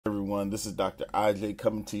Everyone, this is Dr. IJ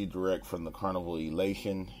coming to you direct from the Carnival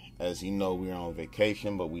Elation. As you know, we're on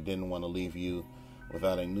vacation, but we didn't want to leave you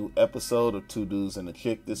without a new episode of Two Dudes and a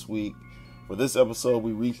Chick this week. For this episode,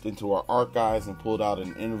 we reached into our archives and pulled out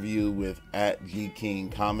an interview with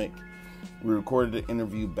 @GKingComic. We recorded the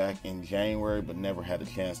interview back in January, but never had a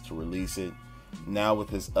chance to release it. Now with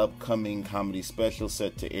his upcoming comedy special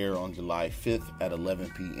set to air on July 5th at 11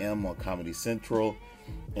 p.m. on Comedy Central,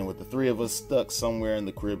 and with the three of us stuck somewhere in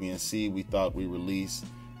the Caribbean Sea, we thought we'd release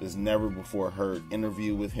this never-before-heard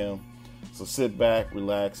interview with him. So sit back,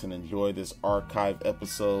 relax, and enjoy this archive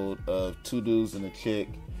episode of Two Dudes and a Chick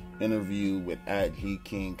interview with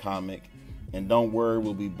 @GKingComic. And don't worry,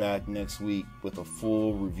 we'll be back next week with a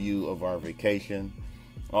full review of our vacation.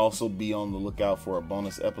 Also, be on the lookout for a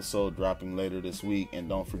bonus episode dropping later this week. And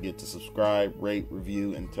don't forget to subscribe, rate,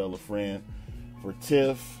 review, and tell a friend. For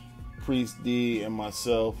Tiff, Priest D, and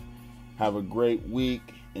myself, have a great week.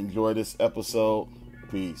 Enjoy this episode.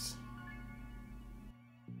 Peace.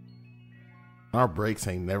 Our breaks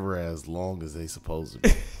ain't never as long as they supposed to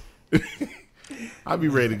be. I'd be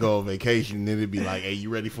ready to go on vacation, and then it'd be like, hey, you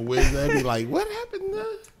ready for Wednesday? I'd be like, what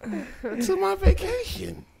happened to my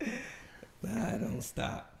vacation? Nah, don't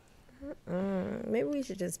stop. Maybe we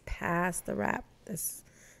should just pass the rap this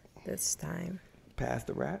time. Pass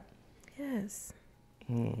the rap? Yes.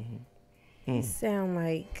 You sound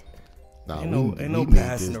like... Nah, ain't no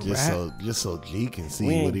passing the rap. Just so G can see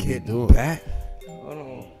We what ain't he be getting doing. back. Hold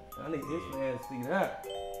on. I need this man to see that.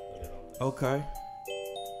 Okay.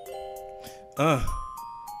 I'm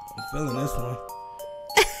feeling this one.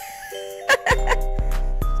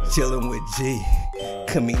 Chilling with G,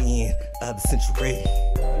 comedian of the century.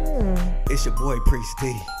 It's your boy Priest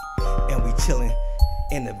D, and we chilling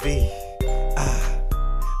in the V.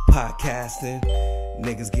 Podcasting,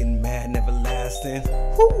 niggas getting mad, never lasting.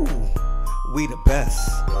 Woo, we the best.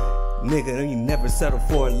 Nigga, you never settle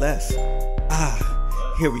for less.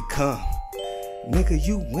 Here we come. Nigga,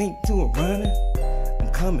 you ain't doing running.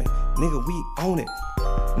 I'm coming, nigga, we own it.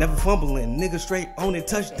 Never fumbling, nigga, straight on it.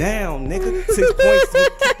 Touchdown, nigga. 6 points, you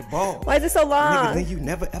kick the ball. Why is it so long? Nigga, then you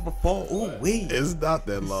never ever fall. Ooh, wee. It's not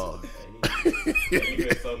that long. You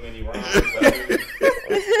did so many rhymes.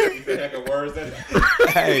 You said heck of words.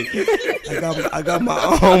 Hey, I got my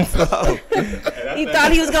own flow. He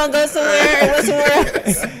thought he was gonna go somewhere and went somewhere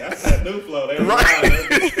else. That's that new flow. They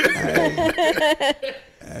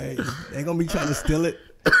Hey, they gonna be trying to steal it.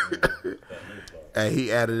 Hey,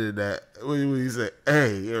 he added in that. What he said?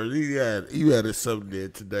 Hey, you added something there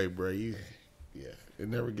today, bro. Yeah, it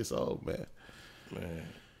never gets old, man.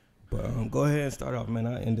 But go ahead and start off, man.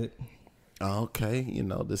 I end it. Okay,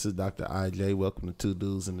 this is Dr. IJ. Welcome to Two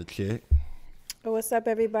Dudes and a Chick. What's up,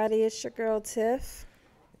 everybody? It's your girl Tiff.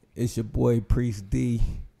 It's your boy Priest D,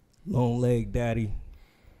 long leg daddy,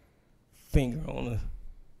 finger on the.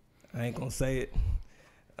 I ain't gonna say it.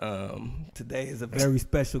 Today is a very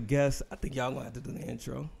special guest. I think y'all gonna have to do the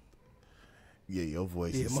intro. Yeah, your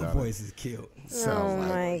voice. Yeah, my voice is killed. Sound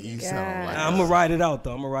like I'm gonna write it out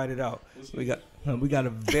though. I'm gonna write it out. We got a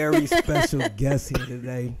very special guest here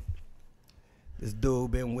today. This dude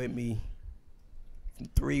been with me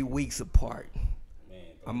 3 weeks apart.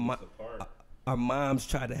 Man, our moms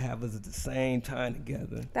tried to have us at the same time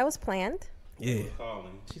together. That was planned. Yeah.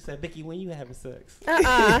 She said, Vicky, when you having sex? They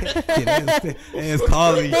was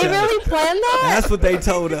calling each They other. really planned that? That's what they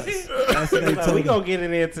told us. That's what they told We us. gonna get in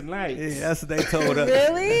there tonight. Yeah, that's what they told us.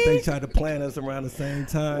 Really? They tried to plan us around the same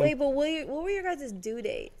time. Wait, but what were your guys' due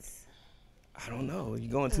dates? I don't know.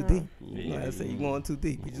 You're going too deep. Like I said, you're going too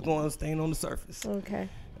deep. You're just going staying on the surface. Okay.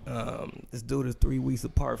 This dude is 3 weeks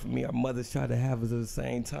apart from me. Our mothers tried to have us at the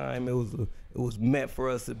same time. It was meant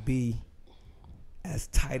for us to be as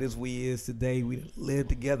tight as we is today. We lived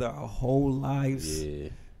together our whole lives. Yeah.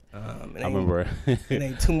 I remember. It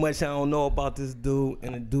ain't too much I don't know about this dude.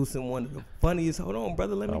 Introducing one of the funniest. Hold on,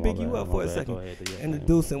 brother. Let me pick you up for a second.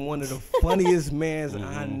 Introducing one of the funniest mans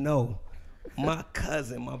I know. My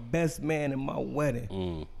cousin, my best man in my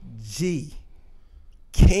wedding, G.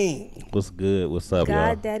 King. What's good? What's up, y'all?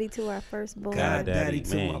 God daddy to our firstborn. God daddy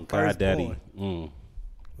to my God firstborn. daddy.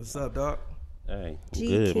 What's up, dog? Hey, G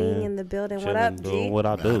good, King man. in the building. Chilling, What up, doing G? what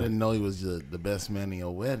I I do. didn't know he was the best man in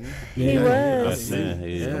your wedding. He was.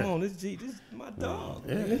 Yeah. Come on, this G, this is my dog.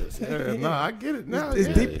 Yeah, no, I get it now. It's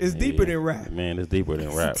deep. It's deeper than rap. Man, it's deeper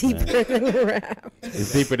than rap. Deeper than rap.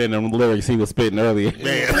 It's deeper than the lyrics he was spitting earlier.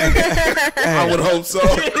 Man, I would hope so.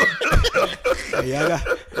 Hey,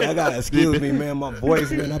 y'all got excuse me, man. My voice,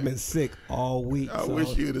 man. I've been sick all week. I so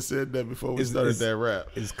wish you would have said that before we started that rap.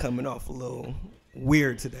 It's coming off a little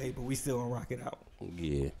weird today, but we still gonna rock it out.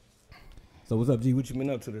 Yeah. So what's up, G? What you been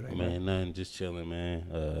up to today, Man, nothing, just chilling, man.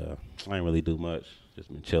 I ain't really do much.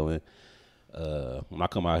 Just been chilling. When I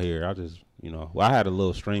come out here, I just, I had a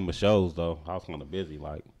little stream of shows though. I was kind of busy,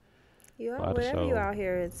 like. You are whenever you out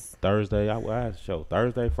here. It's Thursday. I had a show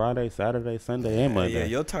Thursday, Friday, Saturday, Sunday, and Monday. Yeah,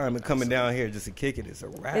 your time of coming down here just to kick it is a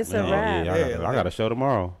wrap. It's man. a wrap. Yeah, I got a show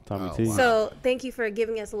tomorrow. Tommy T. wow. So thank you for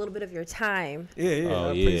giving us a little bit of your time. Yeah. Oh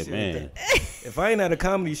I yeah, appreciate man. that. If I ain't at a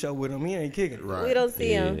comedy show with him, he ain't kicking it. Right. We don't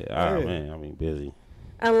see him Yeah, man. I mean, busy.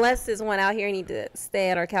 unless there's one out here and need to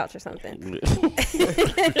stay at our couch or something.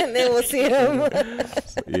 And then we'll see him.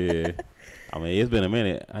 Yeah. I mean, it's been a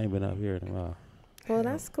minute. I ain't been up here in a while. Well,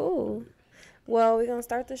 that's cool. Well, we're gonna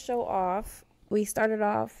start the show off. We started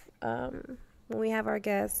off when we have our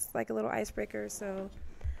guests like a little icebreaker, so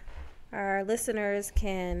our listeners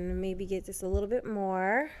can maybe get just a little bit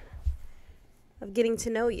more of getting to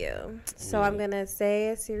know you. So I'm gonna say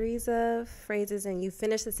a series of phrases, and you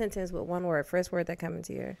finish the sentence with one word. First word that comes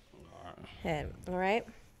into your head. All right.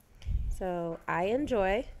 So I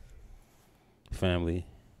enjoy. Family.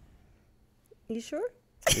 You sure?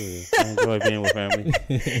 Yeah, I enjoy being with family.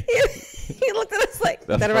 He looked at us like,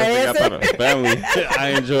 That's that the the right first thing I answer? thought of. Family. I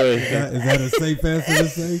enjoy. Is that a safe answer to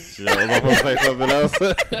say? Shit, was I supposed to say something else?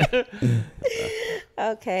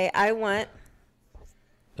 Okay, I want.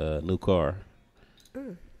 New car.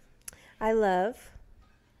 I love.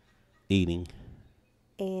 Eating.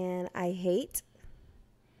 And I hate.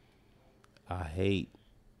 I hate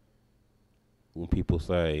when people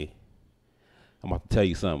say, I'm about to tell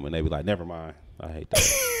you something, and they be like, never mind. I hate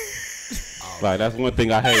that. Like, that's one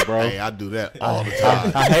thing I hate, bro. Hey, I do that all the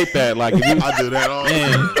time. I hate that. Like, if you, I do that all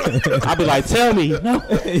the time. I be like, tell me. No.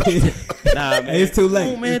 Nah, man. Hey, it's too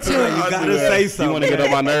late. Oh, man, tell me. You gotta say You something. want to get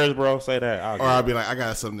on my nerves, bro? Say that. Or I'll be like, I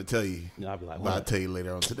got something to tell you. I'll be like, But I'll what? tell you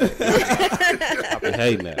later on today. I be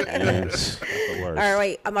hating that, man. That's the worst. All right,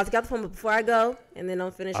 wait. I'm about to get off the phone, but before I go, and then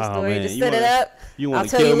don't finish the Oh, story. man, Just you set it wanna- up. You I'll want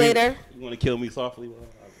to tell kill you me later. You want to kill me softly? Well, I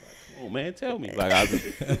was like, oh man, tell me. Like I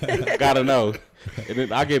just gotta know, and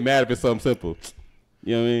then I get mad if it's something simple.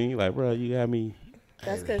 You know what I mean? Like, bro, you got me.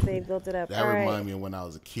 That's because they built it up. That All right. reminds me of when I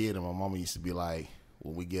was a kid and my mama used to be like,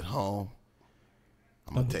 when we get home,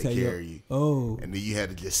 I'm going I'ma to tell take you- care of you. Oh, And then you had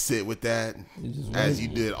to just sit with that just as wait.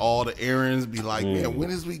 you did all the errands. Be like, man, when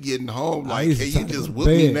is we getting home? Like, used can to you try to just go to whoop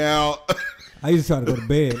me bed. now? I used to try to go to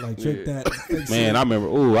bed, like trick that. fix Man, it. I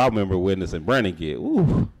remember witnessing Brandon get.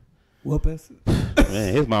 Ooh, Whoopings,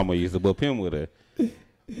 man, his mama used to whoop him with her.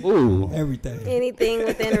 Ooh, everything. Anything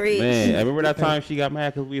within reach. man, I remember that time she got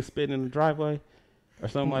mad because we was spitting in the driveway or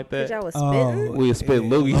something like Because that. y'all was Oh. spitting. We was spitting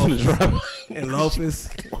loogies in the driveway. And Lopez,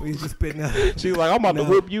 we just spitting out. She was like, I'm about to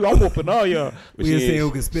whoop you. I'm whooping all y'all. But We she just saying ain't- who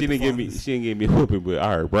can spit she the didn't give me. farthest. She didn't give me a whooping, but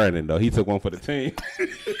I heard Brandon though. He took one for the team.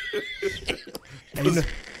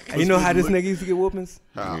 And you know how this nigga used to get whoopings?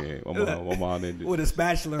 Yeah, my mom didn't do. With a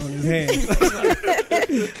spatula on his hand.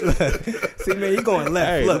 See, man, you going left.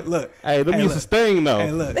 Hey, Look. Hey, them Hey, used to look. sting though.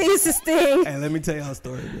 Hey, look. They used to sting. Hey, let me tell y'all a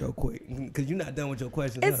story real quick. Because you're not done with your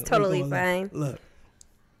questions. It's huh? totally We going fine. Look,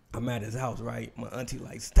 I'm at his house, right? My auntie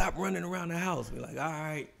like, stop running around the house. We like, all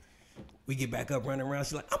right. We get back up running around.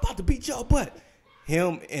 She's like, I'm about to beat y'all butt.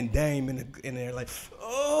 Him and Dame in there like,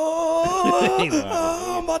 I'm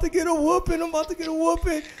about to get a whooping.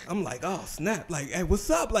 I'm like, oh, snap. Like, hey, what's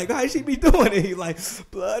up? Like, how she be doing it? He like,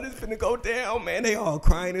 blood is finna go down, man. They all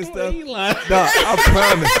crying and stuff. He lying. Dog, I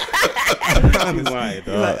promise. He lying,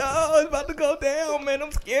 He dog. like, oh, it's about to go down, man.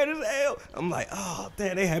 I'm scared as hell. I'm like, oh,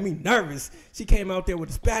 damn, they had me nervous. She came out there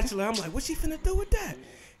with a spatula. I'm like, what she finna do with that?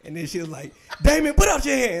 And then she was like, Damon, put out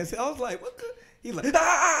your hands. I was like, what the? He like, and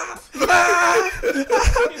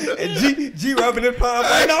G rubbing his palm.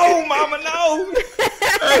 Like, no, mama, no.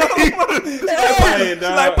 She's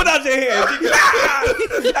like, put out your hands.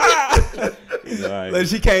 Like,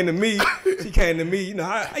 she came to me. You know,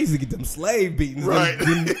 I used to get them slave beatings. Right.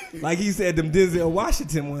 Like he said, them Denzel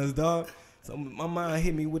Washington ones, dog. So my mind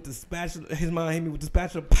hit me with the spatula. His mind hit me with the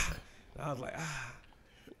spatula. I was like,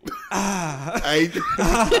 Hey,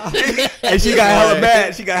 And she got hella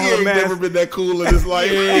mad. She got he hella ain't mad. never been that cool in his life.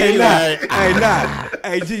 Hey, He nah. like, Hey, nah.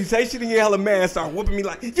 Hey, G, say she didn't get hella mad. Start whooping me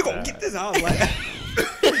like, you gonna get this? I was like, hey,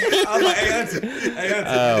 auntie.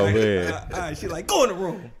 Oh, Like, man. all right. She like, go in the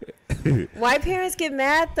room. Why parents get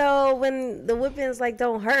mad though when the whippings like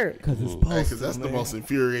don't hurt? Because it's Hey, supposed 'cause that's to, the man. most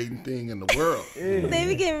infuriating thing in the world. They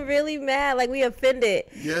be getting really mad, like we offended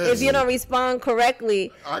Yes. if you don't respond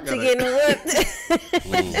correctly I to gotta- getting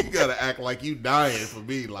whipped. You gotta act like you dying for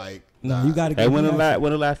me. Like, No, you got to Hey, get when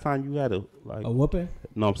the last time you had a like? a whooping.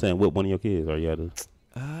 No, I'm saying whip one of your kids, or you had to.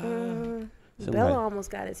 Bella like, almost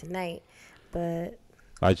got it tonight, but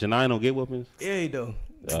like Janine don't get whoopings. Yeah, he do.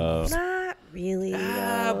 nah, really.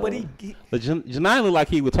 But he But Janai looked like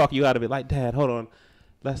he would talk you out of it. Like, Dad, hold on.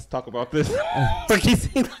 Let's talk about this. Like he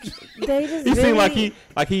seemed like he,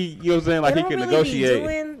 you know what I'm saying? Like he could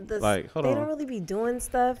negotiate. Like, hold on. They don't really be doing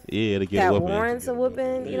stuff. Yeah, to get that whooping. warrants a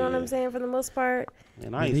whooping. You know what I'm saying? For the most part.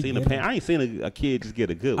 And I ain't seen a kid just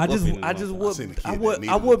get a good. I just whooped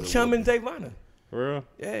Chum and Davonna. For real?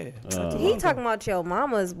 Yeah. He talking about your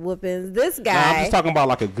mama's whoopings. This guy. Nah, I'm just talking about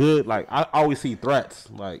like a good. Like I always see threats.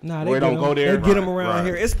 Like where don't go there. They get them around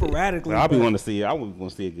here. It's sporadically. I be want to see it. I want to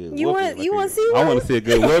see a good. You want to see one? I want to see a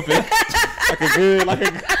good whooping. like a good one.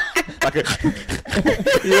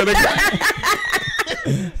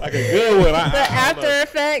 The after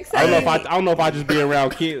effects. I don't know if I just be around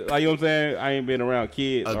kids. Like, you know what I'm saying? I ain't been around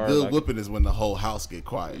kids. A good whooping is when the whole house get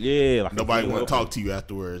quiet. Yeah, like nobody want to talk to you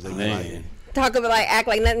afterwards. They like, talk about act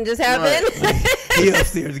like nothing just happened. Right. He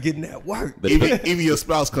upstairs getting that work. Even your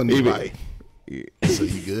spouse come to you like, so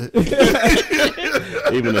you good?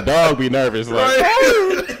 Even the dog be nervous. Like,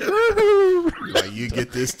 like you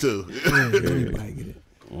get this too. Everybody get it.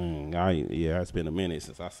 It's been a minute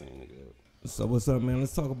since I seen it. So what's up, man?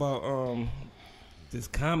 Let's talk about this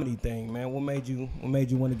comedy thing, man. What made you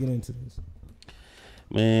want to get into this?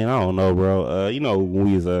 Man, I don't know, bro. You know,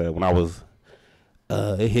 when I was,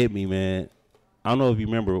 it hit me, man. I don't know if you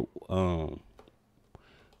remember.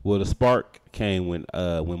 The spark came when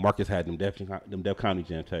Marcus had them Def Comedy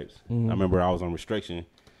Jam tapes. Mm-hmm. I remember I was on restriction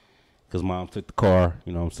because Mom took the car.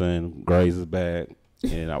 You know what I'm saying? Grades is bad,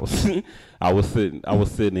 and I was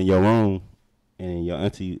sitting in your room, and your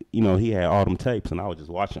auntie, you know, he had all them tapes, and I was just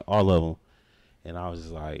watching all of them, and I was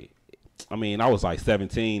just like, I mean, I was like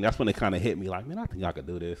 17. That's when it kind of hit me, like, man, I think I could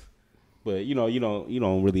do this. But you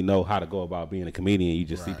don't really know how to go about being a comedian. You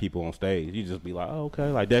just see people on stage. You just be like, oh,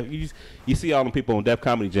 okay, like that. You see all them people on Def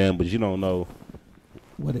Comedy Jam, but you don't know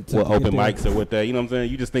what open mics or what that. You know what I'm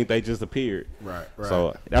saying? You just think they just appeared. Right.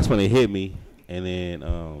 So that's when it hit me. And then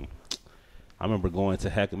I remember going to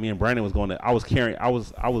Heck. Me and Brandon was going to. I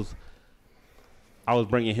was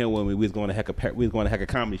bringing him when we was going to Heck a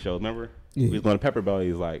comedy show. Remember? Yeah. We was going to Pepper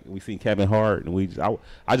Belly's. Like we seen Kevin Hart, and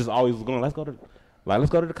I just always was going. Let's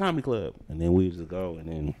go to the comedy club, and then we just go. And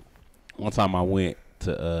then one time I went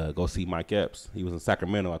to go see Mike Epps. He was in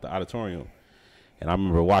Sacramento at the auditorium, and I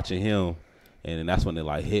remember watching him, and then that's when it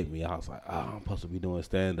like hit me. I was like, oh, I'm supposed to be doing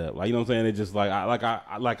stand up. Like, you know what I'm saying? It just like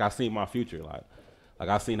I seen my future. Like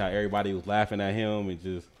I seen how everybody was laughing at him, and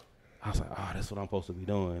just I was like, oh, that's what I'm supposed to be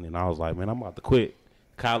doing. And I was like, man, I'm about to quit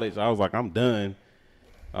college. I was like, I'm done.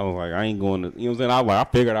 I was like, I ain't going to, you know what I'm saying? I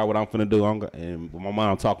figured out what I'm finna do. And my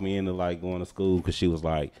mom talked me into like going to school because she was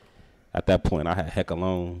like, at that point I had heck of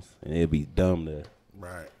loans, and it'd be dumb to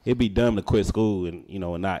quit school and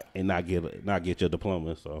and not get your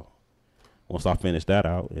diploma. So once I finished that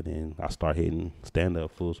out, and then I start hitting stand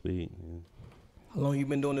up full speed. How long you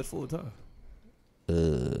been doing this full time?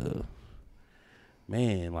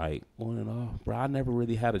 Man, like on and off, bro. I never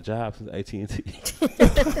really had a job since AT&T.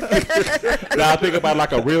 Now I think about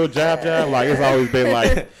like a real job. Like it's always been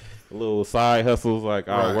like little side hustles. Like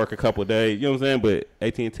I'll work a couple of days. You know what I'm saying? But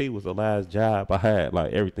AT&T was the last job I had.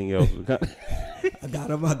 Like everything else was kind of I got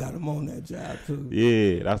him on that job too.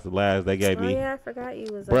 Yeah, that's the last they gave me. Oh yeah, I forgot you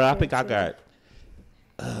was. Bro, I think I got.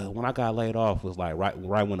 When I got laid off was like right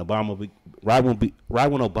when Obama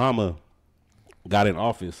got in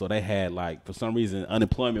office, so they had like for some reason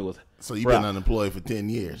unemployment was. So you've been unemployed for 10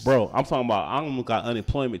 years, bro. I'm talking about I almost got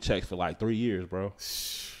unemployment checks for like 3 years, bro.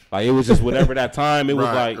 Like it was just whatever that time it was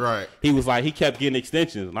like. He was like he kept getting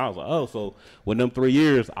extensions, and I was like, oh, so when them 3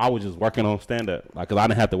 years, I was just working on stand up, like because I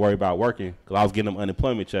didn't have to worry about working because I was getting them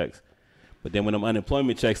unemployment checks. But then when them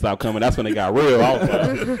unemployment checks stopped coming, that's when it got real. I was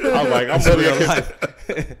like, I'm really,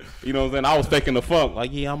 you know what I'm saying? I was faking the funk. Like,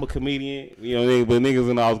 yeah, I'm a comedian. You know, but niggas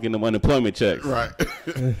and I was getting them unemployment checks. Right.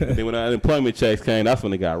 Then when the unemployment checks came, that's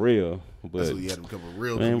when it got real. But that's when you had to become a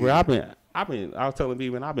real man, bro, I was telling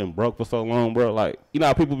people, man, I've been broke for so long, bro. Like, you know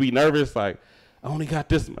how people be nervous? Like, I only got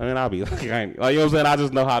this. Man, I'll be like, you know what I'm saying? I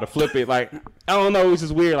just know how to flip it. Like, I don't know. It's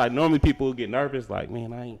just weird. Like, normally people get nervous. Like,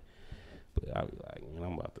 man, I ain't. But I'll be like, man,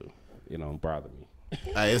 I'm about to. Don't bother me.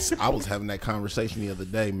 I was having that conversation the other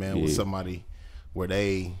day, man, with somebody where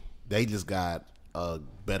they just got a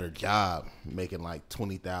better job making like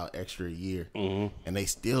 $20,000 extra a year, and they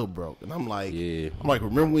still broke. And I'm like,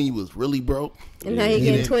 remember when you was really broke? And now you're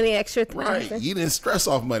getting 20 extra. Right, you didn't stress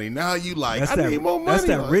off money. Now you like, I need more money. That's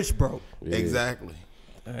that rich broke. Yeah. Exactly.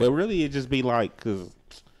 But really, it just be like, cause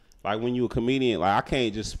like when you a comedian, like I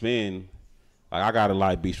can't just spend. Like I gotta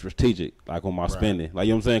like be strategic, like on my spending. Like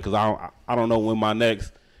you know what I'm saying? Cause I don't know when my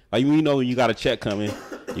next, like when you got a check coming,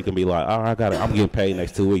 You can be like, all right, I'm getting paid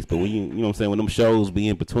next 2 weeks. But when you know what I'm saying, when them shows be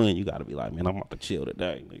in between, you got to be like, man, I'm about to chill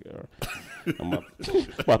today, nigga. I'm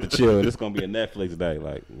about to chill. It's gonna be a Netflix day,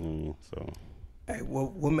 like. So. Hey,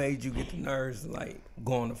 what made you get the nerves to, like,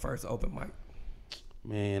 go on the first open mic?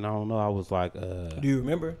 Man, I don't know. I was like, do you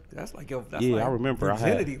remember? That's like your. That's yeah, like I remember.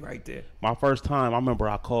 virginity right there. My first time, I remember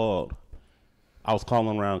I was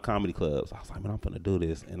calling around comedy clubs. I was like, man, I'm gonna do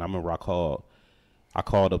this, and I remember I called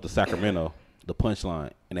up to Sacramento, the Punchline,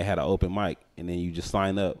 and they had an open mic, and then you just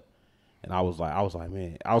sign up. And I was like,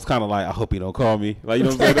 man, I was kind of like, I hope he don't call me. Like, you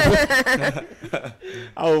know what I'm saying?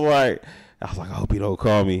 I was like, I hope he don't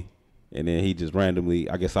call me. And then he just randomly,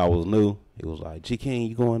 I guess I was new. He was like, G King,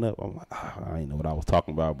 you going up? I'm like, I didn't know what I was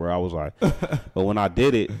talking about, bro. I was like, but when I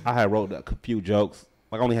did it, I had wrote a few jokes.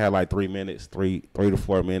 Like, I only had like 3 minutes, 3 to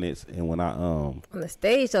 4 minutes. And when I on the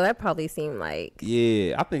stage, so that probably seemed like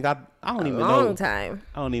I think I don't even know. Long time.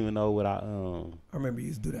 I don't even know what I remember you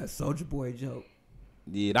used to do that Soulja Boy joke.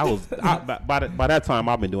 Yeah, that was by that time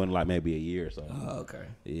I've been doing it like maybe a year or so. Oh, okay.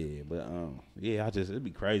 Yeah, but yeah, it'd be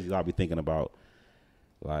crazy. I'll be thinking about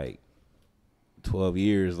like 12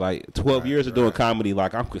 years, like 12 years of doing comedy.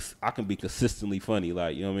 Like I can be consistently funny.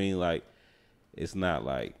 Like, you know what I mean? Like, it's not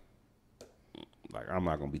like I'm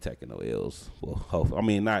not gonna be taking no L's. Well, hopefully. Let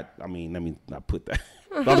me not put that.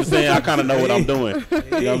 But I'm just saying I kind of know what I'm doing. You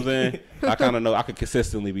know what I'm saying? I kind of know I could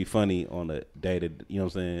consistently be funny on a day to, you know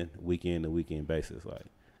what I'm saying, weekend to weekend basis. Like,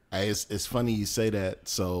 hey, it's funny you say that.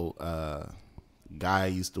 So, guy I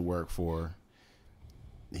used to work for,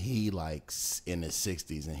 he like in his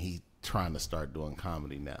 60s and he trying to start doing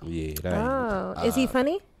comedy now. Yeah. Is he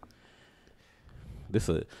funny?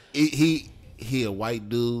 He a white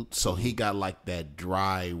dude, so he got like that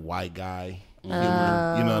dry white guy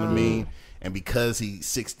humor, you know what I mean? And because he's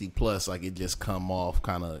 60 plus, like it just come off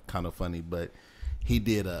kind of funny. But he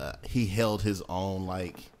held his own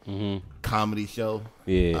like comedy show.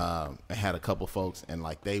 Yeah, and had a couple folks, and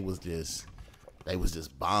like they was just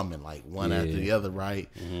bombing like one after the other, right?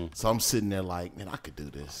 So I'm sitting there like, man, I could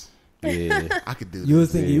do this. Yeah, I could do this. You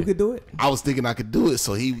was thinking you could do it? I was thinking I could do it.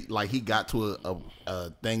 So he got to a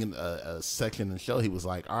thing in a section in the show. He was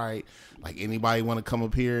like, all right, like anybody want to come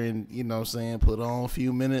up here and, you know what I'm saying, put on a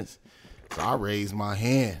few minutes? So I raised my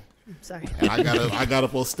hand. I'm sorry. And I got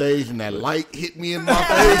up on stage and that light hit me in my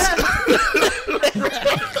face.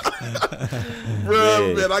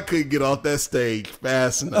 Bro, man, I couldn't get off that stage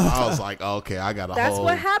fast enough. I was like, okay, I got a That's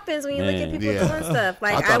what happens when you look at people doing stuff.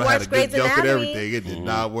 Like I watched Grey's Anatomy. Everything. It did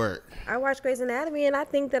not work. I watched Grey's Anatomy and I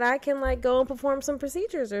think that I can like go and perform some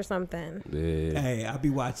procedures or something. Yeah. Hey, I be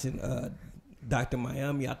watching Dr.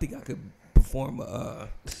 Miami. I think I could perform a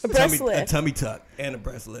tummy tuck and a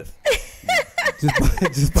breast lift.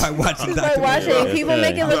 just by watching Dr. Miami. People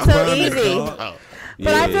make it look so easy.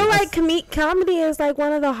 But I feel like comedy is like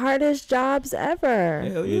one of the hardest jobs ever.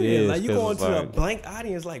 Hell yeah. Like you go into a blank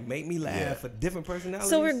audience, like make me laugh, a different personality.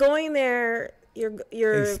 So we're going there.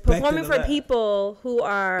 You're performing for people who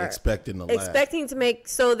are expecting to make.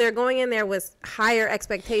 So they're going in there with higher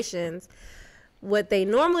expectations. What they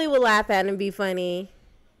normally would laugh at and be funny,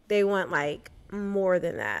 they want like more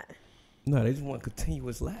than that. No, they just want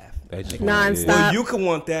continuous laugh. Nonstop. Well, you can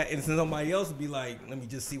want that, and somebody else would be like, "Let me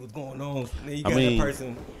just see what's going on." And then you got that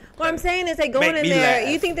person. What I'm saying is, they going in there.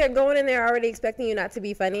 You think they're going in there already expecting you not to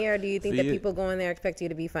be funny, or do you think that people go in there expect you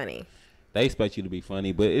to be funny? They expect you to be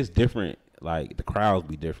funny, but it's different. Like the crowds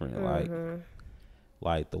be different.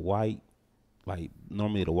 Like the white, like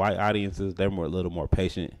normally the white audiences, they're a little more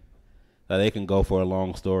patient. Like they can go for a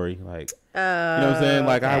long story. Like you know what I'm saying.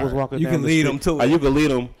 Like I was walking. You down can the lead street, them to it. like, you can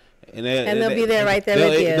lead them. And they'll be there right there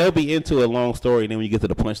with you. They'll be into a long story, and then when you get to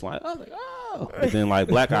the punchline, I was like, oh. But then like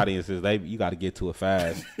black audiences, you got to get to it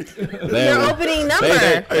fast. Your opening number.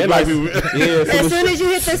 They like, as soon as you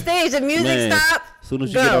hit the stage, the music stop. As soon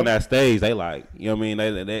as you get on that stage, they like, you know what I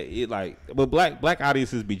mean? They like, but black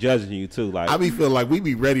audiences be judging you too. Like I be feeling like we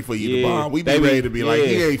be ready for you to bomb. We be ready to be like,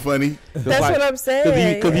 he ain't funny. That's like, what I'm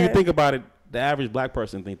saying. Because you think about it, the average black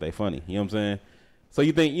person think they funny. You know what I'm saying? So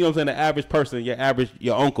you think, you know what I'm saying, the average person,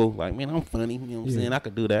 your uncle, like, man, I'm funny. You know what I'm saying? I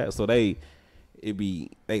could do that. So they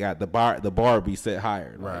got the bar be set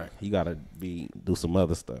higher. Like, right. You got to do some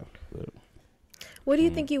other stuff. But, what do you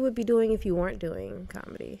think you would be doing if you weren't doing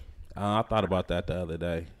comedy? I thought about that the other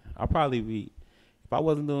day. I'd probably be, if I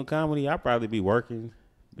wasn't doing comedy, I'd probably be working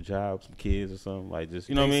a job, some kids or something. Like just,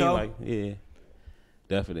 you know what I mean? So? Like, yeah,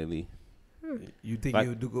 definitely. You think you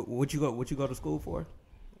would do what you go to school for?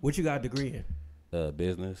 What you got a degree in?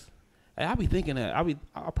 Business. Hey, I be thinking that I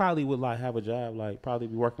probably would like have a job, like probably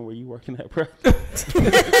be working where you working at, bro.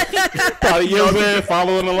 Probably, you know what I'm saying,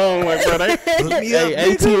 following along, like, bro. Hey,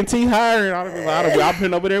 AT&T hiring. I've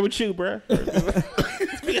been over there with you, bro.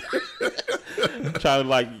 Trying to,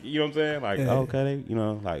 like, you know what I'm saying, like, okay, you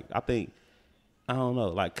know, like, I think, I don't know,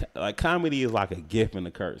 like comedy is like a gift and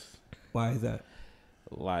a curse. Why is that?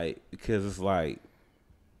 Like, because it's like,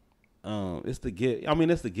 it's the gift. I mean,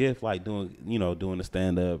 it's the gift, like doing the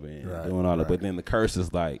stand up and doing all that. But then the curse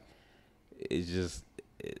is like, it's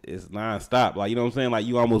nonstop. Like, you know what I'm saying? Like,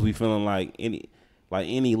 you almost be feeling like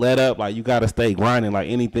any let up, like you gotta stay grinding. Like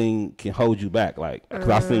anything can hold you back. Like, cause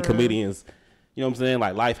I've seen comedians, you know what I'm saying?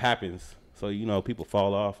 Like life happens, so you know people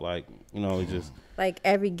fall off. Like, you know, it's just like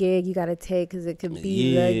every gig you gotta take because it could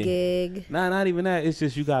be the gig. Nah, not even that. It's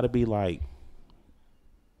just you gotta be like,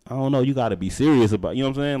 I don't know. You got to be serious about. You know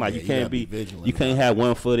what I'm saying? Like you can't be vigilant. You can't have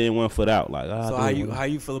 1 foot in, 1 foot out. Like so how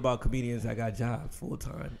you feel about comedians that got jobs full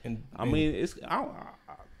time? And I mean,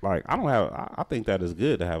 I think that is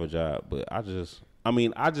good to have a job, but I just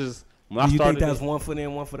when I you think that's 1 foot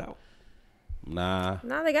in, 1 foot out? Nah,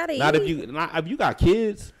 they gotta not eat. if you got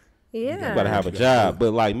kids. Yeah, you gotta have a job.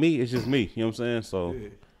 But like me, it's just me. You know what I'm saying? So.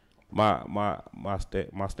 My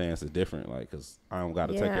stance is different, like, cause I don't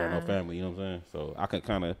gotta take care of no family. You know what I'm saying? So I can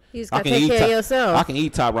kind of take care of yourself. I can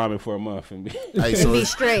eat top ramen for a month and be, be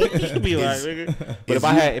straight. Be like, nigga. But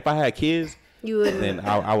if I had kids, you would. Then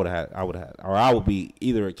I would have, or I would be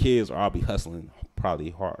either a kids or I'll be hustling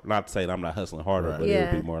probably hard. Not to say that I'm not hustling harder, but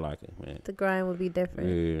it would be more like it, man. The grind would be different.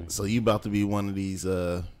 Yeah. So you about to be one of these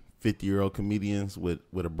 50-year-old comedians with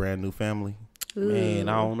a brand new family? Man,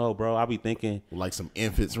 I don't know, bro. I be thinking like some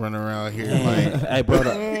infants running around here. Man, like, hey, bro,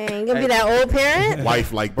 you gonna be that old parent?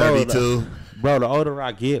 Wife like 32. Bro, the older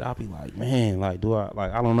I get, I'll be like, man, like, do I,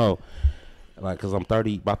 like, I don't know, like, cause I'm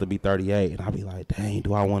about to be 38, and I'll be like, dang,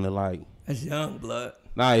 do I want to like? That's young blood.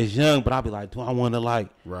 Nah, it's young, but I'll be like, do I want to like?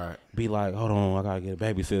 Be like, hold on, I gotta get a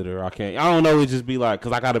babysitter. I can't. I don't know. It just be like,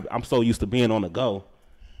 cause I'm so used to being on the go.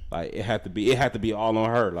 Like it had to be all on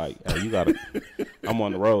her. Like, hey, you gotta, I'm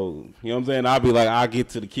on the road. You know what I'm saying? I'll be like, I'll get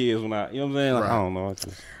to the kids when you know what I'm saying? Like, I don't know.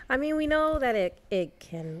 I mean, we know that it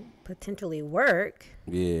can potentially work.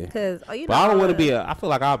 Yeah. Cause but I don't want to be I feel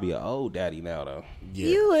like I'll be an old daddy now though. Yeah.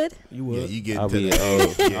 You would. Yeah, you get. I'll be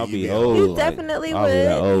old. I'll be old. You definitely would. I'll be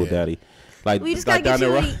an old daddy. Like, we just like gotta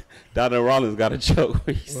down there Rollins got a joke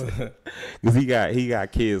because he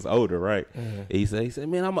got kids older, right? He said,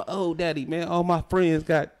 man, I'm an old daddy, man. All my friends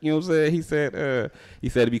got, you know what I'm saying? He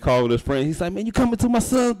said he be calling his friends. He's like, man, you coming to my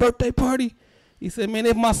son's birthday party? He said, man,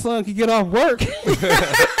 if my son could get off work.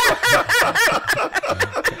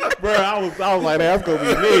 Bro, I was like, that's gonna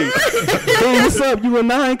be me. Hey, what's up? You a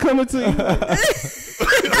 9 coming to you?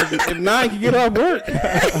 If 9 can get off work,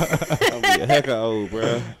 I'll be a heck of old,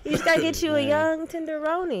 bro. You just gotta get you a young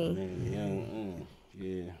tenderoni.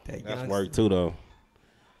 That's work too, though.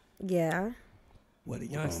 Yeah. What, a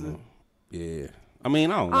youngster? Yeah. I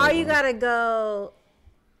mean, I don't know. Or you gotta go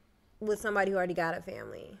with somebody who already got a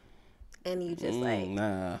family. And you just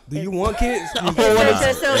nah. Do you want kids? You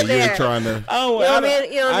ain't trying to. Oh, you don't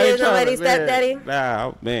mean no lady stepdaddy?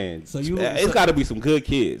 Nah, man. So it's got to be some good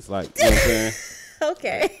kids, like, you know what I'm saying?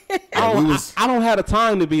 Okay. I don't have the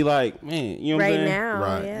time to be like, man, you know what I'm saying? Right now,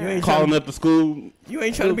 right. yeah. You ain't calling up the school. You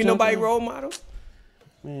ain't trying to be nobody role model?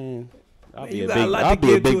 Man. I'll Man, be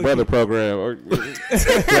a a big brother program. Or,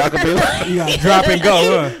 I could be like, you gotta drop and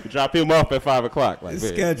go, huh? Drop him off at 5 o'clock. Like,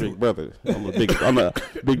 schedule. Big brother. I'm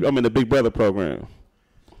in the big brother program.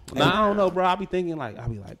 Nah, I don't know, bro. I'll be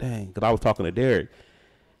like, dang. Because I was talking to Derek.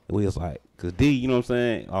 And we was like, because D, you know what I'm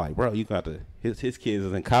saying? I'm like, bro, you got to, his kids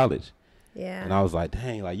is in college. Yeah. And I was like,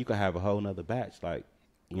 dang, like, you could have a whole nother batch. Like,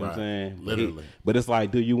 you know what I'm saying? Literally. But it's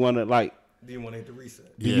like, do you want to, like. Do you want to hit the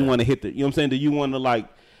reset? Do you want to hit the, you know what I'm saying? Do you want to, like.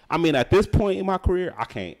 I mean, at this point in my career, I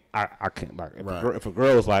can't like if a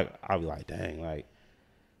girl's like, I'll be like, dang, like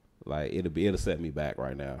it'll set me back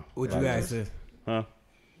right now. Would like, you ask her? Huh?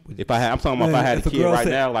 I'm talking about if I had a kid right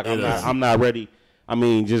now, like I'm not ready. I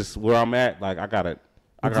mean, just where I'm at, like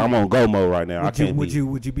I'm on go mode right now. Would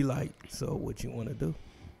you be like, so what you want to do?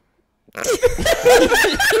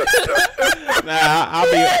 I'll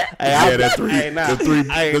be. The three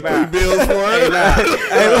bills for it.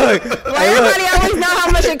 Everybody always know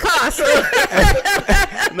how much it costs.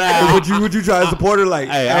 Nah, would you try to support her? Like,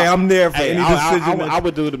 hey, I'm there for any decision. I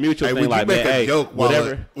would do the mutual thing. Like, man, hey,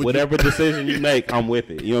 whatever decision you make, I'm with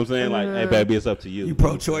it. You know what I'm saying? Like, hey, baby, it's up to you. You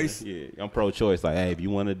pro-choice? Yeah, I'm pro-choice. Like, hey, if you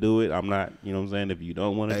want to do it, I'm not. You know what I'm saying? If you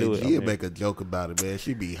don't want to do it, she'll make a joke about it, man.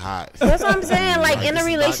 She be hot. That's what I'm saying. Like, in a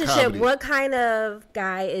relationship, what kind of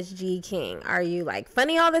guy is G King? Are you like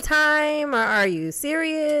funny all the time, or are you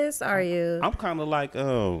serious? Are you? I'm kind of like,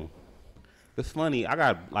 it's funny. I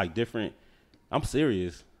got like different. I'm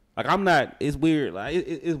serious. Like, I'm not. It's weird. Like,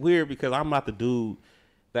 it's weird because I'm not the dude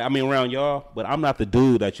that, I mean, around y'all, but I'm not the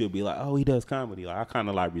dude that you'll be like, oh, he does comedy. Like, I kind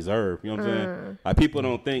of like reserve. You know what I'm saying? Like, people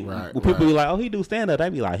don't think when people be like, oh, he do stand up. They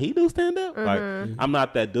be like, he do stand up. Like, I'm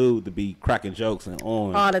not that dude to be cracking jokes and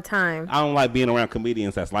on all the time. I don't like being around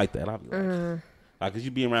comedians that's like that. I'll be like, cause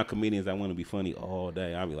you be around comedians that want to be funny all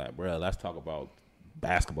day. I'll be like, bro, let's talk about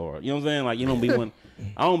basketball. You know what I'm saying? Like, you don't be one.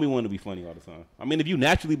 I don't be one to be funny all the time. I mean, if you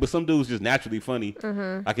naturally, but some dudes just naturally funny.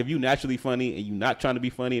 Like, if you naturally funny and you not trying to be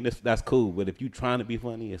funny, that's cool. But if you trying to be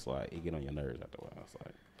funny, it's like it get on your nerves after a while. It's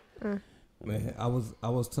like, man, I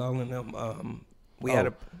was telling them we had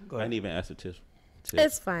a. Go I ahead. didn't even ask the Tiff.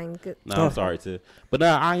 It's fine. Good. No, I'm sorry, Tiff. But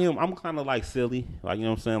I'm kind of like silly. Like, you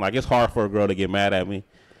know what I'm saying? Like, it's hard for a girl to get mad at me.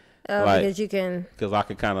 Oh, like, because you can. Because I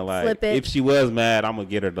can kind of like, flip it. if she was mad, I'm gonna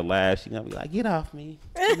get her to laugh. She gonna be like, "Get off me!"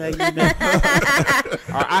 You make me mad.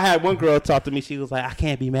 I had one girl talk to me. She was like, "I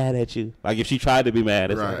can't be mad at you." Like, if she tried to be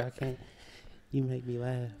mad, it's like, I can't. You make me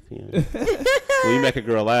laugh. You know? When you make a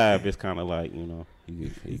girl laugh, it's kind of like, you know,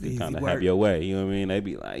 you can kind of have your way. You know what I mean? They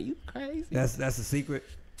be like, "You crazy?" That's a secret.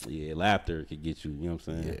 Yeah, laughter can get you. You know what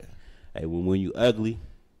I'm saying? Yeah. Hey, when you ugly,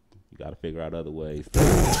 you got to figure out other ways.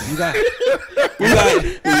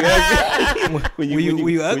 When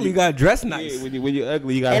you ugly, you gotta dress nice. Yeah, when you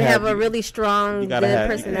ugly, you gotta and have a really strong, good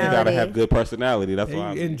personality. You gotta have good personality. That's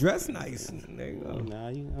why. And dress nice. There you go. Nah,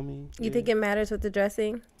 I mean, You think it matters with the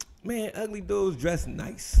dressing? Man, ugly dudes dress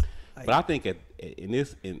nice. Like, but I think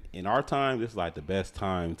in our time, this is like the best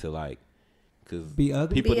time to like. Cause be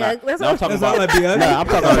ugly. People Be not. ugly. No, I'm talking That's about. all like be ugly. Nah, I'm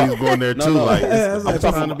talking about. He's going there too. No. Like,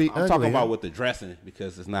 I'm I'm talking about with the dressing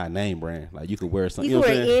because it's not name brand. Like, you could wear something. You You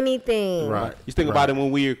can know what I'm wear saying? anything. right. You think about it when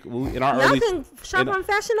we're in our Y'all early. can shop on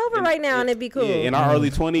Fashion Nova right now and it'd be cool. Yeah, in our early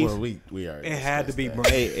 20s. Well, we are. It had to be, bro.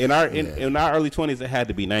 Hey, in our early 20s, it had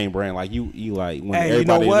to be name brand. Like, you like when Hey, you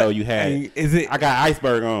everybody know what? you had. Hey, is it? I got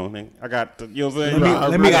iceberg on. Man. I got you know what I'm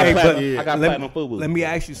saying. Let me I got platinum FUBU. Let me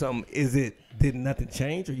ask you something. Did nothing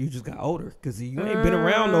change, or you just got older? Because you ain't been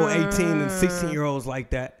around no 18 and 16-year-olds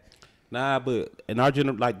like that. Nah, but in our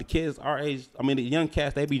generation, like the kids our age, I mean the young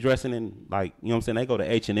cats, they be dressing in like, you know what I'm saying. They go to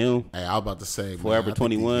H&M. Hey, I was about to say, Forever man,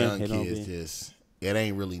 21. Young kids just it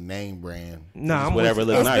ain't really name brand. Nah, Just whatever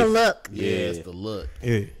looks It's nice. the look. Yeah, it's the look.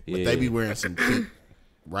 Yeah. But they be wearing some cheap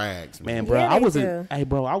rags, Man, bro, Yeah, I they was do. I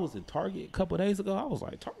was in Target a couple of days ago. I was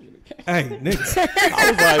like, Target. Hey, nigga.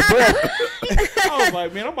 I was like, bro. I was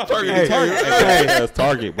like, man, I'm about to be in Target. Hey, that's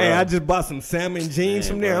Target, bro. Hey, I just bought some salmon jeans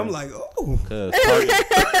from there. bro. I'm like, oh, Cause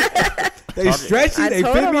Target, they stretchy, I they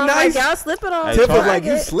told fit him, me I'm nice. like, y'all slipping on. Hey, Tip was Target- like,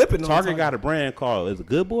 you slipping on Target got a brand called, is it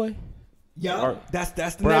Good Boy? Yo, that's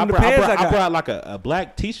the Bro, name of the pants I got. I brought like a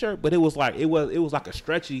black T-shirt, but it was like like a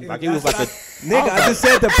stretchy, like it was like a Nigga, I just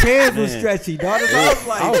said the pants was stretchy, dog. That's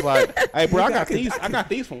what I was like, hey, bro, I got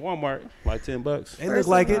these from Walmart, like $10. they look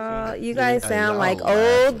like it. You guys sound like y'all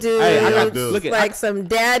old dudes. Hey, I got look at like some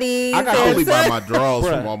daddies. I got I only and buy my drawers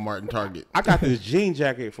Bruh. from Walmart and Target. I got this jean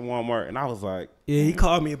jacket from Walmart, and I was like, Yeah, he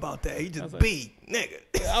called me about that. He just beat, nigga.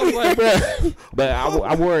 I was like, bro, but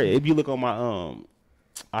I wore it. If you look on my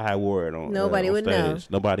I had wore it on. Nobody on would know. stage.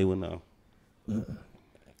 Nobody would know.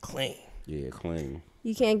 Clean. Yeah, clean.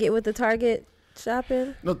 You can't get with the Target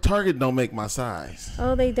shopping? No, Target don't make my size.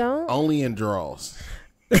 Oh, they don't? Only in draws.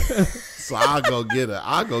 So I'll go get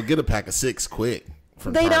a pack of 6 quick.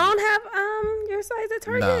 From They Target. don't have your size at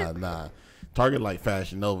Target? Nah. Target like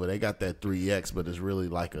Fashion Nova. They got that 3X, but it's really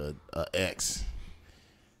like a X.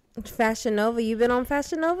 Fashion Nova. You been on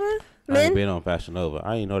Fashion Nova? I ain't Men? been on Fashion Nova.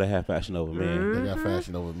 I didn't know they had Fashion Nova, man. They got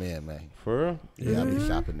Fashion Nova men, man. For real? Yeah, I be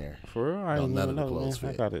shopping there. For real? I No, ain't none even of the know, clothes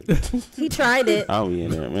man. fit. I got it. He tried it. I'll be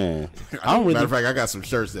in there, man. I don't Matter really. of fact, I got some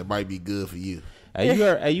shirts that might be good for you. Hey,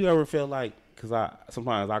 you ever feel like? Cause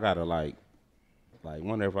sometimes I gotta like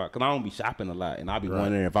wonder if cause I don't be shopping a lot, and I be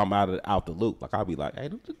wondering if I'm out the loop. Like I'll be like, hey,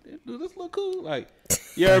 do this look cool? Like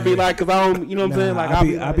you ever be like, cause I don't, you know what I'm saying?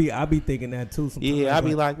 Like I be thinking that too. Sometimes. Yeah, I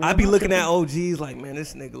be like, man, I be looking at OGs like, man,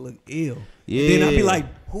 this nigga look ill. Yeah. Then I be like,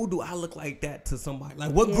 who do I look like that to somebody?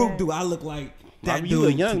 Like, what group do I look like that I mean, dude? you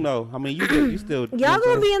look young though. I mean, you still. Y'all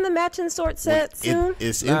gonna be in the matching sort set soon?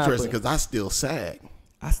 It's interesting because I still sag.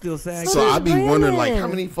 I still sag. So I be wondering, like, Brandon. how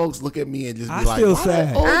many folks look at me and just be I like, still why sag.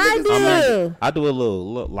 that old I niggas- do. I do a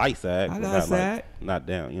little light sag. I but got not sag. Like, not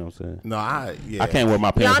down. You know what I'm saying? No, I can't wear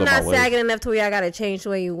my pants Y'all on my not waist. sagging enough to where y'all gotta change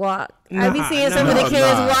the way you walk. I be Nah, seeing some of the nah,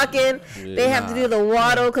 kids nah. walking. They have to do the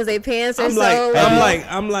waddle because their pants are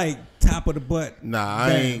I'm like top of the butt. Nah, I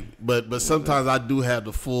Bang. ain't. But sometimes I do have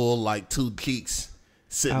the full like 2 cheeks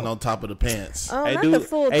sitting on top of the pants. Oh, Hey, not do, the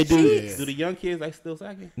full hey, cheeks. do the young kids they still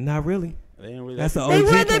sagging? Not really. They ain't really. That's that- an They OG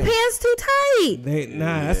wear their thing. pants too tight.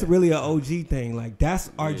 That's really an OG thing. Like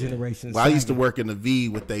that's our generation. Well, I used to sagging. work in the V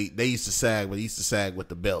with they used to sag, but they used to sag with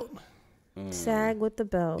the belt. Sag with the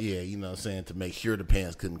belt. Yeah, you know what I'm saying, to make sure the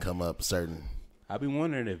pants couldn't come up a certain. I be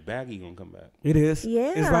wondering if baggy gonna come back. It is.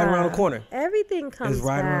 Yeah, It's right around the corner. Everything comes It's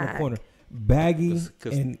right around the back. corner. Baggy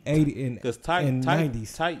 'Cause- in 80 in Because in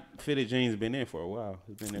 90s. tight fitted jeans been in for a while.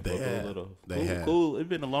 It's been in They for have. a little. They cool, have. cool. It's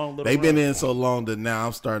been a long little. They've been run. in so long that now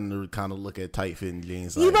I'm starting to kind of look at tight fitting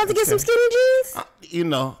jeans. You about to get some skinny jeans? You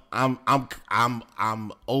know, I'm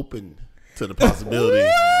open to the possibility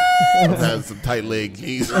of having some tight leg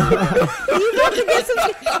jeans. You about to get some?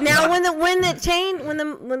 Now, when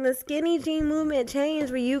the skinny jean movement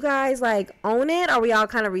changed, were you guys like own it, or were y'all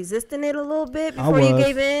kind of resisting it a little bit before you was.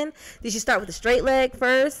 gave in? Did you start with the straight leg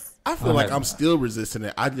first? I feel like I'm still resisting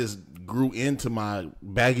it. I just grew into my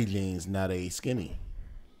baggy jeans. Now they skinny.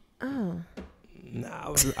 Oh,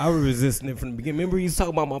 Nah, I was resisting it from the beginning. Remember, you used to talk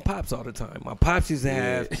about my pops all the time. My pops used to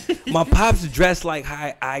have, my pops dressed like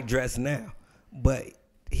how I dress now, but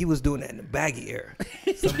he was doing that in the baggy era.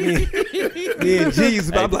 So me and G used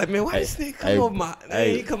to be I'm like, man, why this nigga come over my,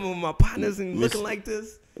 he come over my partners and looking like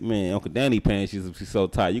this? Man, Uncle Danny pants used to be so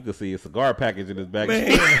tight. You could see a cigar package in his back.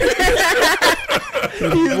 Man.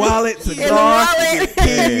 Wallet, in the cigar, wallet,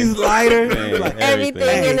 keys, lighter. Man, Like,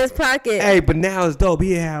 everything in his pocket. hey, but now it's dope.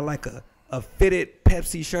 He had like a fitted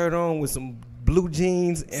Pepsi shirt on with some blue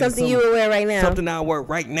jeans. And Something you would wear right now. Something I wear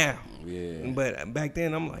right now. Yeah. But back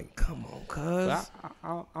then, I'm like, come on, cuz.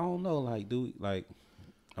 I don't know.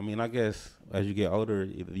 I mean, I guess as you get older,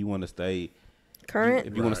 if you want to stay Current.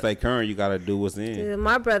 if you want to stay current, you got to do what's in. Dude,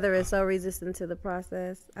 my brother is so resistant to the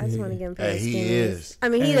process. I just want to get him paid. Hey, he is. I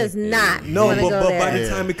mean, he does not No, want to go but by there. the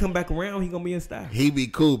time he come back around, he gonna be in style. He be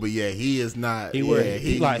cool, but yeah, he is not. He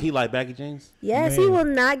like baggy jeans. Yes, Man. he will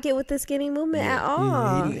not get with the skinny movement at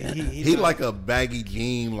all. He like a baggy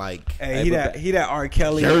jean, like Hey, he that R.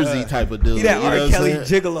 Kelly jersey type of dude. He that you know R. what I'm Kelly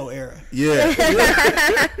saying? gigolo era.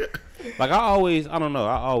 Yeah. Like I always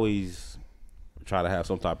try to have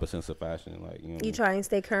some type of sense of fashion. Like You try and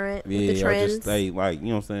stay current with yeah, the or trends. just stay like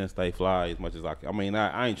stay fly as much as I can. I mean,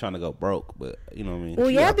 I ain't trying to go broke, but you know what I mean. Well,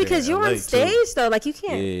 yeah, out there because in you're LA on too. stage though. Like you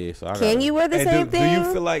can't. Yeah, so I Can you wear the Hey, same do thing?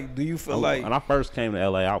 you feel like When I first came to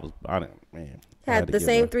LA, I didn't, man. I Had to the get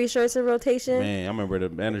same one. 3 shirts in rotation. Man, I remember the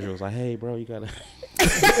manager was like, "Hey, bro, you gotta." So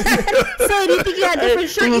do you think you had different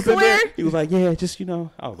shirts you could wear? He was like, "Yeah, just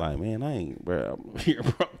I was like, "Man, I ain't, bro. I'm here,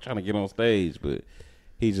 bro, I'm trying to get on stage." But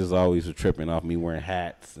he just always was tripping off me wearing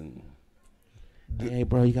hats and. Hey,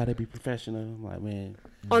 bro, you gotta be professional. I'm like, man.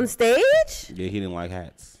 On stage? Yeah, he didn't like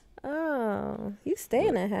hats. Oh, you stay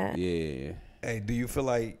in a hat. Yeah. Hey, do you feel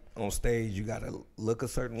like on stage you gotta look a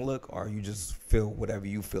certain look, or you just feel whatever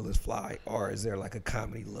you feel is fly, or is there like a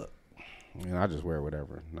comedy look? Man, I just wear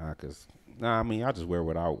whatever. I mean, I just wear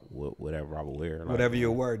whatever I would wear. Like, Whatever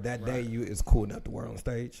you wear that day, it's cool enough to wear on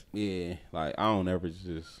stage. Yeah, like I don't ever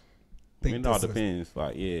just. I Think mean, it all this is- depends.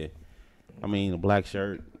 Like, yeah, I mean, a black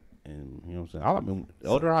shirt, and you know what I'm saying. The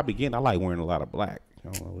older I begin, I like wearing a lot of black.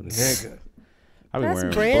 I don't know what it is. Nigga. I been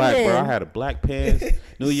That's wearing black, bro. I Brandon. had a black pants.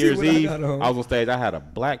 New See Year's what I Eve, got on? I was on stage. I had a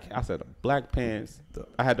black pants.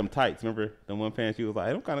 I had them tights. Remember them one pants? You was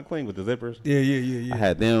like, them kind of clean with the zippers. Yeah. I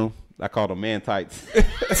had them. I called them man tights.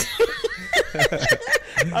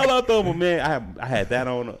 I love them, man. I had that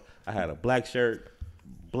on. I had a black shirt,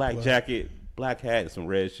 black jacket, black hat, and some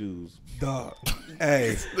red shoes. Dog.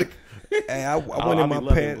 Hey. Hey, I went I in be my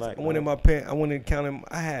loving pants. black, I went in my pants. I went and counted.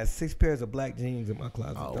 I had 6 pairs of black jeans in my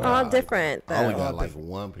closet. dog. All different. I only Though. got like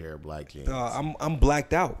one pair of black jeans. I'm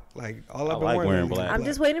blacked out. Like all I've been like wearing is black. I'm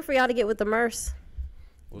just waiting for y'all to get with the Merce.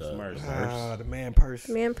 What's the merch? the man purse.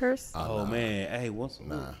 Man purse. Oh man, hey,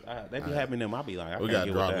 they be having them. I be like, I We can't gotta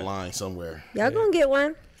get draw with the that. line somewhere. Y'all gonna get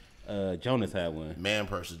one. Jonas had one. Man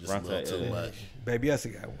purse is just a Bronte, little too much. Baby, yes, I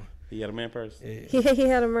got one. He had a man purse. He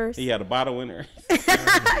had a Merce. He had a bottle in there. He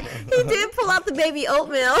did pull out the baby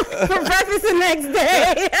oatmeal for breakfast the next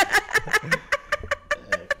day.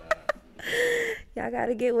 Y'all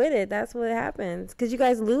gotta get with it. That's what happens. Cause you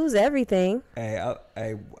guys lose everything. Hey,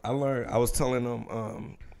 I learned. I was telling them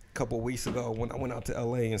a couple of weeks ago when I went out to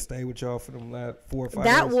LA and stayed with y'all for them last 4 or 5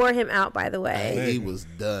 That days. wore him out, by the way. Hey, he was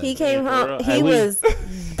done. He came For home. real. He Hey, was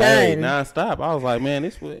Hey, done. nonstop. I was like, man,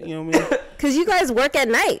 this what you know what I mean? Because you guys work at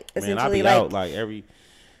night, Man, I essentially. be Like, out like every.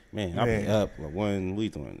 Man, I be Man. up like one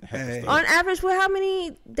week doing heck of Hey. stuff. on average, well, how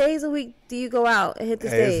many days a week do you go out and hit the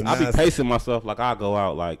Hey, stage? it's I be pacing myself like I go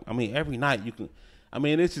out like I mean every night you can. I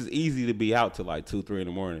mean it's just easy to be out till like 2, 3 in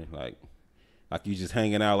the morning like you just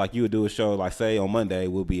hanging out like you would do a show like say on Monday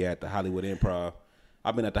we'll be at the Hollywood Improv.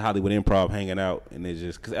 I've been at the Hollywood Improv hanging out and it's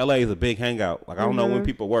just because LA is a big hangout. Like I don't know when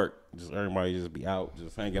people work, just everybody just be out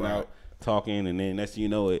just hanging out talking and then next thing you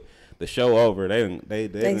know it. The show over.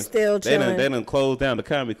 They still chilling. They done closed down the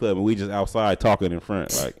comedy club and we just outside talking in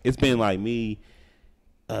front. Like it's been like me,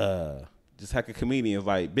 just hecka comedians,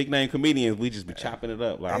 like big name comedians. We just be chopping it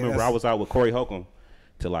up. Like I remember I was out with Corey Holcomb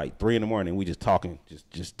till like 3 in the morning. We just talking,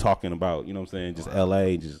 just talking about you know what I'm saying, just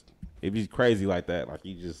LA. Just it be crazy like that. Like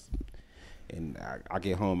you just and I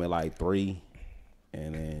get home at like 3.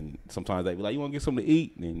 And then sometimes they be like, you want to get something to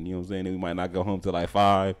eat? And you know what I'm saying? Then we might not go home till like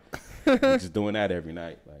 5. We're just doing that every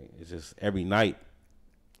night. Like it's just every night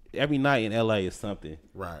in LA is something.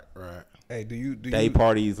 Right. Hey, do you Day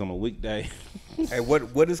parties on a weekday. Hey,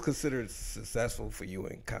 what is considered successful for you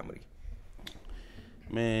in comedy?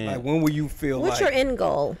 Man, Like when will you feel What's like your end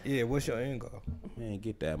goal? Yeah, what's your end goal? man,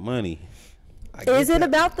 get that money. I get Is it that.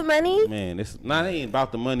 about the money? Man, it's not ain't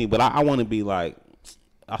about the money, but I want to be like,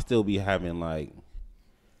 I still be having like,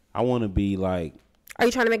 I want to be like, Are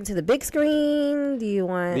you trying to make it to the big screen? Do you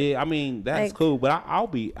want? yeah, I mean that's Like- cool, but I'll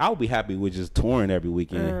be happy with just touring every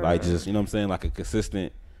weekend, like just you know what I'm saying, like a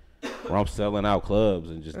consistent where I'm selling out clubs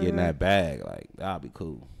and just getting that bag, like that'll be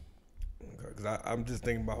cool. Because I'm just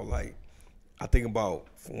thinking about like, I think about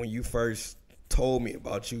when you first told me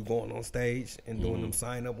about you going on stage and doing them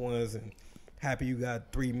sign up ones and happy you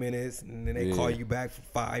got 3 minutes and then they call you back for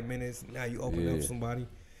 5 minutes and now you open up somebody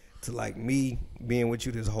to like me being with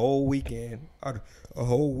you this whole weekend or a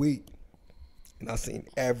whole week and I seen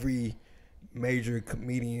every major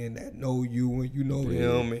comedian that know you and you know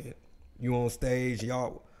them and you on stage,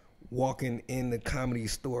 y'all walking in the comedy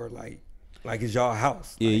store like it's y'all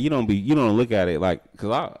house. Yeah, you don't look at it like,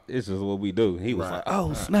 cause it's just what we do. He was like,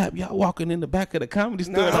 oh snap, y'all walking in the back of the comedy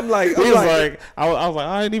store. Nah, I'm like, I was like,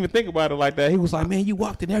 I didn't even think about it like that. He was like, man, you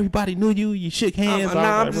walked in, everybody knew you, you shook hands.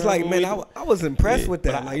 I'm just like, man, bro, I was impressed with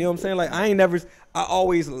that. but Like, you know what I'm saying? Like, I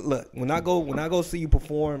always look when I go see you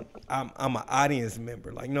perform. I'm an audience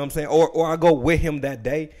member. Like, you know what I'm saying? Or I go with him that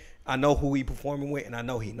day. I know who he performing with, and I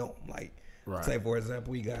know he know him. Like, say for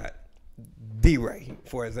example, we got D-Ray.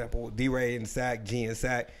 For example, D-Ray and Sack, G and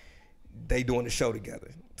Sack, they doing the show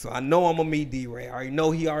together. So I know I'm gonna meet D-Ray. I already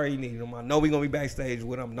know he already need him. I know we gonna be backstage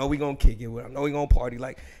with him. I know we gonna kick it with him. I know we gonna party.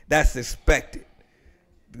 Like that's expected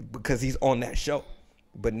because he's on that show.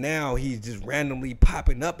 But now he's just randomly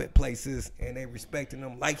popping up at places and they respecting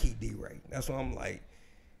him like he D-Ray. That's why I'm like,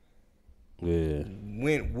 yeah,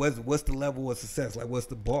 what's the level of success? Like what's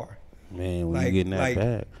the bar? man, when Like, you getting that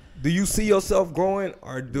bag. Do you see yourself growing,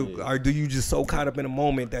 or do you just so caught up in the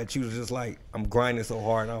moment that you was just like, I'm grinding so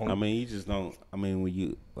hard? I mean, you just don't. I mean, when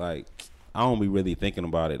you like, I don't be really thinking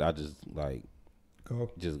about it. I just like,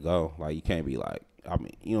 just go. Like you can't be like, I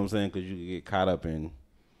mean, you know what I'm saying? Because you get caught up in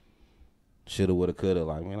shoulda, woulda, coulda.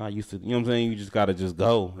 Like, man, I used to. You know what I'm saying? You just gotta just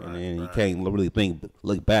go, and then you can't really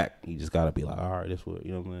look back. You just gotta be like, all right, this what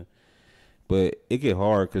you know what I'm saying. But it get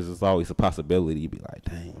hard because it's always a possibility. You be like,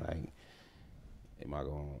 dang, like, am I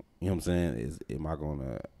going? You know what I'm saying? Am I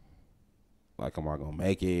gonna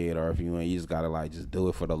make it? Or if you ain't, you just gotta like just do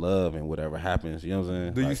it for the love and whatever happens. You know what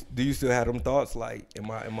I'm saying? Do you still have them thoughts? Like,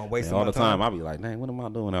 am I wasting all my the time? I be like, dang, what am I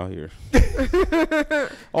doing out here?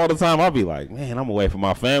 All the time I be like, man, I'm away from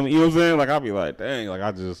my family. You know what I'm saying? Like I be like, dang, like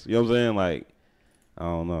I just, you know what I'm saying? Like, I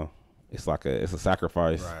don't know. It's like it's a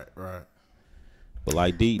sacrifice. Right. But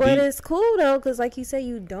like But it's cool though, because like you say,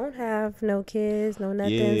 you don't have no kids, no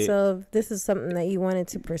nothing. Yeah. So if this is something that you wanted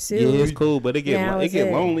to pursue. Yeah, it's cool, but it get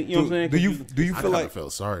lonely. You know what I'm saying? Do you I feel like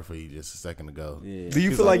felt sorry for you just a second ago. Yeah. do you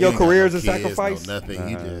He's feel like your you ain't got career no is a kids, sacrifice? No nothing.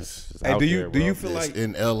 He just Hey, out do there, you bro. feel like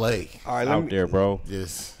in L.A. all right? out there, bro?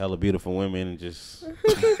 Just Hella beautiful women and just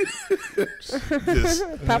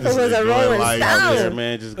Papa was a enjoying rolling life out there, stone.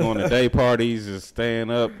 man. Just going to day parties, just staying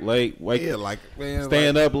up late, like man,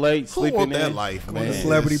 staying up late, Who sleeping want that in, life, Going man? to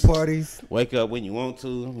celebrity Just- parties. wake up when you want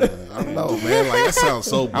to. I don't know, man. Like that sounds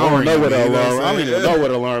so boring. I don't know what to me, an you alarm. what I I'm don't even saying? know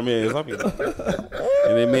what alarm is. I'll be like,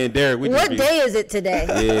 and then me and Derek, we just What be, day is it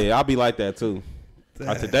today? yeah, I'll be like that too.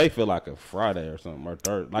 Like today feel like a Friday or something or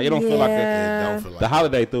third. Like it don't feel like Yeah. It don't feel like the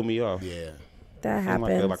holiday threw me off. Yeah. That Seem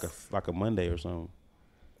happens. like a Monday or something.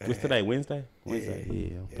 What's today? Wednesday.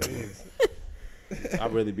 Yeah. Okay. I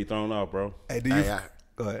really be thrown off, bro. Hey, do you? Hey,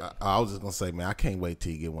 Go ahead. I was just gonna say, man, I can't wait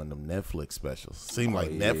till you get one of them Netflix specials. Seem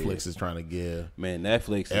like yeah. Netflix is trying to give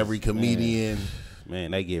Netflix. every comedian.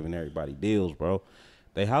 Man, they giving everybody deals, bro.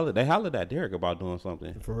 They hollered at Derek about doing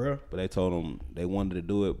something. For real? But they told him they wanted to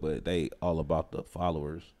do it, but they all about the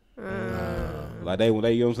followers. Like they, you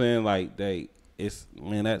know what I'm saying? Like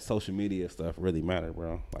that social media stuff really matter,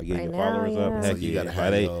 bro. Like getting your followers up, heck So you yeah. gotta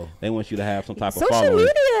have They want you to have some type of social following.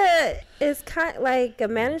 media is kind like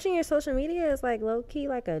managing your social media is like low key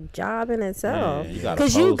like a job in itself. Man, you gotta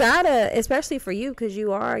Because you post. gotta, especially for you, because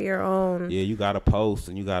you are your own Yeah, you gotta post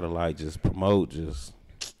and you gotta like just promote, just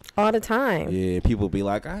all the time. yeah. People be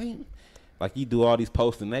like, I ain't like you do all these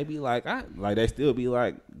posts and they be like, they still be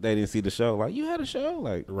like they didn't see the show. Like you had a show,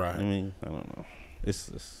 like Right. I mean, I don't know.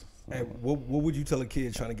 It's Hey, what would you tell a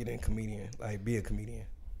kid trying to get in comedian? Like, be a comedian.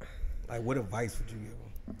 Like, what advice would you give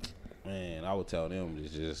them? Man, I would tell them to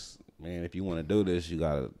just, man, if you want to do this, you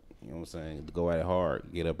gotta, you know what I'm saying, go at it hard,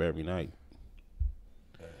 get up every night.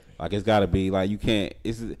 Like it's gotta be like you can't.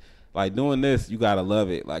 It's like doing this, you gotta love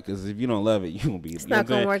it. Like, cause if you don't love it, you gonna be. It's not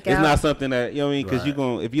gonna work It's out. not something that, you know what I mean. Cause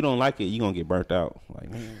Right. if you don't like it, you gonna get burnt out. Like,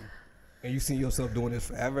 man, And you see yourself doing this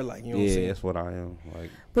forever? Like, you know what I'm yeah, saying? that's what I am.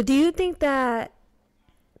 Like, But do you think that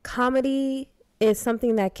comedy is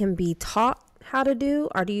something that can be taught how to do,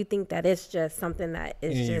 or do you think that it's just something that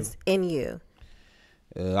is In you. just in you?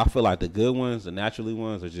 I feel like the good ones, the naturally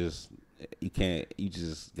ones, are just you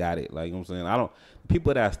just got it. Like, you know what I'm saying.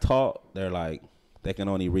 People that's taught, they're like they can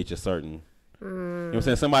only reach a certain. You know what I'm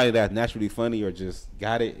saying. Somebody that's naturally funny or just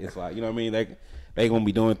got it. It's like, you know what I mean. They gonna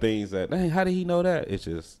be doing things that, hey, how did he know that? It's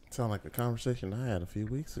just Sound like a conversation I had a few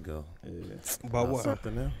weeks ago. About what?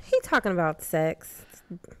 Something else. He talking about sex,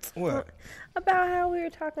 What? about how we were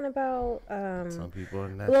talking about Some people are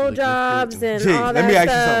naturally blow jobs gifted. and Gee, all let me that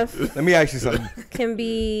ask you stuff something. Let me ask you something. can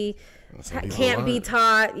be Some people can't be aren't.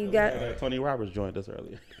 taught. You got Tony Roberts joined us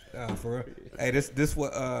earlier. For real? Hey, this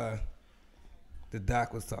what the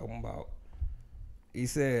doc was talking about. He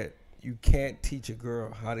said you can't teach a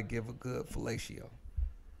girl how to give a good fellatio.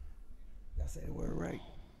 I said the word right.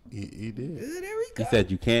 He did. There we He go. said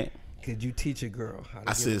you can't. Could you teach a girl how to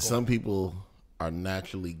I give a said good some people are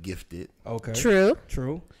naturally gifted. Okay. true.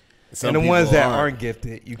 True. Some And the ones people that aren't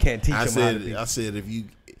gifted, you can't teach them how to be. I said if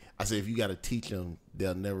you got to teach them,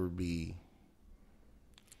 they'll never be.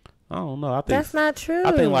 I don't know. I think That's not true.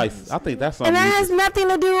 I think that's something. and that you has just- nothing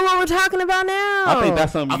to do with what we're talking about now. I think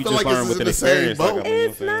that's something I you feel just like learn this is with in an the same experience. Like, boat. I mean, you know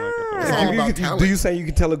It's what I'm saying? Like, not. It's all about do talent. you say you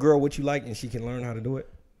can tell a girl what you like and she can learn how to do it?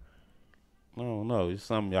 I don't know. It's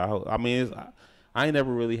something y'all. I mean, I ain't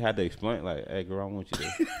never really had to explain. Like, hey, girl, I want you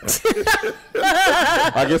to.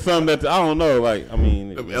 I guess something that I don't know. Like, I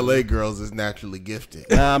mean, Them LA girls is naturally gifted.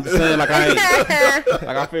 Nah, I'm just saying. Like, I ain't. Like,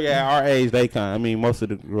 I figure at our age, they kind. I mean, most of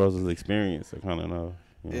the girls is experienced. They kind of know.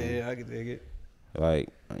 You know? Yeah, I can dig it. Like,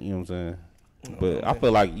 you know what I'm saying. But I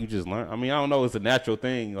feel like you just learn. I mean, I don't know. It's a natural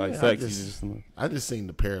thing. Like Yeah, sex. You just. I just seen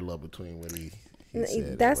the parallel between what he said.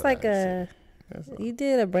 and That's what like I said. you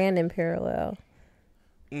did a Brandon parallel.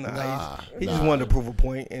 Nah, he just wanted to prove a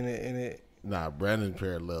point in it. Nah, Brandon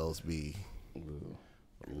parallels be a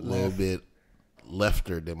little bit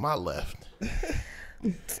lefter than my left.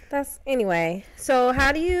 That's anyway. So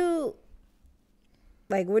how do you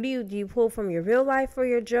like? What do you pull from your real life for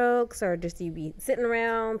your jokes, or just you be sitting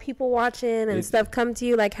around, people watching, and stuff come to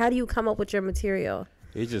you? Like, how do you come up with your material?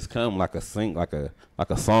 It just come like a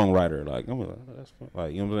songwriter. Like, I'm like, oh, that's fun.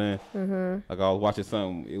 Like, you know what I'm saying? Mm-hmm. Like, I was watching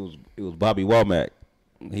something. It was Bobby Womack.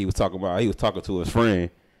 He was talking to his friend.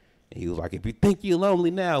 And he was like, if you think you're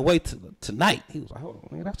lonely now, wait till tonight. He was like, oh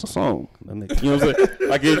man, that's a song. You know what I'm saying?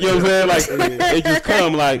 Like, you know what I'm saying? Like, it just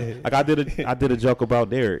come like I did a joke about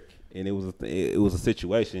Derek, and it was a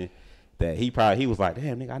situation that he was like,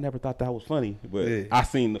 damn nigga, I never thought that was funny, but I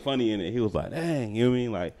seen the funny in it. He was like, dang, you know what I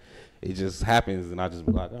mean? Like, it just happens, and I just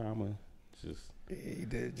be like, all right, I'm gonna just. He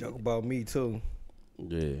did a joke about me too.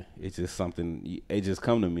 Yeah, it's just something. It just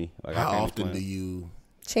come to me. Like, How I can't often explain. do you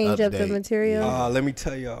Change up the update? material. Let me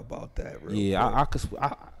tell y'all about that. Real quick.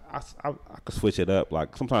 I could switch it up.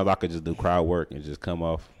 Like, sometimes I could just do crowd work and just come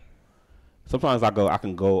off. Sometimes I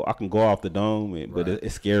can go off the dome, but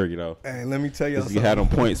it's scary, you know. Hey, let me tell y'all 'Cause something. you had them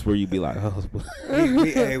points where you be like,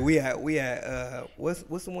 oh, we had what's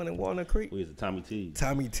the one in Walnut Creek? we was a Tommy T.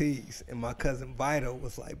 Tommy T's, and my cousin Vito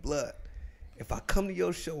was like, blood, if I come to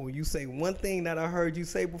your show and you say one thing that I heard you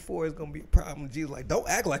say before, it's gonna be a problem. G was like, don't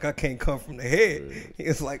act like I can't come from the head. He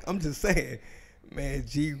was like, I'm just saying, man.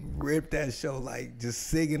 G ripped that show like just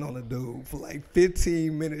singing on the dude for like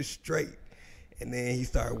 15 minutes straight. And then he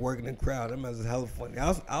started working in the crowd. That man was hella funny.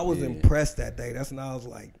 I was impressed that day. That's when I was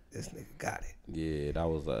like, this nigga got it. Yeah, that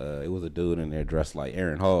was it was a dude in there dressed like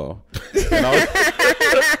Aaron Hall.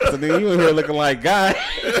 So then you in here looking like guy.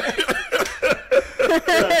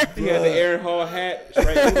 He had the Aaron Hall hat.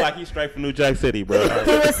 Straight, he like he's straight from New Jack City, bro.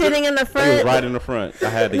 He was sitting in the front. He was right in the front. I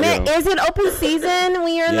had to get him. Is it open season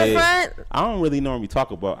when you're in the front? I don't really normally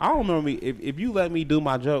talk about. I don't normally if you let me do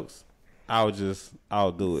my jokes, I'll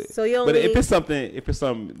do it. So you but if it's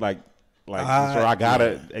something like sure I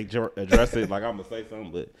gotta address it, like I'm gonna say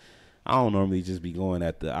something, but I don't normally just be going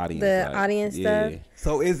at the audience. Audience stuff.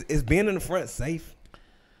 So is being in the front safe?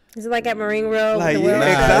 Is it like at Marine Road? Like,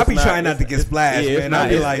 I'll be trying not to get splashed, man. I'll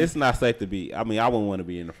be like, it's not safe to be. I mean, I wouldn't want to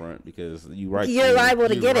be in the front because you're liable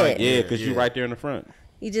to get it. Yeah, because you're right there in the front.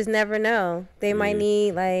 You just never know. They might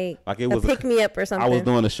need like it was a pick me up or something. I was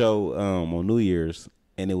doing a show on New Year's,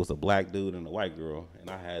 and it was a black dude and a white girl, and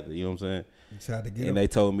I had to, you know what I'm saying? You tried to get and they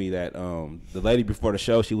told me that the lady before the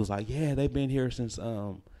show, she was like, yeah, they've been here since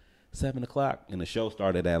 7 o'clock, and the show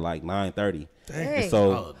started at like 9:30. Dang.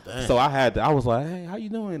 So I was like, hey, how you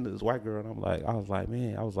doing? This white girl, and I was like,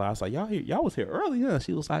 y'all was here early, huh?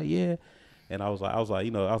 She was like, yeah, and I was like,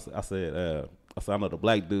 you know, I said, I know the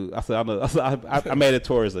black dude. I made it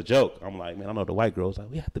towards a joke. I'm like, man, I know the white girl's like,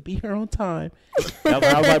 we have to be here on time. I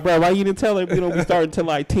was like, bro, why you didn't tell her we don't be starting till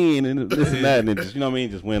like 10 and this and that, and then just, you know what I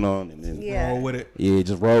mean, just went on and then roll with it. Yeah,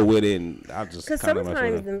 just roll with it, and I just because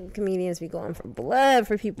sometimes the comedians be going for blood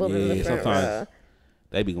for people in the front row.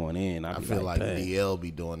 They be going in. I feel like DL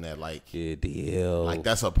be doing that. Like DL, like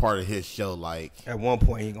that's a part of his show. Like at one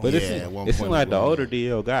point he gonna. But it seems like the older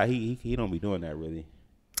DL guy, he don't be doing that really.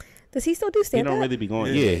 Does he still do stand up? He don't really be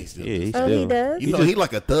going. Yeah, he still. He does. You know, he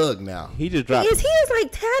like a thug now. He just dropped. He is like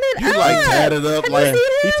tatted up. He like tatted up. Like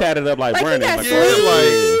he tatted up like Brandon. He got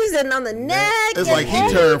sleeves and on the neck. It's like he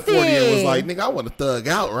turned 40 and was like, nigga, I want to thug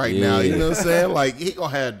out right now. You know what I'm saying? Like he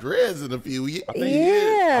gonna have dreads in a few years.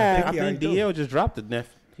 I think DL just dropped the Netflix.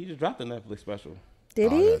 He just dropped the Netflix special.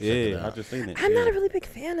 Did he? Yeah, I just seen it. I'm not a really big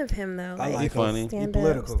fan of him though. I like funny. Stand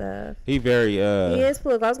up stuff. He very. He is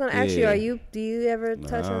political. I was gonna ask you, do you ever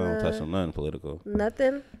touch on? I don't touch on nothing political.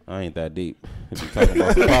 Nothing. I ain't that deep. Talking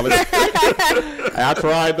about politics. I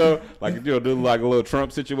tried though, like you know, do like a little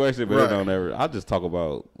Trump situation, but it don't ever. I just talk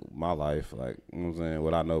about my life, like you know what I'm saying,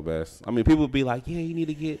 what I know best. I mean, people be like, yeah, you need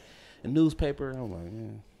to get a newspaper. I'm like,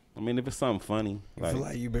 yeah. I mean, if it's something funny. I feel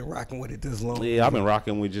like you've been rocking with it this long. Yeah, I've been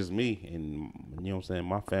rocking with just me and, you know what I'm saying,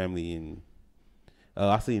 my family. And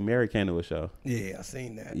I seen Mary came to a show. Yeah, I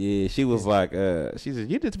seen that. Yeah, she was like, she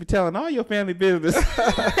said, you just be telling all your family business.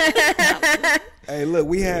 Hey, look,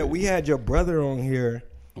 we had your brother on here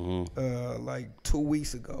like 2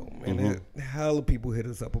 weeks ago. Man, hella people hit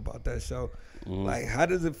us up about that show. Like, how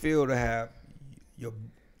does it feel to have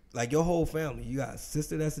your whole family? You got a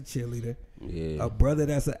sister that's a cheerleader, a brother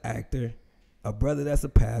that's an actor, a brother that's a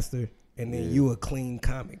pastor, and then you a clean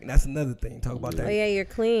comic. And that's another thing. Talk about that. Oh yeah, you're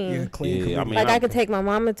clean. You're a clean. Yeah, I mean, I could take my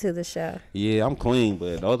mama to the show. Yeah, I'm clean,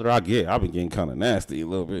 but the older I get, I've been getting kind of nasty a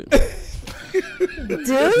little bit.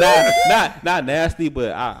 Dude, not nasty,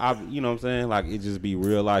 but I you know what I'm saying, like it just be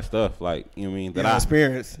real life stuff, like you know what I mean, that I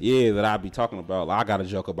experience. Yeah, that I be talking about. Like, I got a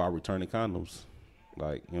joke about returning condoms.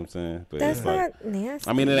 Like, you know what I'm saying? But that's it's not like, nasty.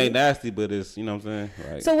 I mean, it ain't nasty, but it's, you know what I'm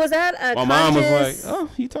saying? Like, so was that a my mom was like, conscious oh,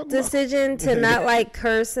 you talking decision to not like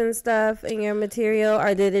curse and stuff in your material,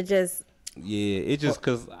 or did it just? Yeah, it just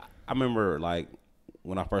because I remember like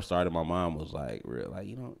when I first started, my mom was like real, like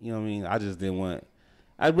you know what I mean. I just didn't want.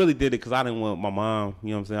 I really did it because I didn't want my mom.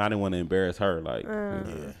 You know what I'm saying? I didn't want to embarrass her. Like,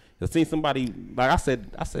 I seen somebody, like I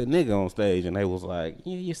said nigga on stage, and they was like,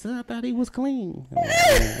 yeah, your son thought he was clean. I'm like,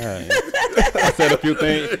 I said a few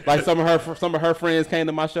things. Like some of her friends came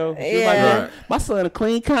to my show. She was like, my son a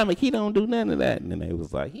clean comic. He don't do none of that. And then they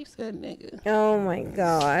was like, he said nigga. Oh my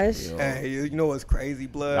gosh. Hey, you know what's crazy,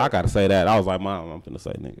 blood? I gotta say that. I was like, Mom, I'm finna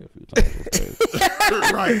say nigga a few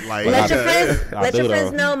times. Right, like let your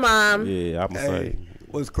friends know, Mom. Yeah, I'm gonna say.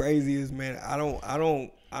 What's crazy is, man, I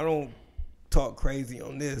don't talk crazy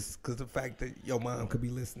on this because the fact that your mom could be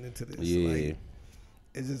listening to this. Yeah. Like,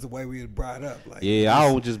 it's just the way we was brought up. Like, yeah,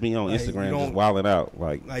 I would just be on Instagram just wilding out.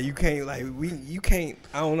 Like you can't, you can't,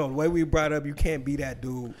 I don't know, the way we brought up, you can't be that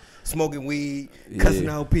dude smoking weed, cussing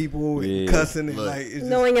out people, and cussing. And like, it's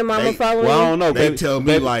knowing your mama following well, I don't know. They tell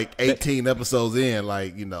me like 18 episodes in,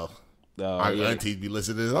 like, you know. Our aunties be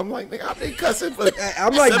listening to this. I'm like, nigga, I've been cussing for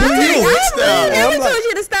I'm like, do you? weeks now. I told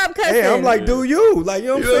you to stop cussing. Hey, I'm like, do you? Like, you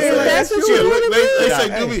know what I'm saying? Like, That's what you. you want to They do.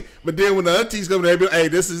 say do me, but then when the aunties come, they be like, hey,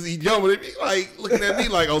 this is Ijoma. They be like looking at me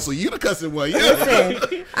like, oh, so you the cussing one? Yeah.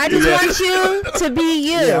 Listen, I just want you to be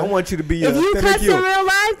you. Yeah, I want you to be If you authentic cuss in real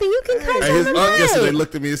life, then you can cuss And his in aunt yesterday life.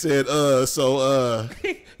 looked at me and said,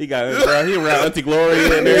 He got he around Auntie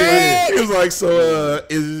Gloria and everything. he was like, so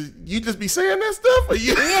is you just be saying that stuff, or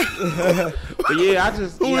you? But yeah, I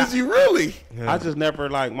just Who is you really? I just never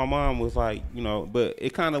like my mom was like, you know, but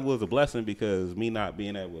it kind of was a blessing because me not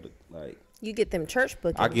being able to like You get them church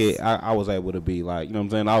bookings. I was able to be like, you know what I'm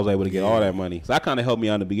saying? I was able to get all that money. So that kind of helped me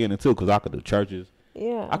out in the beginning too because I could do churches.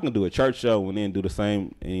 Yeah. I can do a church show and then do the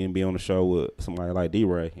same and then be on the show with somebody like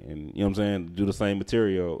D-Ray and you know what I'm saying? Do the same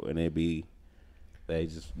material and it be they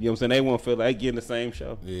just you know what I'm saying? They won't feel like getting the same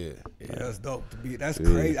show. Yeah, that's dope to be. That's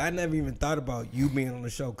crazy. I never even thought about you being on the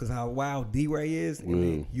show because how wild D-Ray is. And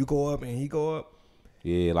then you go up and he go up.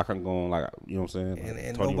 Yeah, like I'm going like you know what I'm saying?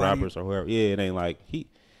 And Tony nobody- Rappers or whoever. Yeah, it ain't like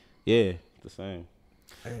the same.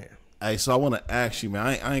 Damn. Hey, so I want to ask you, man.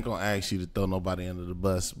 I ain't gonna ask you to throw nobody under the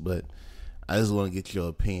bus, but I just want to get your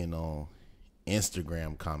opinion on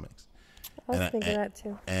Instagram comics. I was thinking that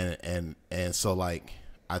too. And so like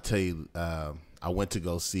I tell you, I went to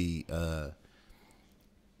go see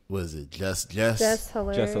what is it? Just That's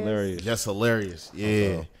hilarious. Just hilarious. Just hilarious,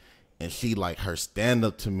 yeah. And she like her stand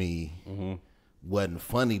up to me wasn't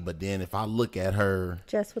funny, but then if I look at her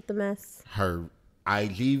Just with the mess.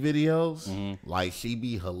 IG videos, like she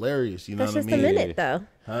be hilarious. You know That's what I just mean? a minute though.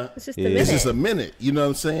 Huh? It's just a minute. It's just a minute. You know what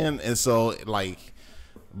I'm saying? And so like,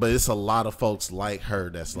 but it's a lot of folks like her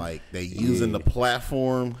that's like they using the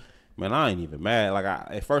platform. Man, I ain't even mad. Like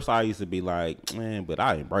at first I used to be like, man, but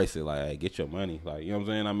I embrace it. Like, hey, get your money. Like, you know what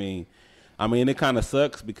I'm saying? I mean, it kind of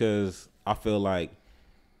sucks because I feel like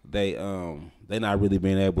they not really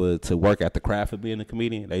being able to work at the craft of being a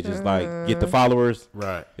comedian. They just like get the followers.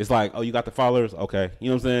 Right. It's like, oh, you got the followers, okay. You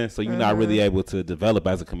know what I'm saying? So you're not really able to develop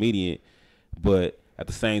as a comedian, but at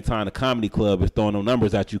the same time, the comedy club is throwing them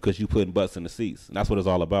numbers at you because you putting butts in the seats, and that's what it's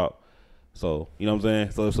all about. So you know what I'm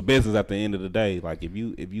saying? So it's a business at the end of the day. Like if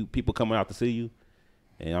you people coming out to see you,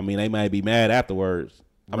 and I mean they might be mad afterwards.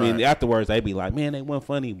 I mean afterwards they be like, man, they weren't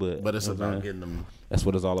funny, but But it's about getting them. That's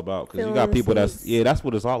what it's all about. Because you Filling got the people seats. that's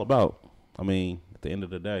what it's all about. I mean, at the end of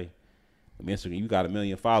the day, I mean, Instagram, you got 1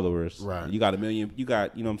 million followers. Right. You got 1 million. You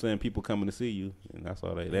got, you know what I'm saying, people coming to see you, and that's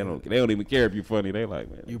all they don't even care if you're funny. They like,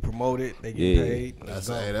 man. You promote it, they get Yeah. paid. That's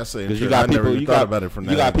Let's go. a Because you I got never people. even You thought got about it from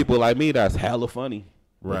You that. got angle. people like me that's hella funny.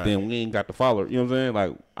 Right. But then we ain't got the follower. You know what I'm saying?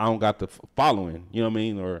 Like I don't got the following. You know what I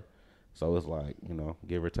mean? Or so it's like, you know,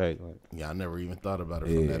 give or take. Like Yeah, I never even thought about it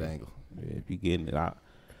from that angle. yeah, if you getting it,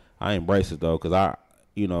 I embrace it though, cause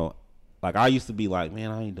you know, like I used to be like,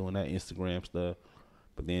 man, I ain't doing that Instagram stuff.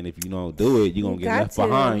 But then if you don't do it, you're gonna You get got left to.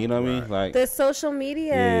 behind. You know what I mean? Like The social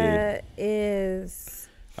media is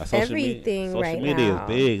everything social right media now. is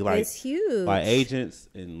big. Like it's huge. Like agents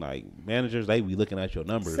and like managers, they be looking at your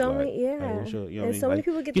numbers. So like, many- yeah. like, what's your, you know what I And mean? so many Like,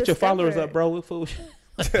 people get your followers discovered. up, bro. With food.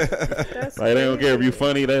 That's Like they don't care if you crazy.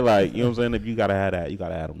 funny. They like, you know what I'm saying? If you gotta have that, you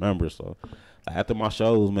gotta have them numbers. So like, after my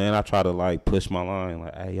shows, man, I try to like push my line.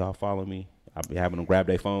 Like, hey, y'all follow me. I be having them grab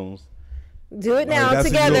their phones. Do it now that's what you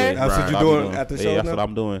together. doing. That's what Right. you're I'm doing at the show Yeah, that's now? what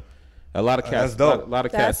I'm doing. A lot of cats. that's dope. A lot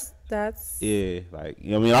of cats. That's Yeah, like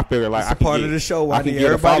you know what I mean. I figure like It's I a can part get, of the show. I I can need get a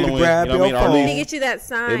everybody to following. grab You know what I mean? your Or phone. to at least- get you that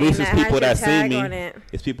sign At least that it's people has your that see tag me. on it.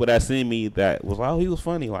 It's people that see me that was like, oh, he was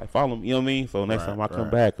funny. Like follow me. You know what I mean? So next Right, time I come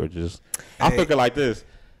right. back or just, I Hey. figure like this.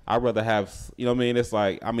 I'd rather have, you know what I mean? It's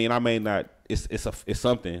like, I mean, I may not. It's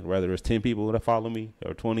something. Whether it's 10 people that follow me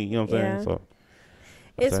or 20. You know what I'm Yeah. saying? So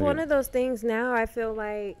It's saying. one of those things now. I feel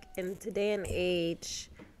like in today and age,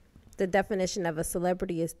 the definition of a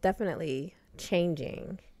celebrity is definitely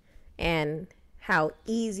changing, and how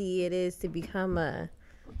easy it is to become a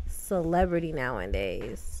celebrity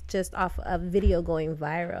nowadays, just off a video going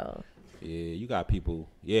viral. yeah, you got people.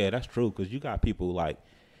 Yeah, that's true. Because you got people like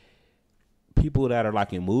people that are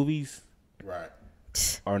like in movies. Right.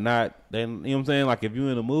 Or not, then you know what I'm saying. Like if you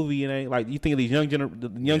in a movie, it ain't like you think of these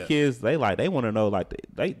the young Yeah. kids. They want to know like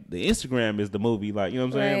the Instagram is the movie. Like you know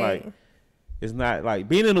what I'm saying. Right. Like it's not like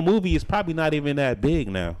being in a movie is probably not even that big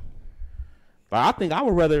now. Like I think I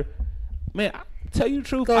would rather, man. Tell you the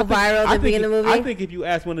truth, Go viral than be in the movie? I think if you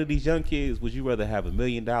ask one of these young kids, would you rather have $1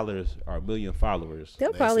 million or 1 million followers?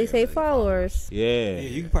 They'll probably say followers. Yeah.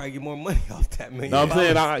 You can probably get more money off that million. No, I'm saying,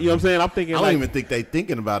 you know what I'm saying? I'm thinking. I don't even think they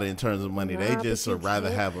thinking about it in terms of money. They just would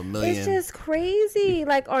rather have $1 million. It's just crazy.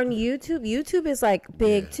 Like on YouTube is like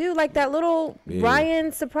big too. Like that little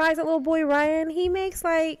Ryan, surprise, that little boy Ryan, he makes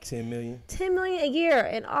like 10 million a year,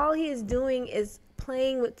 and all he is doing is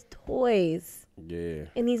playing with toys. Yeah.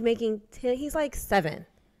 And he's making he's like 7,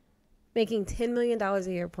 making $10 million a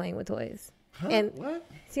year playing with toys. Huh? And what?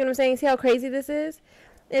 See what I'm saying? See how crazy this is?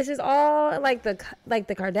 It's just all like the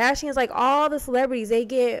Kardashians, like all the celebrities, they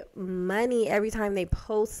get money every time they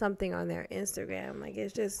post something on their Instagram. Like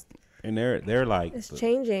it's just, and they're like it's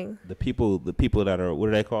changing. The people that are, what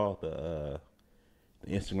do they call the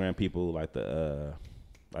Instagram people, like the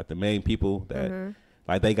main people that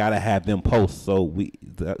like they gotta have them post so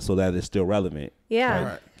that it's still relevant. Yeah.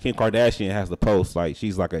 Like, Kim Kardashian has to post, like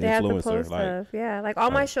she's like an influencer. Like stuff. Yeah, like all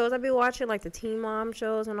my shows I've been watching, like the Teen Mom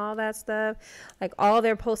shows and all that stuff. Like all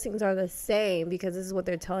their postings are the same because this is what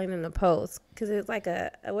they're telling them to post. Because it's like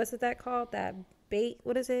a what's it that called? That bait?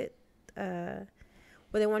 What is it? Where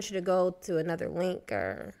they want you to go to another link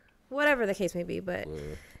or whatever the case may be. But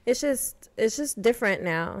it's just different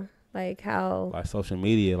now. Like how social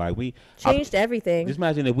media, like we changed everything. Just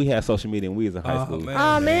imagine if we had social media and we was in high school.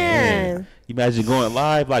 Man. You imagine going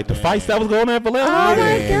live, like the fights that was going on for Valero. Oh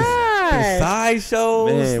my god. The side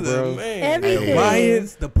shows, everything. The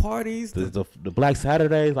riots, the parties, the Black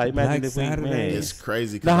Saturdays. Like imagine if we, it's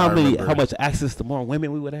crazy. Know how much access to more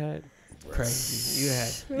women we would have had. Crazy.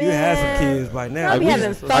 You had some kids by now.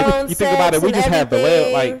 Like, you think about it, we just had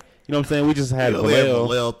Valero, like, you know what I'm saying? We just had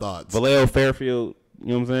Valero thoughts. Valero Fairfield. You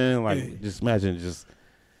know what I'm saying? Like, just imagine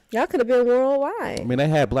y'all could have been worldwide. I mean, they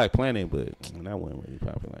had Black Planet, but that wasn't really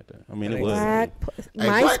popular like that. I mean, it was.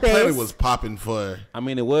 Black Planet was popping for. I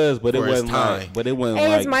mean, it was, but it wasn't like. But it wasn't like.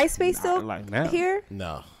 Hey, is MySpace still like now? Here?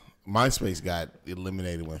 No, MySpace got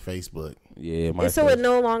eliminated when Facebook. Yeah, MySpace. So it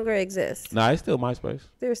no longer exists. Nah, it's still MySpace.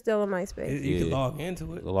 There's still a MySpace. You can log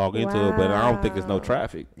into it. Log into it, but I don't think there's no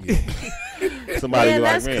traffic. Somebody man, be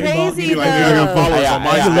that's like, crazy. I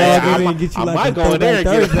might go in there and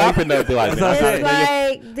get a popping up. Be like,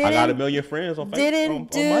 I got 1 million friends on Facebook.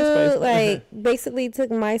 MySpace. Like basically took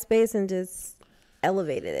MySpace and just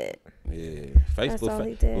elevated it. Yeah, Facebook. That's all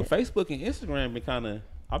he did. Well, Facebook and Instagram been kind of.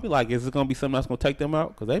 I'll be like, is it gonna be something that's gonna take them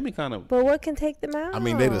out? Because they been kind of. But what can take them out? I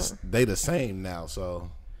mean, they the same now, so.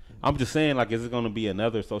 I'm just saying, like, is it going to be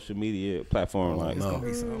another social media platform? Like, it's gonna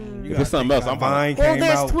be something. If it's something else, I'm Vine. Well,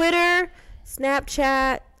 there's Twitter,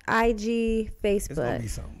 Snapchat, IG,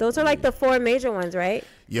 Facebook. Those are like the 4 major ones, right?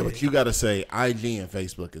 Yeah, but you got to say IG and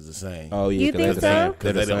Facebook is the same. Oh yeah, you think so?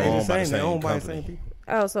 Because they're owned by the same owned by the company. same people.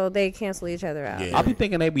 Oh, so they cancel each other out. Yeah. I be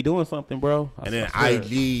thinking they be doing something, bro. And then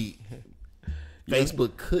IG,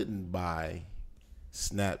 Facebook couldn't buy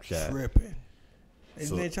Snapchat. Tripping.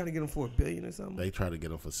 Isn't they trying to get them for $1 billion or something? They try to get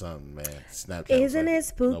them for something, man. Snapchat. Isn't it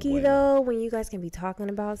spooky though when you guys can be talking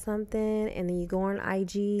about something and then you go on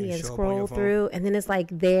IG and scroll through and then it's like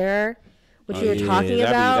there what you were talking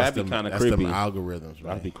about? That'd be kind of creepy. That's them algorithms, man.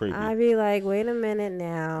 That'd be creepy. I'd be like, wait a minute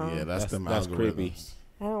now. Yeah, that's algorithms. Creepy.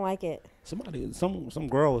 I don't like it. Some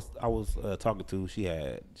girl I was talking to. She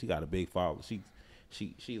got a big follower.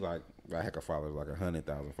 She like I heck her followers like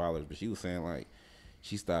 100,000 followers, but she was saying like.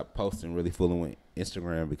 She stopped posting really fooling with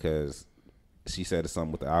Instagram because she said it's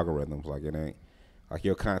something with the algorithms. Like it ain't like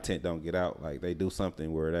your content don't get out. Like they do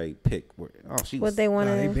something where they pick what they want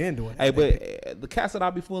to. They been doing. Hey, but the cats that I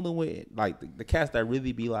be fooling with, like the cats that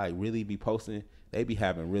really be posting, they be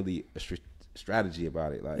having really a strategy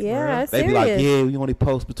about it. Like yeah, they be like, yeah, we only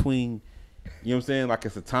post between, you know what I'm saying? Like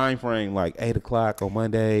it's a time frame, like 8:00 on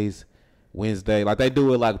Mondays. Wednesday, like they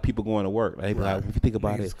do it like people going to work. They be like, if you think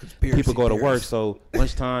about it, people go to work, so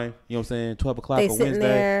lunchtime, you know what I'm saying, 12:00 on Wednesday,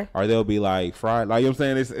 there. or they'll be like Friday, like you know what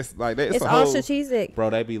I'm saying. It's like it's all strategic,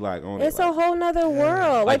 bro. They be like on it's it, a whole nother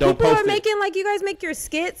world. Like people are making like you guys make your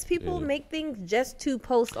skits. People Yeah. make things just to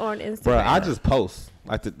post on Instagram. Bro, I just post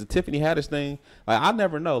like the Tiffany Haddish thing. Like I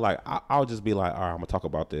never know. Like I'll just be like, all right, I'm gonna talk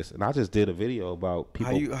about this, and I just did a video about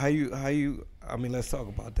people. How you. I mean, let's talk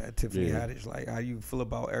about that. Tiffany Haddish, like how you feel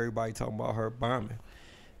about everybody talking about her bombing?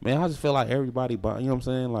 Man, I just feel like everybody bomb. You know what I'm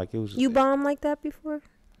saying? Like it was. You bombed like that before?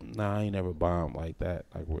 Nah, I ain't never bombed like that.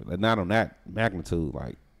 Like not on that magnitude.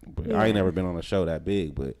 Like, but I ain't never been on a show that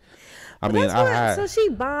big. But I mean, so she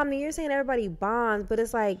bombed, and you're saying everybody bombs, but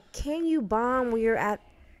it's like, can you bomb when you're at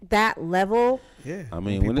that level? Yeah. I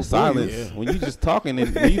mean, when it's silence, when you just talking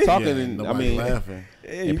and when you talking and I mean, laughing.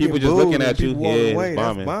 And people just looking at you, away, bombing.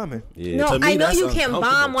 That's bombing. Yeah. No, To me, I know that's you can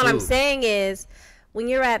bomb. What I'm saying is, when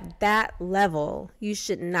you're at that level, you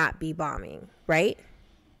should not be bombing, right?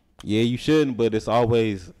 Yeah, you shouldn't, but it's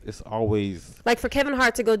always like for Kevin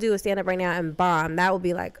Hart to go do a stand up right now and bomb. That would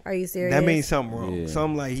be like, are you serious? That means something wrong. Yeah.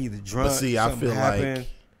 Something like either drunk. But see, I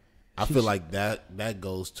feel like that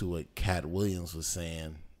goes to what Cat Williams was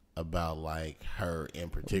saying about like her in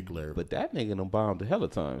particular. But that nigga done bombed a hell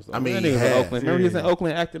of times. I mean, that he nigga in has. Oakland. Remember he was in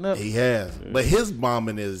Oakland acting up? He has, but his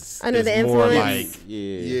bombing is Under the more influence? like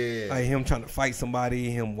Yeah. Like him trying to fight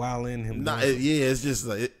somebody, him wilding, him. Nah, it's just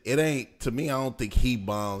like, it ain't, to me. I don't think he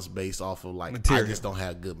bombs based off of like Material. I just don't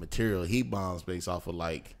have good material. He bombs based off of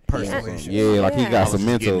like personal Yeah. issues. Yeah, like he Yeah. got I was some just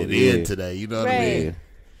mental. getting it in Yeah. today. You know what I Right. mean?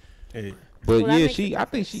 Yeah. But Well, that yeah,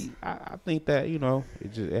 makes a I think that, you know,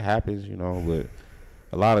 it happens, you know, but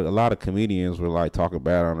a lot of comedians were like talking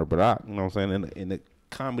bad on her, but you know what I'm saying, in the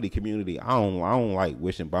comedy community, I don't like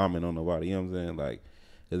wishing bombing on nobody, you know what I'm saying, like,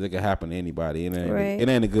 cause it can happen to anybody. It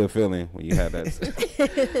ain't a good feeling when you have that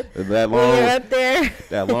that When you're up there.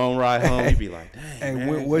 that long ride home. You be like, dang, Hey,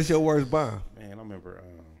 man, what's your worst bomb? man, I remember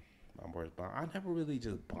my worst bomb. I never really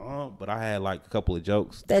just bombed, but I had like a couple of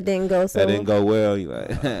jokes That didn't go so. that didn't go well. You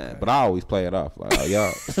like, but I always play it off like, oh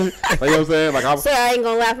y'all, like, you know what I'm saying? Like So I ain't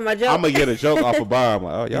gonna laugh at my joke. I'm gonna get a joke off a bomb.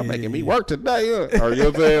 Like, oh y'all making me work today, huh? Or you know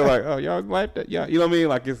what I'm saying? Like, oh y'all like that? Yeah, you know what I mean?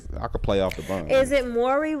 Like I could play off the bomb. Is it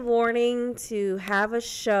more rewarding to have a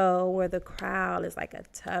show where the crowd is like a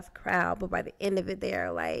tough crowd, but by the end of it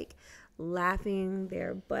they're like laughing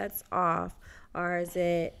their butts off, or is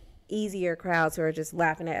it easier crowds who are just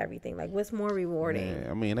laughing at everything? Like, what's more rewarding?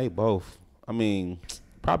 Yeah, I mean, they both. I mean,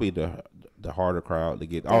 probably the harder crowd to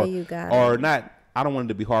get, There you got or it. not. I don't want it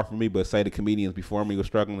to be hard for me, but say the comedians before me were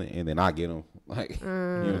struggling, and then I get them. Like, you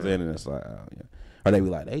know what I'm saying? And it's like, oh, yeah. Or they be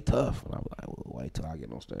like, they tough, and I'm like, well, wait till I get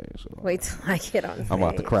on stage. So Wait till I get on stage. I'm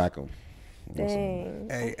about to crack them. Dang.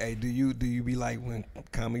 Hey, do you be like when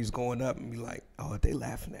comedy's going up and be like, oh, if they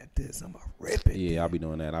laughing at this, I'm gonna rip it. Yeah, I'll be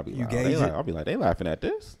doing that. I'll be You like, oh, gauge it? I'll be like, they laughing at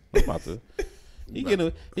this. I'm about to. He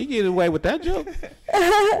get away with that joke.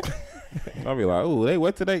 I'll be like, oh,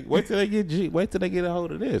 wait till they get a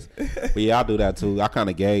hold of this. But yeah, I'll do that too. I kind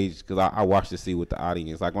of gauge because I watch to see what the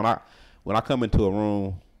audience like when I come into a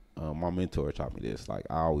room. My mentor taught me this. Like,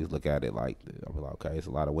 I always look at it like, I'll be like, okay, it's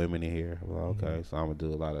a lot of women in here. I'll be like, okay, so I'm gonna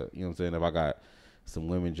do a lot of, you know what I'm saying? If I got some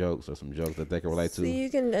women jokes or some jokes that they can relate to, So you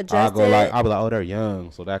can adjust I'll go it. like, I'll be like, oh, they're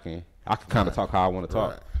young, so I can kind of talk how I want to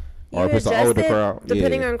talk. Right. Or if You it's an adjust older it crowd,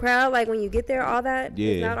 depending yeah. on crowd, like when you get there, all that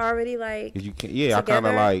is Yeah. not already like. 'Cause you can, yeah, I kind together?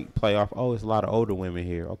 of like play off. Oh, it's a lot of older women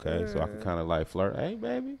here. Okay, so I can kind of like flirt. Hey,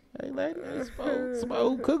 baby. Hey, lady. Hey, some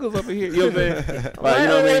old cookers up in here. You know what I'm saying? Like, What you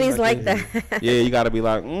know old what I mean? ladies like that? Yeah, you got to be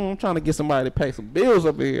like, I'm trying to get somebody to pay some bills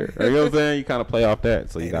up in here. Or, you know what I'm saying? You kind of play off that.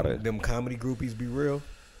 So you Hey, got to. them comedy groupies be real.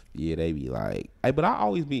 Yeah, they be like, hey, but I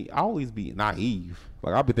always be naive.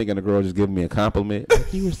 Like, I'll be thinking the girl just giving me a compliment.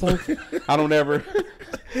 Like, you were so, I don't ever,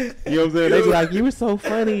 you know what I'm saying? They be like, you were so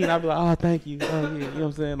funny. And I'll be like, oh, thank you. Oh, yeah. You know what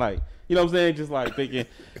I'm saying? Like, you know what I'm saying? Just like thinking,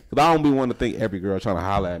 because I don't be wanting to think every girl trying to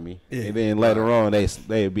holler at me. Yeah. And then later on,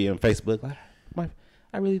 they be on Facebook like,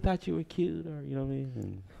 I really thought you were cute, or, you know what I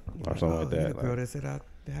mean? Or something like that. The girl Like, that said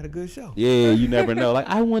they had a good show. yeah, you never know. Like,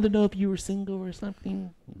 I wanted to know if you were single or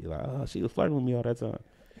something. You're like, oh, she was flirting with me all that time.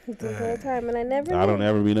 The whole time, and I never. I don't knew.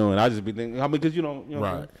 ever be knowing. I just be thinking, I mean, because you know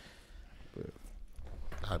Right.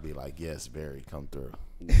 I'd be like, yes, Barry, come through.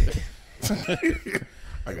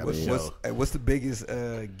 I got a show. What's the biggest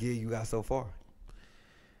gig you got so far?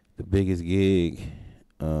 The biggest gig,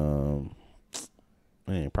 man,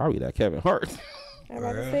 probably that Kevin Hart. I'm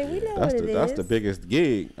about to say, we know what it is. That's the biggest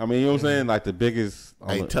gig. I mean, you know what I'm saying? Like the biggest.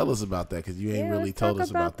 Hey, tell us about that because you ain't Yeah, really let's told talk us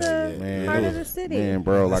about about that the- yet. Man, Heart it of was, the city. man,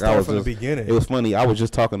 bro. Let's Like I start was from the just, beginning. It was funny. I was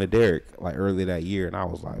just talking to Derek like earlier that year, and I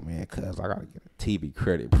was like, man, cuz I gotta get a TV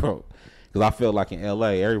credit, bro. Because I felt like in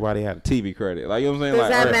LA, everybody had a TV credit. Like, you know what I'm saying?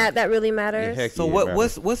 Does Like, that that really matters? heck So yeah, what? man.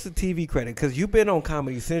 What's the TV credit? Because you've been on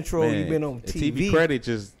Comedy Central. Man, You've been on the TV. credit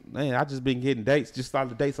just, man, I just been getting dates. Just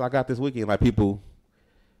started the dates I got this weekend. Like people,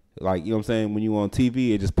 like, you know what I'm saying? When you on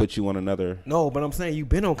TV, it just puts you on another. No, but I'm saying you've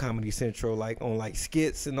been on Comedy Central, like on like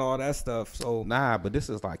skits and all that stuff. So Nah, but this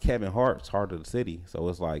is like Kevin Hart's Heart of the City. So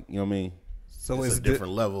it's like, you know what I mean? so It's a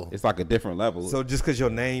different level. It's like a different level. So just because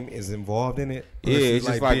your name is involved in it, yeah, it's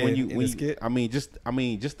just like when being you, in the skit. I mean,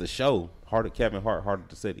 just the show, Heart of Kevin Hart, Heart of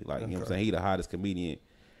the City. Like, you know what I'm saying? He the hottest comedian,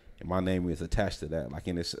 and my name is attached to that. Like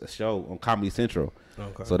in this show on Comedy Central.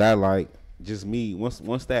 Okay. So that like just me.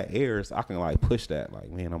 Once that airs, I can like push that.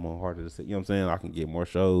 Like, man, I'm on Heart of the City. You know what I'm saying? I can get more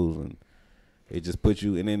shows, and it just puts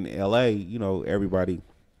you. And in LA, you know, everybody.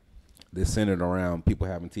 That's centered around people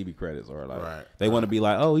having TV credits or like they want to be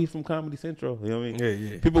like, oh, he's from Comedy Central. You know what I mean?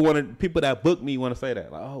 Yeah, yeah. People that book me want to say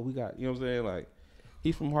that. Like, oh, we got, you know what I'm saying? Like,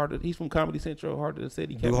 He's from Comedy Central, Heart of the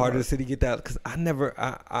City. Do Heart of the City get that? Because I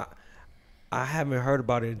haven't heard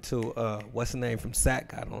about it until what's the name from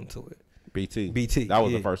Sack got onto it. BT. That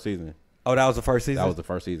was the first season. Oh, that was the first season. That was the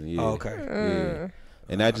first season. Yeah. Oh, okay. Yeah.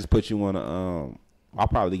 And that just puts you on a. I'll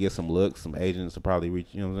probably get some looks. Some agents will probably reach.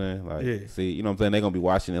 You know what I'm saying? Like, see, you know what I'm saying? They're gonna be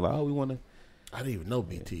watching it. Like, oh, we want to. I didn't even know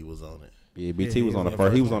BT was on it. Yeah, BT was on the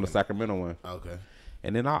first. He was on the Sacramento one. Okay.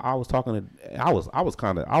 And then I was talking to. I was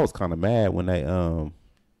kind of mad when they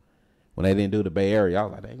didn't do the Bay Area. I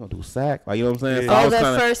was like, they ain't gonna do Sac. Like, you know what I'm saying? So I was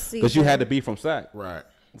first season. because you had to be from Sac. Right.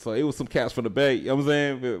 So it was some cats from the Bay. You know what I'm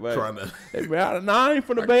saying? But like, Trying to. Hey, man, I ain't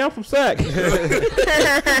from the Bay. I'm from Sac.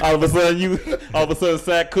 all of a sudden,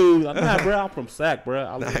 Sac cool. Like, nah, bro, I'm from Sac, bro.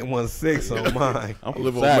 916 on mine. I'm from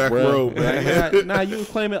live on Sac, Back bro. Road, man. Nah, you was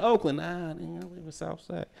claiming Oakland. Nah, I live in South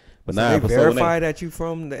Sac. But So nah, they verify that you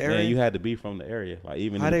from the area? Man, you had to be from the area. Like,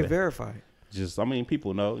 even how they verify? Just, I mean,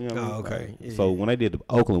 people know. You know what I mean? Okay. Like, so when they did the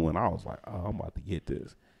Oakland one, I was like, oh, I'm about to get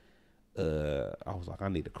this. I was like, I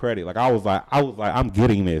need the credit. Like, I was like, I'm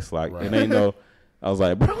getting this. Like, right. And they know. I was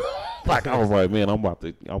like, bro. Like, I was like, man,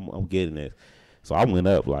 I'm getting this. So I went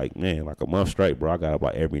up like, man, like a month straight, bro. I got up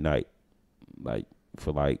like every night, like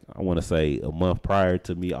for like I want to say a month prior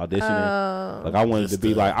to me auditioning. Like I wanted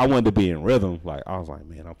to be in rhythm. Like I was like,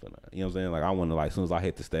 man, I'm finna, you know what I'm saying? Like I wanted, like as soon as I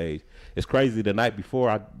hit the stage, it's crazy. The night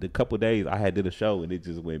before, the couple of days I did a show and it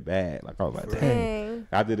just went bad. Like I was like, dang.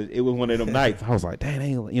 I did it. It was one of them nights. I was like, dang,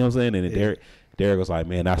 you know what I'm saying? And then Derek was like,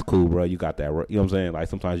 man, that's cool, bro. You got that. You know what I'm saying? Like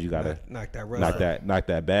sometimes you gotta knock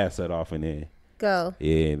that bad set off and then. Go.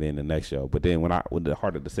 Yeah, and then the next show. But then when the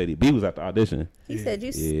Heart of the City B was at the audition, he said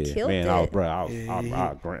you killed man, it. I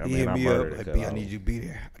murdered it. I need you to be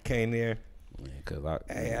there. I came there.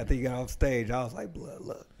 I think got off stage. I was like, blood,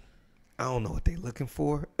 look. I don't know what they looking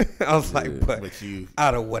for. I was like, but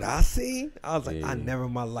out of what I seen, I was like, I never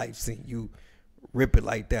in my life seen you rip it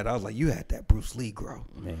like that. I was like, you had that Bruce Lee glow.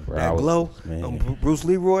 Man, bro, that glow. Bruce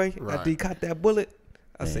Leroy, after he caught that bullet.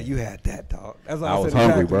 I said, you had that, dog. That's I was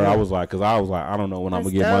hungry, bro. I was like, I don't know when I'm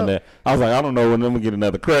going to get my net. I was like, I don't know when I'm going to get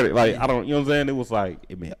another credit. Like, I don't, you know what I'm saying? It was like,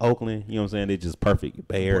 it mean Oakland, you know what I'm saying? It's just perfect.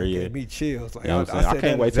 Bay Area. It gave me chills. Like, you know what I'm saying? I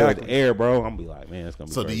can't wait till it's air, bro. I'm going to be like, man, it's going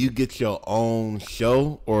to be So crazy. do you get your own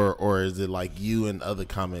show or is it like you and other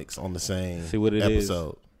comics on the same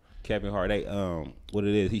episode? Kevin Hart, what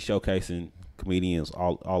it is, he's showcasing comedians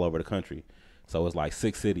all over the country. So it's like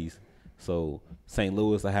 6 cities. So St.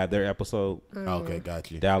 Louis, I have their episode. Okay,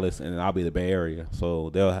 got you. Dallas, and I'll be the Bay Area.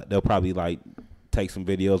 So they'll probably like take some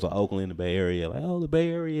videos of Oakland, the Bay Area, like the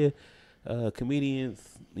Bay Area comedians.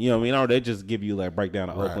 You know what I mean? Or they just give you like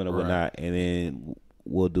breakdown of Oakland or whatnot, and then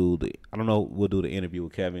we'll do the interview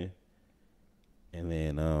with Kevin, and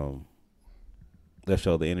then they'll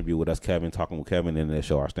show the interview with us, Kevin, talking with Kevin, and they'll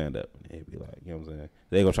show our stand-up. And it'll be like, you know what I'm saying?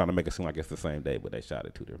 They're going to try to make it seem like it's the same day, but they shot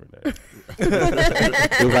it 2 different days.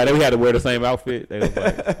 It was like we had to wear the same outfit. They was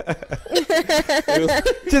like,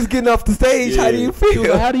 just getting off the stage, how do you feel?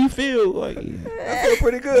 Like, how do you feel? Like, I feel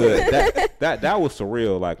pretty good. That was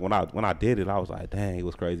surreal. Like, when I did it, I was like, dang, it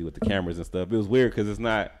was crazy with the cameras and stuff. It was weird because it's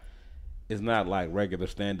not like regular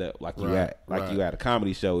stand-up like you at a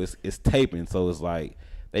comedy show. It's taping, so it's like,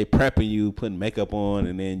 they prepping you, putting makeup on,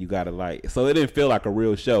 and then you gotta like. So it didn't feel like a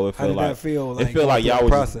real show. It felt like it felt like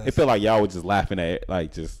y'all was just laughing at it,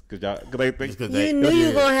 like just because they think you knew you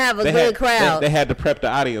were gonna have a good crowd. They had to prep the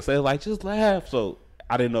audience. They were like, just laugh. So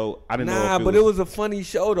I didn't know. But it was a funny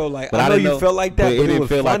show though. Like I know you felt like that, but it didn't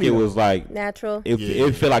feel like it was like natural.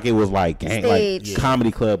 It felt like it was like like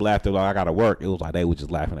comedy club laughter. Like I gotta work. It was like they were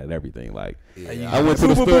just laughing at everything. Like I went to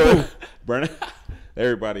the store, burning.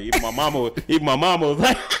 Everybody, even my mama was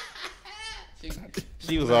like,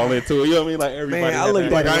 she was all into it. You know what I mean? Like everybody. Man, I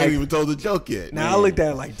looked at I ain't even told the joke yet. Now I looked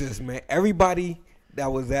at it like this, man. Everybody that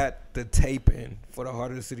was at the taping for the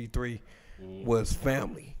Heart of the City 3 was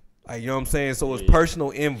family. Like, you know what I'm saying? So it was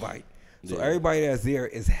personal invite. So everybody that's there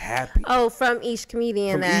is happy. Oh, from each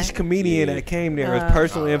comedian. Each comedian that came there is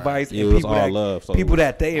personal invites. And it was all love. So people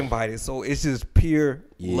that they invited. So it's just pure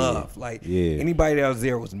love. Like anybody that was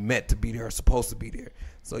there was meant to be there, or supposed to be there.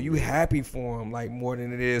 So you happy for them, like more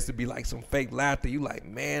than it is to be like some fake laughter. You like,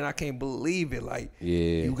 man, I can't believe it. Like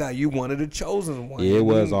you one of the chosen ones. Yeah, it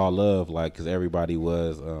was all love, like because everybody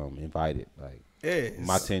was invited. Like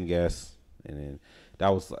my 10 guests, and then.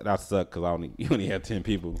 That sucked because you only had 10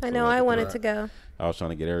 people. I know. I wanted to go. I was trying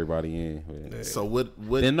to get everybody in. So what?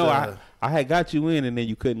 Then I had got you in, and then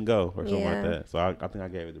you couldn't go or something like that. So I think I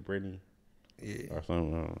gave it to Brittany. Yeah. Or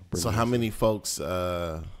something. So how many folks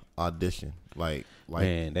auditioned? Like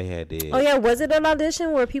man, they had this. Oh yeah, was it an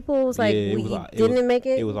audition where people was like didn't make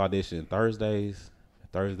it? It was audition Thursday,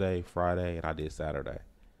 Friday, and I did Saturday.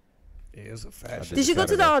 Yeah, it was a fashion. Did you go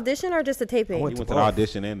to the audition or just the taping? He went to the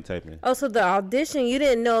audition and the taping. Oh, so the audition, you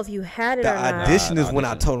didn't know if you had it The or not. audition is when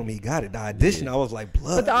I told him he got it. The audition, I was like,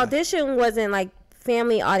 blood. But the audition wasn't like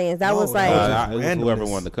family audience. That was like it was whoever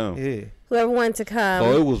wanted to come. Yeah, whoever wanted to come.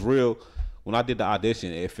 So it was real. When I did the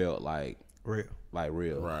audition, it felt like real.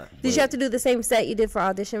 Right. Did you have to do the same set you did for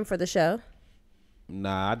audition for the show?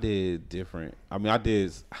 Nah, I did different. I mean, I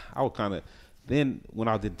was kind of. Then when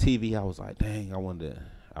I did TV, I was like, dang,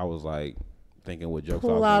 I was like thinking what jokes.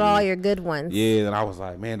 Pull out all your good ones. Yeah, and I was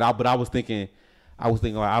like, man, but I was thinking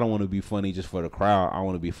like, I don't want to be funny just for the crowd. I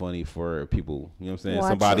want to be funny for people. You know what I'm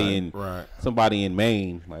saying? Somebody in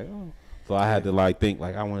Maine, like, oh. So I had to like think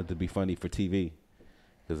like I wanted to be funny for TV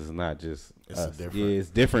because it's not just us. Yeah, it's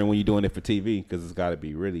different when you're doing it for TV because it's got to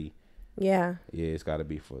be really. Yeah, it's got to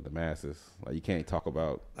be for the masses. Like you can't talk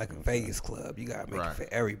about like a Vegas club. You gotta make it for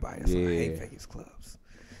everybody. So I hate Vegas clubs.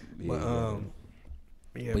 But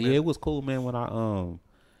it was cool, man. When I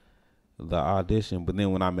the audition, but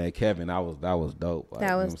then when I met Kevin, that was dope. Like,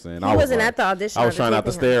 that was. You know what I'm saying? He wasn't at the audition. I was trying not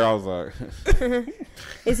to stare. I was like,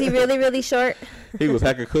 is he really really short? He was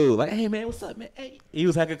hecka cool. Like, hey man, what's up, man? Hey, he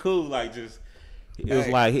was hecka cool. Like just. It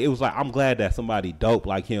was like I'm glad that somebody dope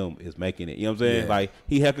like him is making it. You know what I'm saying? Yeah. Like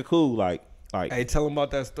he hecka cool. Like. Hey, tell him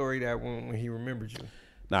about that story that when he remembered you.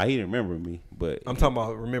 Nah, he didn't remember me, but I'm talking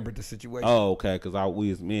about remembered the situation. Oh, okay. Because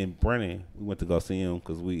me and Brennan, we went to go see him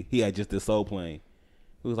because he had just this Soul Plane.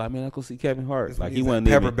 He was like, man, let's go see Kevin Hart. Like he wasn't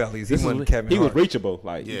Pepper Bellies. He wasn't Kevin Hart. He was reachable.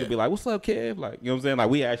 Like you could be like, what's up, Kev? Like you know what I'm saying? Like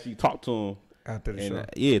we actually talked to him. After the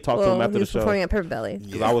show. Talked to him after the show. He was performing at Pepper Belly.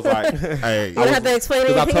 Because I was like, hey. You don't have to explain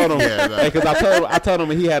anything. I told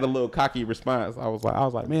him he had a little cocky response. I was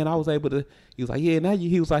like, man, I was able to. He was like, yeah, now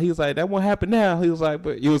he was like, that won't happen now. He was like,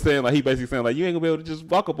 but he was saying like, he basically saying like, you ain't gonna be able to just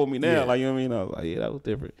walk up on me now. Yeah. Like, you know what I mean? I was like, yeah, that was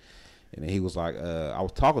different. And then he was like, I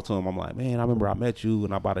was talking to him. I'm like, man, I remember I met you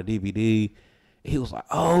and I bought a DVD. He was like,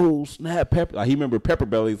 oh, snap, Pepper. Like, he remembered Pepper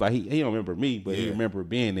Bellies. Like, he don't remember me, but he remembered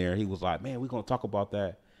being there. He was like, man, we're going to talk about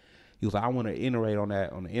that. He was like, I want to iterate on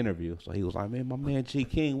that on the interview. So he was like, man, my man G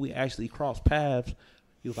King, we actually crossed paths.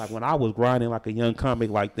 He was like, when I was grinding like a young comic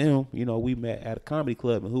like them, you know, we met at a comedy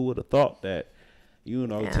club, and who would have thought that, you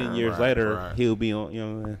know, 10 years later, he'll be on, you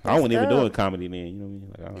know, I wasn't even doing comedy then, you know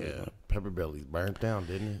what I mean? Like, Pepper Bellies burnt down,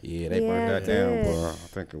 didn't it? Yeah, they burnt that down, bro. I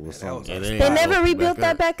think it was something. They never rebuilt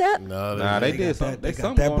that back up? No, they did something. They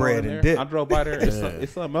got that bread and dip. I drove by there.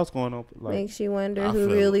 It's something else going on. Like, makes you wonder who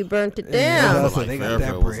really burnt it down. So they got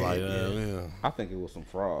that bread. I think it was some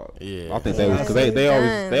fraud. Yeah, I think they was because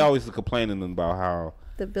they always complaining about how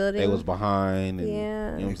the building they was behind. And, you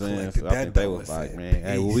know what I'm saying? So I think they was like, man,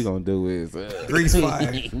 hey, what we gonna do is grease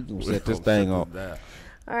fire. We gonna set this thing off.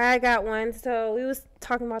 All right, I got one. So we was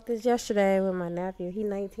talking about this yesterday with my nephew. He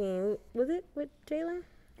 19. Was it with Jalen?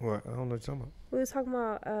 What? I don't know what you're talking about. We was talking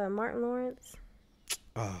about Martin Lawrence.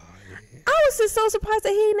 Oh, yeah. I was just so surprised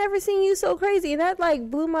that he ain't never seen You So Crazy. And that,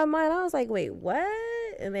 like, blew my mind. I was like, wait, what?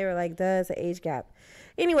 And they were like, it's an age gap.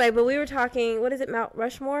 Anyway, but we were talking, what is it, Mount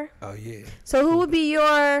Rushmore? Oh, yeah. So who would be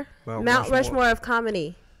your Mount Rushmore of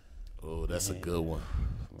comedy? Oh, that's a good one.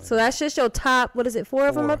 So that's just your top, what is it, four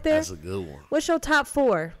of them up there? That's a good one. What's your top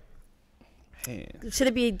four? Man. Should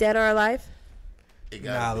it be dead or alive?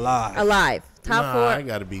 Alive. Alive. Top four. I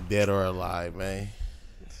got to be dead or alive, man.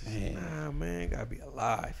 Nah, man, got to be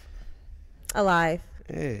alive. Alive.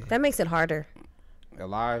 Yeah. That makes it harder.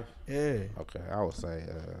 Alive? Yeah. Okay, I would say,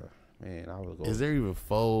 man, I would go. Is there even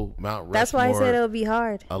 4 Mount Rushmore? That's why I said it would be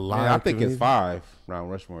hard. Alive? Man, I think it's 5. Mount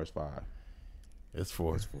Rushmore is 5. It's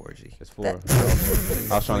 4. It's 4, G. It's 4. I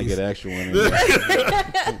was trying to get an extra one in.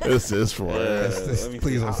 It's 4.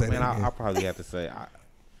 Please don't say that. I probably have to say,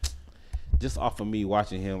 just off of me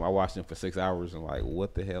watching him, I watched him for 6 hours and like,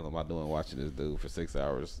 what the hell am I doing watching this dude for 6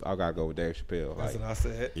 hours? I gotta go with Dave Chappelle. That's what I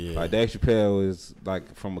said. Yeah. Like Dave Chappelle is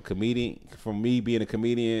like from me being a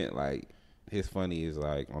comedian, like his funny is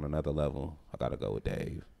like on another level. I gotta go with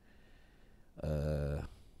Dave.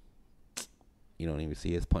 You don't even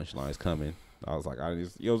see his punchlines coming. I was like, you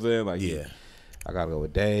know what I'm saying? Like, yeah, I gotta go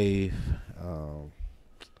with Dave.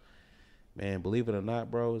 Man, believe it or not,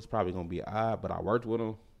 bro, it's probably gonna be odd, but I worked with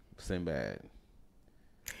him. Sinbad.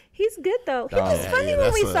 He's good though. He was funny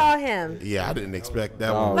when we saw him. Yeah, I didn't expect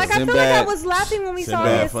that one. Like Sinbad, I feel like I was laughing when we saw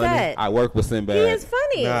his set. I worked with Sinbad. He is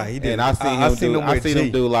funny. Nah, he did. And I seen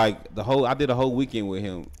him do like I did a whole weekend with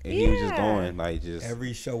him, and he was just going like just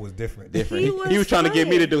every show was different. He was trying to get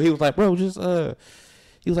me to do. He was like, bro, just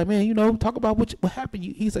he was like, man, you know, talk about what happened.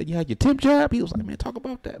 He said you had your temp job. He was like, man, talk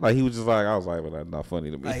about that. Like he was just like, I was like, well, that's not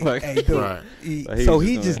funny to me. Like, hey, dude, right. So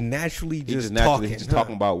he just naturally talking. He's just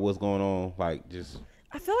talking about what's going on, like just.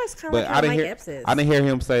 I feel like it's kind of But like I how didn't Mike hear. Epps is. I didn't hear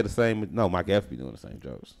him say the same. No, Mike Epps be doing the same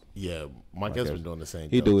jokes. Yeah, Mike Epps been doing the same.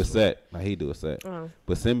 He do a jokes, set. Like he do a set. Oh.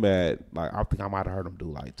 But Sinbad, like I think I might have heard him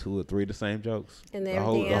do like 2 or 3 of the same jokes. And the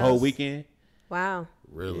everything whole else. weekend. Wow.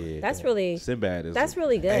 Really? Yeah, That's really Sinbad is. that's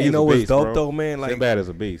really good. Hey, he's you know a what's beast, dope bro. though, man? Like Sinbad is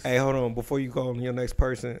a beast. Hey, hold on. Before you go on to your next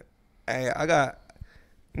person, hey, I got,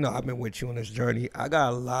 I've been with you on this journey. I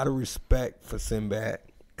got a lot of respect for Sinbad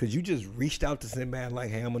because you just reached out to Sinbad like,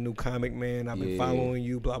 hey, I'm a new comic, man. I've been following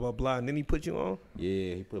you, blah, blah, blah. And then he put you on.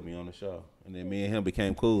 Yeah, he put me on the show. And then me and him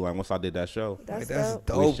became cool. Like once I did that show, That's That's dope.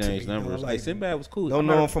 dope. we to exchanged me, numbers. dog. Like Sinbad was cool. Don't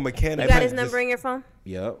know him from a can You of got his paint. number in your phone?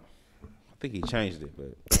 Yep. I think he changed it,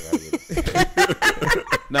 but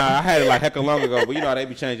nah, I had it like heck long ago. But you know how they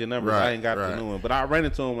be changing numbers. I ain't got the new one. But I ran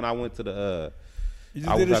into him when I went to the. You I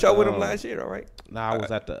just did was a at show the, with him last year, all right? Nah, I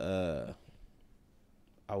was at the.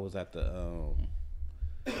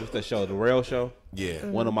 What's that show? The Rail Show. Yeah.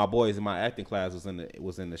 One of my boys in my acting class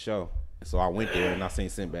was in the show. So I went there and I seen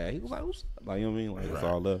Sinbad. He was like, "What's up?" Like, you know what I mean? Like it's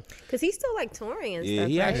all love. Because he's still like touring and Yeah, stuff.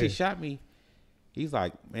 he right? actually shot me. He's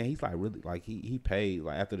like, man, he's like really like he paid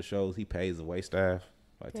like after the shows he pays the wait staff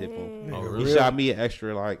like tip him. Oh, He really? shot me an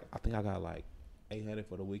extra like I think I got like 800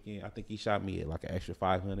 for the weekend. I think he shot me at like an extra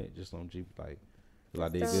 500 just on Jeep like 'cause I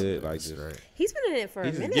did good like just. He's been in it for a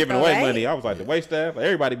He's just minute. giving though, away right? money. I was like the wait staff. Like,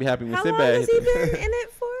 everybody be happy when How long Sinbad has hit he the- been in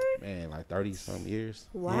it for? Man, like 30-some years.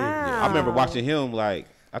 Wow. I remember watching him like.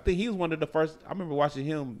 I think he was one of the first. I remember watching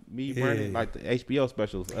him, running like the HBO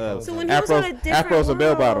specials. So when he was on a different Afros and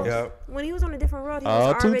bell world, bottoms. Yep. when he was on a different road, he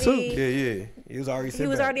was Toot already Toot. Yeah. He was already he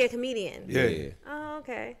was Sinbad. already a comedian. Yeah. Oh,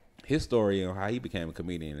 okay. His story on how he became a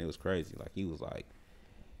comedian, it was crazy. Like he was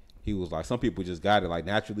like some people just got it like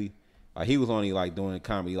naturally. Like he was only like doing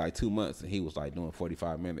comedy like 2 months, and he was like doing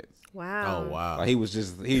 45 minutes. Wow. Oh wow. Like he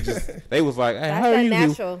just they was like, hey, That's how are that you?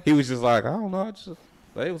 natural. He was just like, I don't know.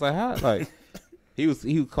 They was like, how? Like he was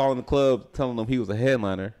calling the club, telling them he was a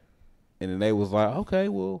headliner, and then they was like, okay,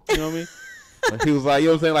 well, you know what I mean? Like, he was like, you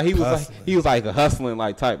know what I'm saying? Like he was like a hustling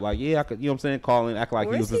like type, like yeah, I could, you know what I'm saying? Calling, acting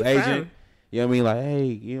like he was his agent. From? You know what I mean? Like hey,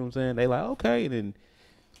 you know what I'm saying? They like okay, and then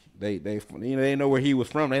they you know they know where he was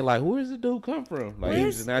from. They like, where's the dude come from? Like he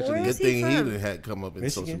was just naturally. where's Good he thing he from? had come up in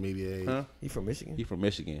Michigan? social media age. Huh? He from Michigan? He from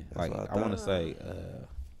Michigan. Like what I I want to thought. say.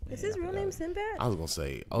 Is his real name Sinbad? I was gonna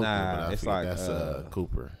say Oakland, Nah, but I it's forget like, that's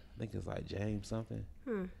Cooper. I think it's like James something.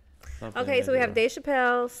 Okay, so we have Dave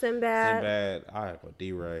Chappelle, Sinbad. Sinbad. I have a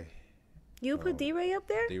D-Ray. You put D-Ray up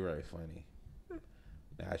there? D-Ray funny.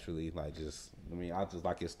 Naturally, like just I just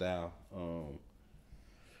like his style.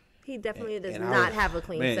 He definitely does And I not was- have a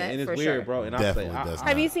clean man, set and it's for weird, sure. bro. And Definitely I does say,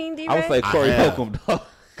 Have not. you seen I would say D-Ray? Corey have. Holcomb, dog.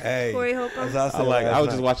 Hey. Corey Holcomb? That's I like, was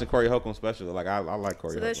just watching Corey Holcomb special. Like I like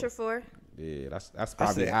Corey So Holcomb. that's your 4? Yeah, that's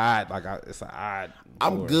probably said- odd. Like it's an odd.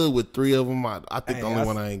 I'm four. good with 3 of them. I think Hey, the only I-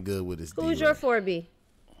 one I ain't good with is Who's D-Ray. your 4B?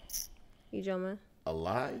 You gentlemen?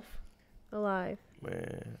 Alive? Alive.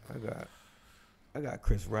 Man, I got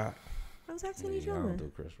Chris Rock. I was asking you Yeah, I don't gentlemen.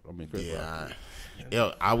 do Chris. I mean Chris. Rock.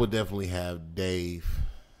 Yeah, I would definitely have Dave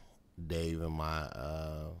in my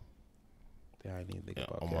Yeah, I didn't think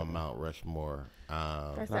about on my Kevin. Mount Rushmore.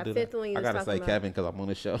 That's Can I that do 5th that? one you I was gotta talking say about. Kevin because I'm on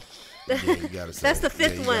the show. Yeah, you gotta say, That's the yeah,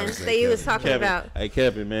 5th you one gotta say that you was Kevin. talking Kevin, about. hey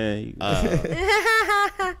Kevin, man.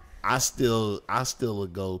 I still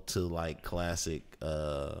would go to like classic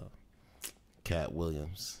Cat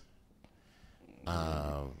Williams.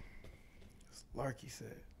 Larky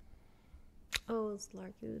said. Oh, it's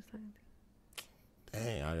Larky was talking.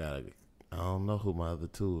 Dang, I don't know who my other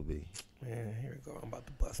 2 would be. Man, here we go. I'm about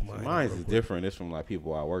to bust mine. Mine's is different. It's from like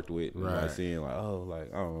people I worked with. And, Right. like seeing like I don't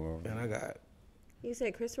know. And I got You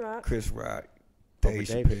said Chris Rock. Chris Rock, Over Dave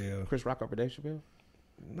Dave- Chappelle. Chris Rock over Dave Chappelle.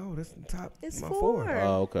 No, that's the top. It's my 4.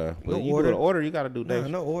 Oh, okay. No But you order. do the order. You got to do No,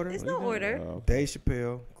 Dave. no order. It's no order. Oh, okay. Dave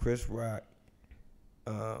Chappelle, Chris Rock.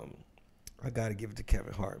 I gotta give it to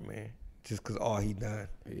Kevin Hart, man, just cause all he done.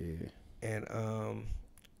 Yeah, And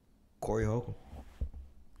Corey Holcomb.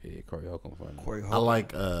 yeah. Corey Holcomb funny. Corey I Holcomb.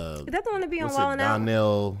 like Is that the one to be on what's Wild it, 'N Out?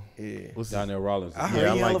 Donnell. Yeah. What's his Donnell Rollins. I heard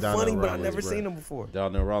Yeah, I he like hella Donnell funny, but I Rollins, never bro. seen him before.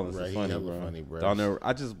 Donnell Rollins Right, is he funny, hella bro. funny, bro. Donnell,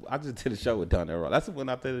 I just did a show with Donnell Rollins. That's when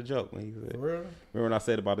I did a joke when he said. Real? Remember when I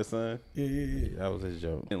said about his son? Yeah. Yeah, that was his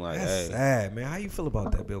joke. And like, That's hey, sad, man. How you feel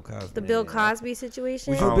about that, Bill Cosby? The Bill Cosby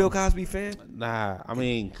situation. Was you a Bill Cosby fan? nah. I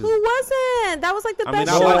mean, 'cause Who wasn't? That was like the I mean,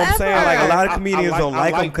 best I show like- ever. I'm saying, like, a lot of comedians don't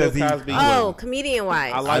like him Bill 'cause he- Cosby. Oh, comedian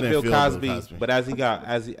wise. I I like didn't Bill feel Bill Cosby, Cosby. but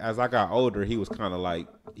as I got older, he was kind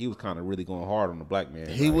of really going hard on the black man.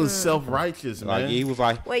 He Like, was self-righteous, like man. he was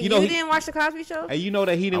like, Wait, you know, didn't watch the Cosby Show? Hey, you know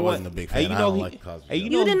that he didn't I wasn't want. a big Hey, fan. you I know don't he, like Cosby Hey, Show. you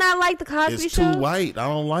know You did not like the Cosby It's Show? too white. I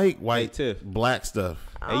don't like white Tiff. black stuff.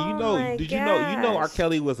 And you know, did you know R.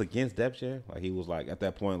 Kelly was against Def Jam? Like he was like at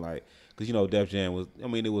that point, like because you know Def Jam was. I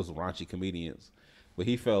mean, it was raunchy comedians, but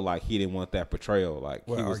he felt like he didn't want that portrayal. Like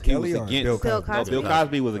he was against Bill Cosby. Bill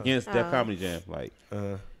Cosby was against Def Comedy Jam. Like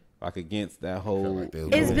against that whole.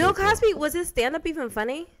 Is Bill Cosby, was his stand up even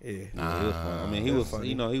funny? Yeah. Nah, it was funny. I mean, he was funny.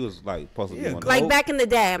 You know, he was like supposed to be one. Like back in the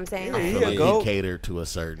day, I'm saying. I feel like he catered to a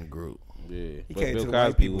certain group. Yeah, He but came Bill to Cosby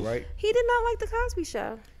white people, was right? He did not like the Cosby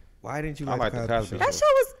Show. Why didn't you I like like the Cosby Show? That show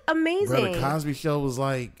was amazing. Bro, the Cosby Show was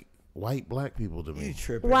like white black people to You me.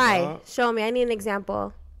 tripping? Why? Dog. Show me. I need an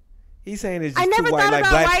example. He's saying it's I just never too thought white, like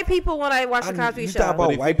about black. white people when I watched the Cosby You Show. thought about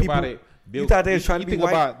But if white you think people. about it, You thought they was trying to be think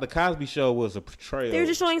white? about the Cosby Show was a portrayal. They were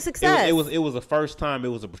just showing success. It was the first time it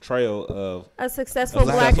was a portrayal of A successful a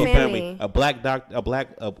black successful family. a black doctor,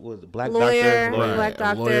 was it black Lawyer, doctor, lawyer. black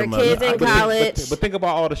doctor, lawyer mother. kids in But college. But think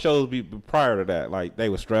about all the shows prior to that. Like they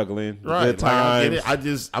were struggling, Right. good Like, I times. get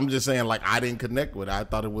it. I'm just saying, like, I didn't connect with it. I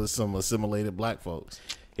thought it was some assimilated black folks.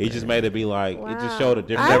 He just made it be like it just showed a I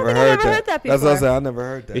different. don't think I've ever heard that before. That's what I said. I never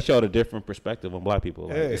heard that. It showed a different perspective on black people.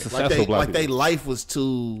 Like, Yeah. it's Like successful black they people. life was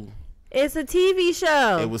too. It's a TV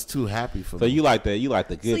show. It was too happy for So me. you like the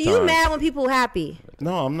good so times. you mad when people happy?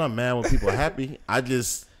 No, I'm not mad when people are happy.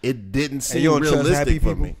 It didn't seem you don't trust happy realistic for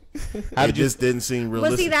people? me. It just didn't seem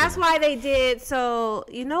realistic. But see, that's for me. why they did. So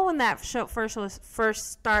you know when that show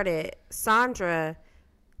first started, Sandra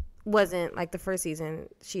wasn't like the first season.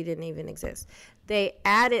 She didn't even exist. They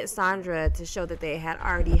added Sandra to show that they had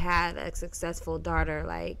already had a successful daughter,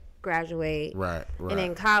 like graduate Right. and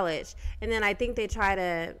in college. And then I think they try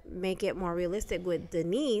to make it more realistic with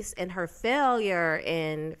Denise and her failure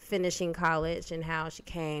in finishing college and how she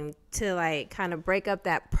came to like kind of break up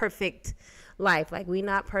that perfect life. Like, we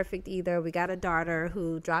not perfect either. We got a daughter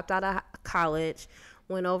who dropped out of college,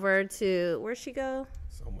 went over to, where'd she go?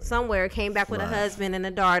 Somewhere, came back with a husband and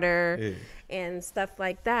a daughter and stuff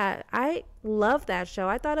like that. I love that show.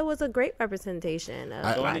 I thought it was a great representation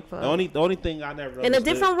of black folks. The only thing I never And A understood-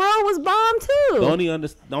 Different World was bomb too. The only You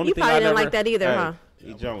thing probably I didn't never like that either, huh?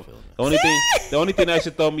 Hey, Jones, the only thing that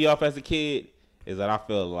should throw me off as a kid is that I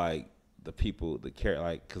felt like the people,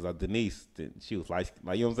 like, because Denise, she was like, you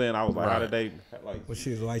know what I'm saying? I was like, how did they, like, Well,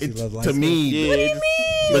 she's like, she loves light To me, yeah, What do you mean?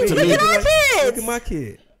 But to Look me- at our Look kids. at my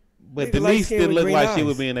kid. but Nigga, Denise light-skinned didn't with look green like she eyes.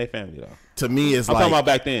 would be in their family though. to me, it's I'm like talking about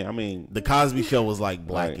back then. I mean, the Cosby Show was like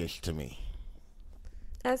blackish to me.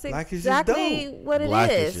 That's Blackish is exactly dope. what it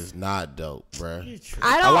Blackish is. is not dope, bruh.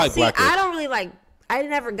 I don't like see. Blackish. I don't really like. I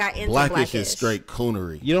never got into Blackish is straight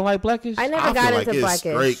coonery. Oh, you don't like Blackish? I never I got feel into like it's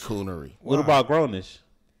Blackish. straight coonery. What about Grownish?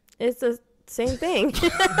 It's the same thing. No,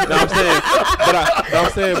 I'm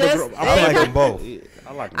saying, I like them both.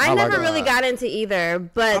 I like. I never them. really got into either, I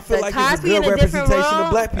but feel the like it's a Cosby good in A Different representation World.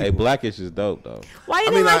 of black people. Hey, Blackish is dope though. Why you I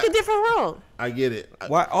didn't mean, like A Different World? I get it.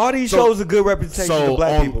 Why all these So- shows are good representation of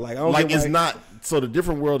black people? Like, I don't get it's why- not. So the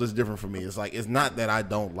different world is different for me. It's like, it's not that I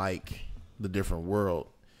don't like the different world.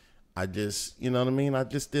 I just, you know what I mean. I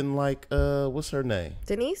just didn't like what's her name?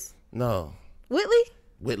 Denise No, Whitley.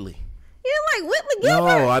 Whitley. You didn't like Whitley Gilbert?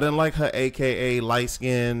 No, I didn't like her, AKA light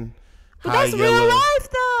skin, But high that's yellow. real life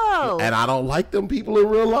though. And I don't like them people in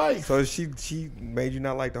real life. So she made you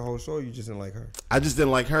not like the whole show. You just didn't like her. I just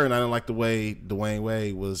didn't like her, and I didn't like the way Dwayne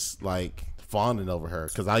Wade was like fawning over her.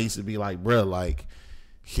 Because I used to be like, bruh, like,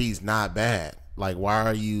 she's not bad. Like, why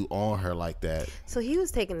are you on her like that? So he was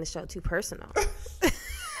taking the show too personal.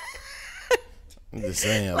 I'm just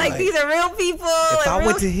saying. Like, these are real people. If I real-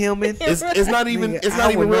 went to him and it's not even Nigga, it's I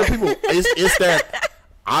not even would real not. people. It's that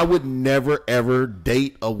I would never ever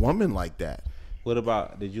date a woman like that. What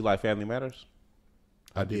about? Did you like Family Matters?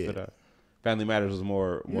 I did. For that? Family Matters was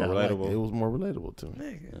more Yeah, I liked relatable. it. It was more relatable to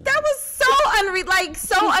me. That was so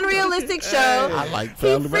unrealistic show. I like He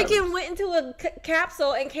Family freaking Matters. went into a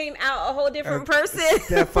capsule and came out a whole different person.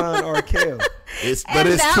 Stefan Arkell. But it's and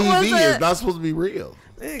that TV. was It's not supposed to be real.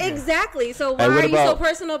 Exactly. So why Hey, what are you so about-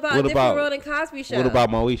 personal about what Different about- World and Cosby Show? What about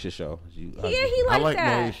Moesha's show? Yeah, he liked like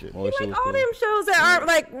that. Moesha. He Moesha liked was all cool. them shows that aren't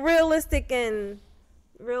like realistic in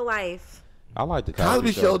real life. I like the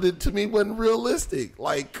Cosby Show did to me wasn't realistic.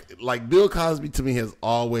 Like Bill Cosby to me has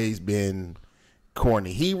always been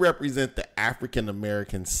corny. He represents the African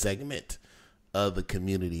American segment of the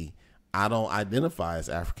community. I don't identify as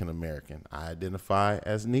African American. I identify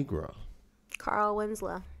as Negro. Carl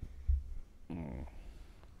Winslow.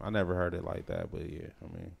 I never heard it like that, but yeah,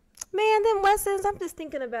 I mean, Man, them Westerns, I'm just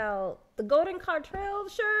thinking about the Golden Cartrell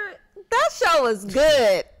shirt. That show was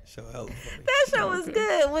good. Show hella funny. That show was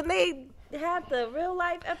good. When they had the real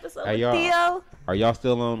life episode Hey, with y'all. Theo. Are y'all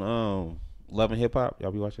still on Love and Hip Hop.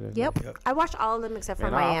 Y'all be watching that? Yep. I watched all of them except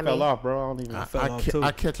for Man, Miami. I fell off, bro. I don't even.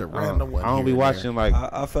 I catch a random one. I don't be watching like.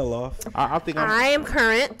 I fell off. I think I am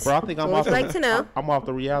current. Bro, I think I'm Would off. you like to know? I'm off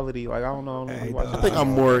the reality. Like I don't know. I think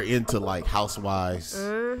I'm more into like Housewives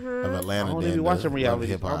of I Atlanta don't than be watching reality.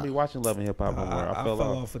 hip I don't hop. be watching Love and Hip Hop no more. I fell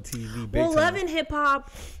off of TV. Big Well, time. Love and Hip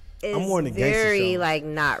Hop is I'm more in the gangster very shows. like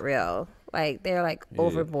not real. Like they're like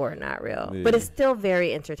overboard, not real. Yeah. But it's still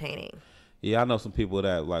very entertaining. Yeah, I know some people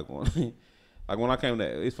that like when, like when I came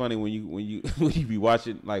to. It's funny when you when you be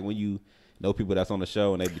watching like when you know people that's on the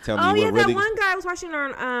show and they be telling Oh you yeah, what really. that one guy I was watching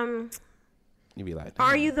on You be like,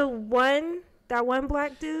 Are damn. You the One? That one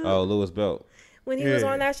black dude. Oh, Lewis Belt. When he was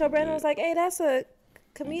Yeah. on that show, Brandon was like, "Hey, that's a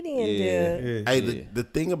comedian dude." Yeah. Hey, the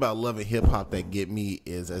thing about Love and Hip Hop that get me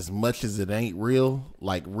is as much as it ain't real,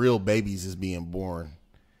 like real babies is being born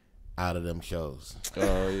out of them shows.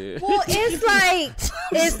 Oh yeah. Well, it's like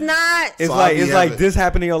it's not, It's So like I be it's like having- this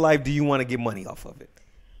happened in your life. Do you want to get money off of it?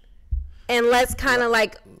 and let's kind of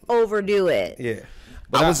like overdo it. Yeah.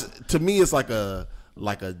 To me, it's like a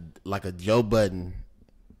Joe Budden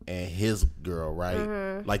and his girl, right?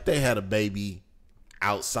 Mm-hmm. Like they had a baby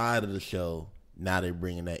outside of the show. Now they're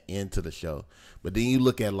bringing that into the show. But then you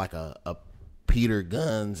look at like a Peter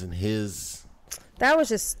Guns and his That was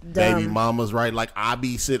just dumb. baby mamas, right? Like I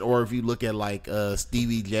be sit, or if you look at like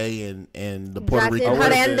Stevie J and the Puerto Jacqueline Rican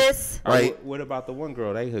Hernandez, right? What about the one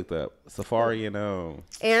girl they hooked up? Safari and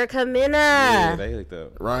Erica Mena. yeah, they hooked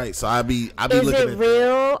up. Right. So I be Is looking it at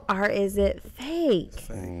real or is it fake?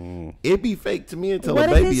 it be fake to me until What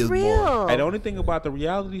a if baby it's is real? born. Hey, the only thing about the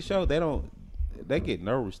reality show, they get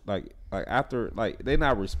nervous like after like they're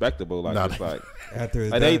not respectable like No, it's they- like After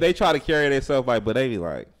it's like done. they try to carry themselves like but they be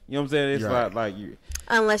like you know what I'm saying it's You're not right. like you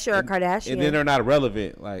Unless you're a Kardashian. and then they're not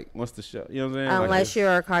relevant like once the show you know what I'm saying like, Unless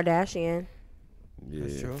you're a Kardashian.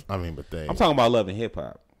 yeah. True. I mean, but they I'm talking about Love and Hip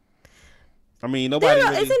Hop. I mean nobody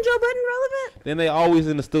really, Isn't Joe Budden relevant? then they always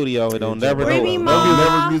in the studio and don't never Remy no, Ma.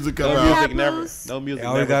 never music come no out. music never Papoose. no music They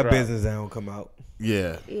always never got drop. business that don't come out.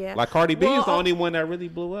 Yeah. Yeah. Like Cardi B is the Well, only one that really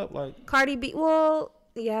blew up like Cardi B. Well,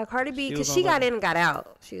 yeah, Cardi B, She because was she on got that. in and got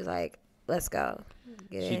out. She was like, "Let's go."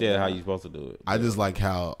 Get she in. did how you supposed to do it. I just like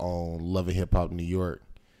how on Love and Hip Hop New York,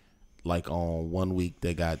 like on 1 week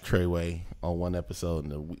they got Treyway on one episode,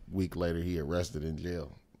 and a week later he arrested in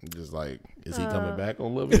jail. Just like, is he coming back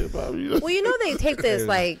on Love and Hip Hop? Well, you know they taped this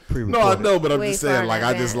like No, I know, but I'm Way just far saying, in like,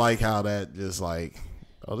 I just advance. like how that just like,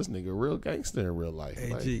 oh, this nigga a real gangster in real life. Hey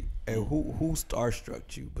Like, G, and who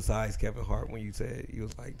starstruck you besides Kevin Hart when you said you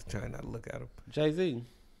was like trying not to look at him? Jay-Z.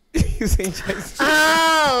 You seen Jay-Z?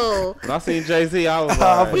 Oh, When I seen Jay-Z, I was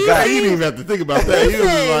I like, God, you didn't even have to think about that. He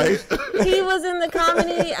was just like, he was in the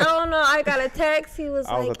comedy. I don't know. I got a text. He was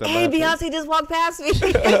I was like, at the "Hey, Laugh Beyonce just walked past me." I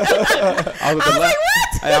was at I was like, "What?"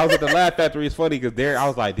 Hey, I was at the Laugh Factory. It's funny because there I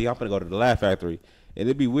was like, I'm finna go to the Laugh Factory, and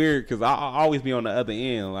it'd be weird because I always be on the other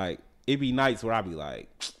end. Like it'd be nights where I'd be like,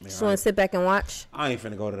 man, Just want to sit back and watch. I ain't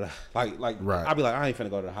finna go to the like. Right. I'd be like, I ain't finna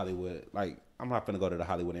go to the Hollywood. Like I'm not finna go to the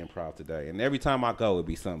Hollywood Improv today. And every time I go, it'd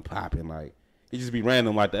be something popping. Like it just be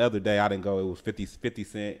random. Like the other day, I didn't go. It was 50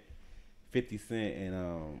 Cent,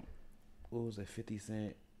 and what was it? 50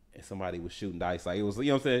 Cent and somebody was shooting dice. Like it was, you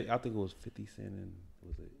know what I'm saying? I think it was 50 Cent and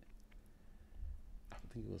was it? I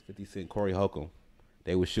think it was 50 Cent, Corey Holcomb.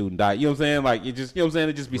 They was shooting dice. You know what I'm saying? Like it just, you know what I'm saying?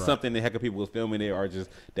 It just be something that heck of people was filming it, or just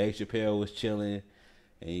Dave Chappelle was chilling,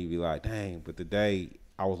 and you'd be like, dang. But today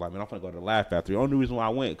I was like, man, I'm gonna go to the Laugh Factory. The only reason why I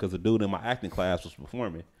went because the dude in my acting class was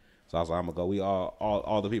performing, so I was like, I'm gonna go. We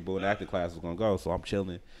all the people in the acting class was gonna go, so I'm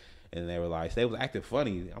chilling. And they were like, they was acting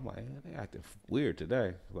funny. I'm like, man, they acting weird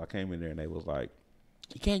today. So I came in there and they was like,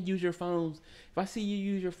 you can't use your phones. If I see you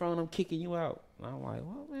use your phone, I'm kicking you out. And I'm like,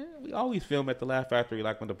 well, man, we always film at the Laugh Factory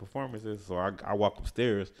like when the performance is. So I walk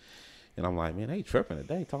upstairs and I'm like, man, they tripping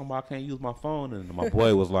today. Talking about I can't use my phone. And my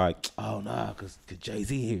boy was like, oh, nah, because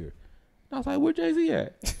Jay-Z here. And I was like, where Jay-Z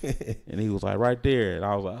at? And he was like, right there. And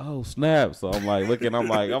I was like, oh, snap. So I'm like looking, I'm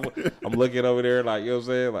looking over there like, you know what I'm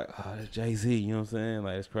saying? Like, oh, that's Jay-Z, you know what I'm saying?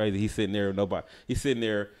 Like, it's crazy. He's sitting there with nobody. He's sitting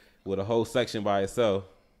there with a whole section by himself.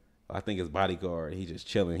 I think his bodyguard. He just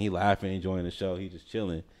chilling. He laughing, enjoying the show. He just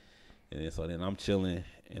chilling. And then, so then I'm chilling,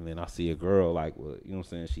 and then I see a girl like, you know what I'm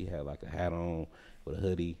saying? She had like a hat on with a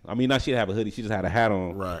hoodie. I mean, not she didn't have a hoodie. She just had a hat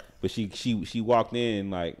on. Right. But she walked in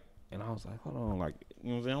like, and I was like, hold on, like, you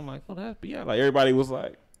know what I'm saying? I'm like, oh, that's Beyonce. Like everybody was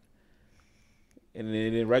like, and then it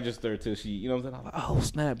didn't register till she, you know what I'm saying? I was like, oh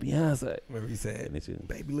snap, Beyonce. Remember he said, And it just,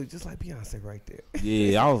 baby look just like Beyonce right there.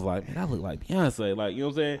 yeah, I was like, man, I look like Beyonce. Like, you know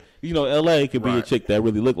what I'm saying? You know, LA could be a Right. chick that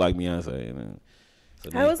really looked like Beyonce. And then, so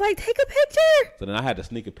I was like, take a picture. so then I had to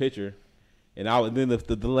sneak a picture, and then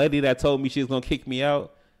the lady that told me she was gonna kick me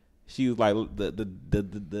out, she was like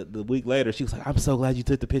the week later, she was like, I'm so glad you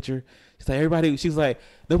took the picture. She's like, everybody, she was like,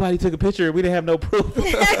 nobody took a picture. We didn't have no proof.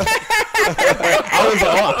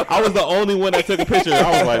 I was the only one that took a picture.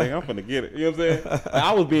 I was like, I'm finna get it. You know what I'm saying? Like,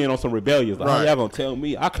 I was being on some rebellious. Like, oh, y'all gonna tell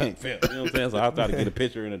me I can't film. You know what I'm saying? So I tried to get a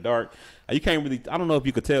picture in the dark. You can't really. I don't know if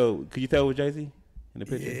you could tell. Could you tell with Jay-Z in the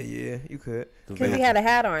picture? Yeah, you could. Because he had a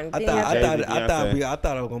hat on. I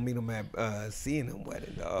thought I was gonna meet him at seeing him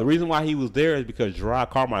wedding. Dog. The reason why he was there is because Gerard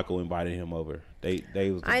Carmichael invited him over. They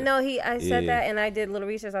was. I know I said that, and I did a little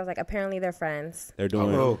research. I was like, apparently they're friends. They're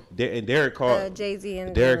doing. And Derek called Jay-Z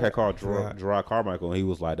and Derek had called Gerard Carmichael, and he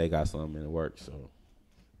was like, they got something in the works. So.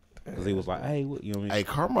 Because he was like, hey, what, you know what I mean? Hey,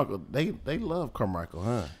 Carmichael, they love Carmichael,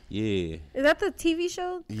 huh? Yeah. Is that the TV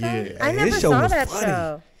show? Yeah. I never saw that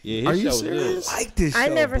show. Yeah, Are his you show serious? I like this show, I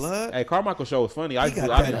never. blood. Hey, Carmichael show was funny. He got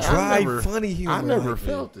that dry, funny humor. I never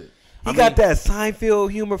felt it. He got that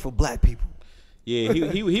Seinfeld humor for black people. Yeah,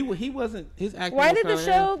 he wasn't his acting. Why did the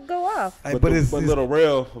show go off? But Little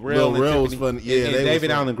Rail was funny. Yeah, and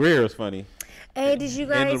David Allen Greer was funny. Hey, did you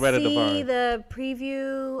guys Loretta see Devine. the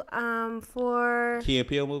preview for Key and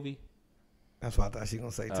Peele movie? That's what I thought she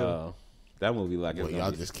gonna say too. That movie like Well,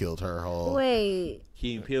 y'all just killed her whole. Wait.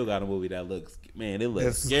 Key and Peele got a movie that looks it looks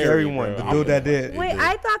That's scary. one. Bro. The dude that did. Wait,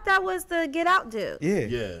 I thought that was the Get Out dude.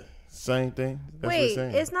 Yeah, same thing. That's Wait, what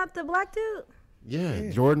saying. it's not the black dude? Yeah,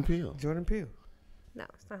 Jordan Peele, Jordan Peele. No,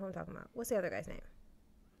 it's not who I'm talking about. What's the other guy's name?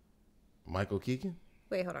 Michael Keegan.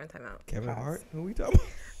 Wait, hold on, time out. Kevin Hart. Who we talking about?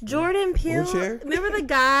 Jordan Peele. Wheelchair? Remember the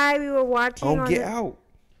guy we were watching On on Get Out.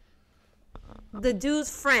 the dude's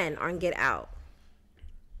friend on Get Out.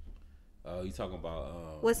 Oh, you talking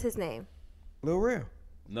about What's his name? Lil Rel.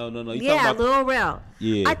 No. You Yeah, talking about Lil Rel.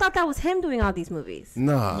 Yeah. I thought that was him doing all these movies.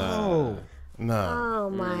 No. Oh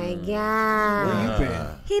my Where god. you been?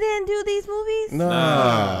 He didn't do these movies?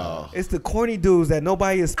 No. It's the corny dudes that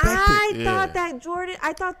nobody expected. I thought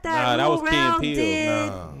that that was Lil Key and Rel Peele.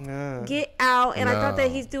 did Nah. Get Out, and I thought that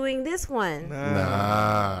No. he's doing this one.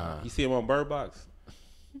 Nah. You see him on Bird Box?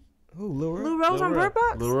 Who, Lil Rel? Lil Rel's on Rel. Bird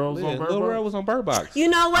Box? Lil Rel's on Bird Lil Rel Box? was on Bird Box. You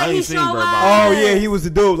know I what? ain't He seen showed Bird up. Box. Oh yeah, he was the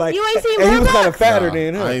dude. Like, You ain't seen and he Bird was kind of Box? fatter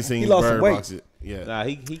than him. I ain't seen he lost Bird some weight. Box. Yeah. Nah,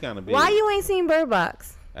 he kind of big. Why you ain't seen Bird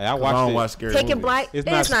Box? Hey, I I watched don't it. watch scary Taking movies. Blight. It's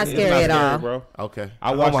not scary it's at all. bro. Okay.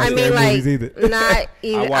 I watched watch I it. mean, scary like, movies either. not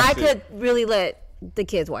even. watched I it. could really let the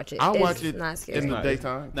kids watch it. I'll It's watch it not scary. in the Nah,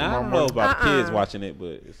 daytime. Nah, I tomorrow don't know morning. about the kids Uh-uh. watching it, but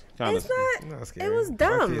it's kind It's of. not. Not scary. It was My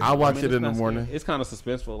dumb. kids- I watch it in the morning. It's kind of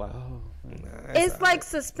suspenseful. Like, oh, It's like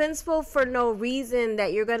suspenseful for no reason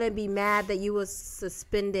that you're gonna be mad that you was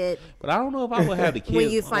suspended but I don't know if I would have the kids when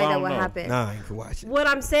you find well, I out don't what know. happened. Nah, I ain't can watch it. What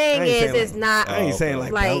I'm saying I ain't is, saying it's like- not. I ain't saying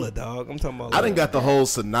like like- Bella, dog. I'm talking about. I didn't got the whole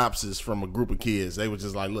synopsis from a group of kids. They were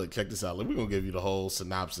just like, look, check this out. We're going to give you the whole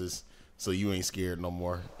synopsis so you ain't scared no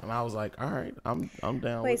more. And I was like, all right, I'm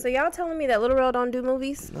down Wait, with so y'all telling me that Little Rel don't do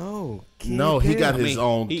movies? No. it. No, he got his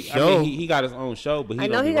own show. He got his own show, but I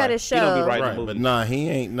know he got his He don't show. be writing Right, movies. but nah, he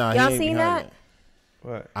ain't. Nah, Y'all he ain't seen behind that? it.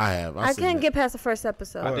 What? I have. I seen couldn't it. get past the first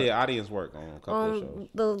episode I did audience work on a couple of shows. on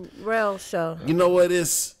the Rel show. You know what?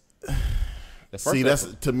 It's The first see, that's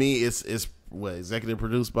episode- to me. It's what executive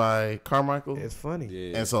produced by Carmichael. It's funny.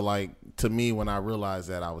 yeah. And so, like, to me, when I realized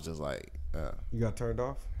that, I was just like, You got turned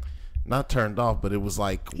off? not turned off, but it was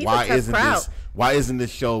like, He's why a tough isn't crowd. why isn't this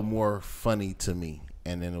show more funny to me?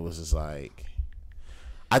 And then it was just like,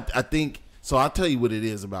 I think so. I'll tell you what it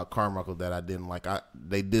is about Carmichael that I didn't like.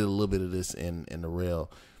 They did a little bit of this in the Rail.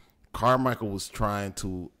 Carmichael was trying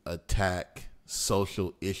to attack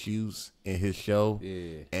social issues in his show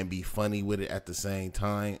and be funny with it at the same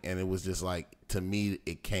time, and it was just like, to me,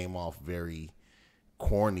 it came off very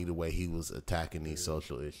corny the way he was attacking these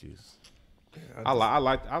social issues. I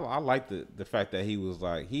like the fact that he was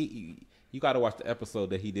like you got to watch the episode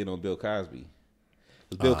that he did on Bill Cosby.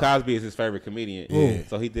 'Cause Bill Cosby is his favorite comedian, Yeah.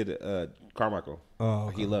 so he did Carmichael. Oh,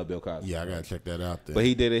 okay. He loved Bill Cosby. Yeah, I gotta check that out there. But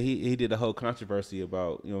he did he did a whole controversy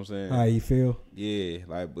about, you know what I'm saying? How you feel? Yeah,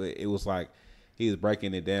 like, but it was like he was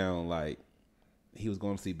breaking it down like he was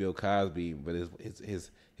going to see Bill Cosby, but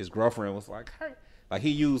his girlfriend was like, hey, like he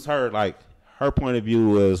used her, like her point of view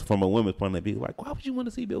was from a woman's point of view, like, why would you want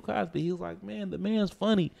to see Bill Cosby? He was like, man, the man's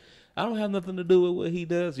funny. I don't have nothing to do with what he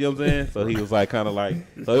does. You know what I'm saying? So he was like, kind of like,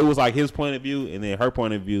 so it was like his point of view, and then her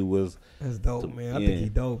point of view was. That's dope, man. I Yeah. think he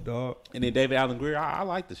dope, dog. And then David Allen Greer, I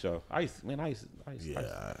like the show. I used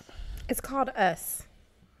yeah, It's called Us.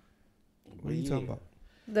 What are you talking about?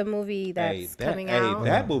 the movie that's coming Hey, out.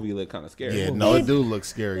 that movie looked kind of scary. Yeah, no, it do look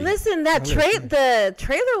scary. Listen, the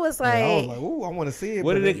trailer was like, I was like, ooh, I want to see it.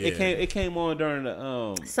 What but did it came on during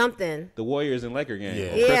something. the Warriors and Laker game.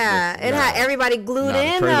 Yeah. on Yeah, Christmas. it had everybody glued the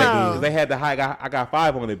in trailer though. They had the I got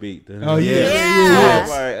 5 on the beat. Oh Yeah. Yeah. I was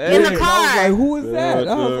like, hey. In the I was car. like, who is that?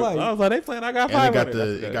 I was like, they playing I got And 5 it got on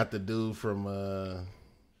the it got the dude from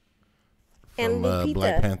And Lupita.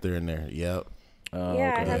 Black Panther in there. Yep.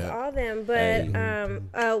 Yeah, it has Yeah. all them,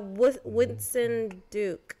 but Winston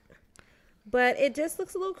Duke. But it just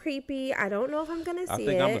looks a little creepy. I don't know if I'm gonna see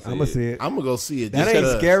think it. I'ma I'm gonna see it. I'm gonna go see it. That just ain't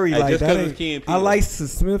 'cause. scary Hey, like just that. 'cause Ain't, it's Key and I Peele. like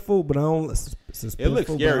suspenseful, but I don't It looks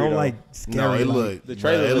but I scary, don't though. like scary. No, it like, look the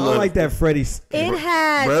trailer bruh, it I don't look like that Freddy. It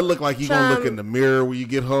had. Bro, it look like you gonna look in the mirror when you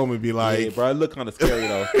get home and be like, Yeah, bro, it look kind of scary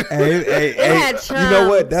though. Hey, had you know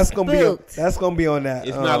what? Chum That's gonna spooked. be on that.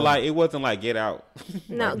 It's not like it wasn't like Get Out.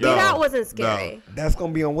 No, No, Get Out wasn't scary. That's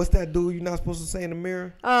gonna be on. What's that dude you're not supposed to say in the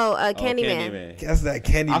mirror? Oh, Oh, Candyman. That's that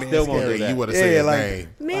Candyman. I still won't scary. do that. you would have Yeah, said his like- name.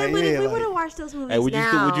 Man, Like, but if yeah, we like- would have watched those movies Hey, would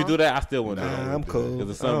now. you do that? I still won't do that. Nah, I'm cool.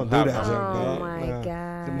 Because I don't do that. Junk, Oh dog. my Nah.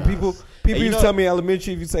 god. People Hey, you used to know- tell me in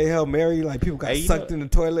elementary if you say Hail Mary, like people got Hey, you sucked know- in the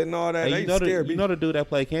toilet and all that. Hey, They you know scared the me. you know the dude that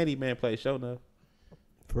played Candyman played Shownuff?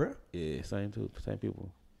 For real? Yeah, same people.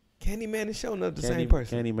 Candyman and showing up the same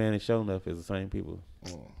person. Candyman and Shownuff is the same people.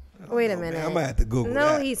 Wait a Man, minute. I'm gonna have to Google No,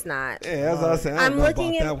 that. he's not. Yeah, that's what I said. I I'm don't know looking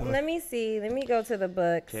about at. that one. Let me see. Let me go to the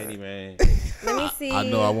books. Candyman. Let me see. I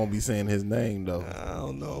know I won't be saying his name though. I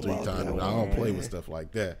don't know 3 about times. that I one. don't play with stuff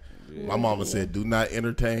like that. My mama said, "Do not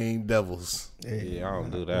entertain devils." Yeah, I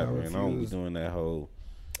don't do that, I man. I don't be refuse. doing that whole.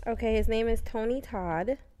 Okay, his name is Tony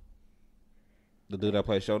Todd. The dude that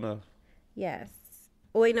played Shownuff. Yes.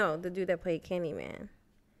 Wait, no, the dude that played Candyman.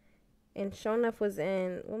 And Shonuff was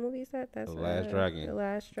in what movie is that? That's The Last Dragon. The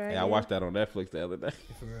Last Dragon. Yeah, I watched that on Netflix the other day.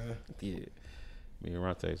 For real. Yeah, me and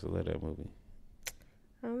Ronte used to love that movie.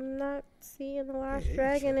 I'm not seeing the Last Yeah,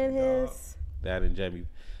 Dragon in tripping, his. That and Jamie,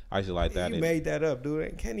 I used to like that. You and made that up,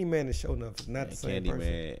 dude. Candyman and Shownuff is not the same person.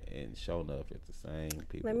 Candyman and Shownuff, it's the same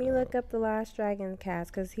people. Let me look up the Last Dragon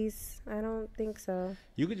cast because he's. I don't think so.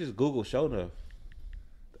 You could just Google Shownuff.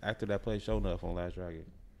 The actor that played Shownuff on Last Dragon.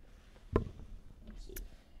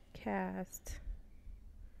 Cast.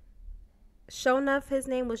 Shonuff, his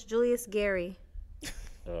name was Julius Gary.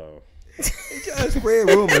 Oh. He trying to spread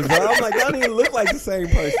rumors, bro. I'm like, y'all don't even look like the same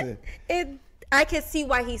person. I can see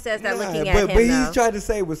why he says that Nah, looking at but, him. but he's though. trying to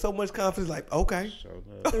say with so much confidence, like, okay,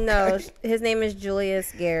 Shownuff. No, his name is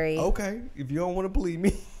Julius Gary. okay. If you don't want to believe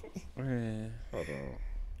me, Man, hold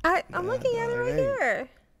on. I'm looking at it right it ain't. here.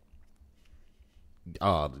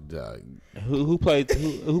 Oh, Who played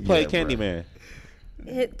Candyman?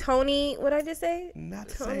 Tony, what I just say? not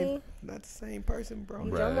the Tony. same, not the same person, bro.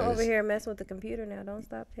 You Bruh, Joma over it's- here messing with the computer now. Don't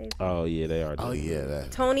stop taping. Oh yeah, they are. oh yeah,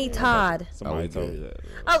 that. Tony Todd. Somebody Oh, told okay. me that.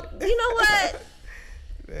 Oh, you know what?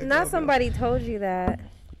 Man, Not go, somebody told you that.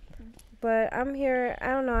 But I'm here. I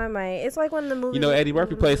don't know. I might. It's like when the movie. You know Eddie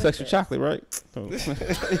Murphy played Sexual Chocolate, right?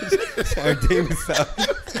 Sorry, David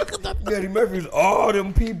Eddie Murphy's all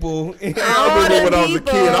them people. I remember when I was a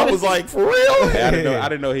kid, I was like, for real? Hey, I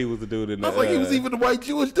didn't know he was the dude in the. I was like, he was even the white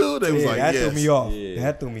Jewish dude. They was Yeah, like, that yes. threw me off. Yeah.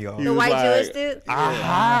 That threw me off. He The was white like, Jewish dude.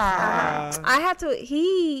 Aha! I had to.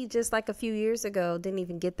 He just like a few years ago didn't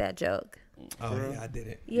even get that joke. Oh yeah, I did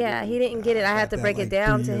it. Yeah, he didn't get it. I had got to that break like it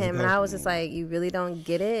down 3 to years him, ago. and I was just like, "You really don't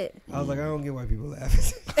get it." I was like, I don't get why people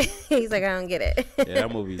laughing. He's like, "I don't get it." Yeah,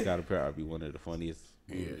 that movie's got to probably be one of the funniest.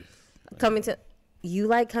 Movies. Coming to, you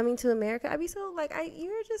like Coming to America? I'd be so like,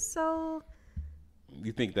 you're just so.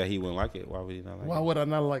 You think that he wouldn't like it? Why would he not like Why it? would I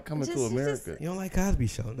not like Coming to Just- America? You don't like Cosby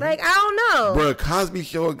Show, no? Like, I don't know. Bruh, Cosby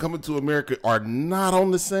Show and Coming to America are not on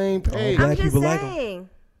the same page. Black I'm just people like 'em. saying.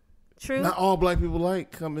 True. Not all black people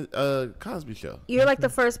like Cosby Show. You're like the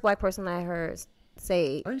first black person I heard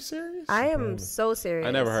say. Are you serious? I am so serious.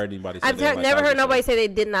 I never heard anybody. Say I've they didn't like never Cosby heard nobody Show. say they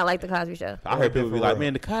did not like the Cosby Show. I heard people be For like, real.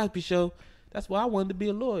 "Man, the Cosby Show. That's why I wanted to be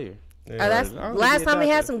a lawyer." That's I don't last get time we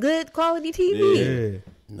that. had some good quality TV.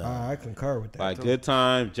 Yeah. I concur with that. Like too. Good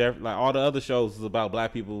Time, like all the other shows is about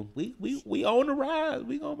black people. We own the ride.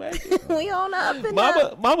 We gonna make it. We on the up and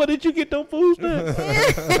up. Mama, did you get them food stamps?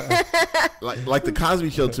 Like the Cosby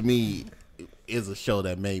Show to me is a show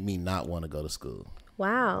that made me not want to go to school.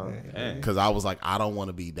 Wow. Because I was like, I don't want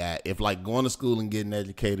to be that. If like going to school and getting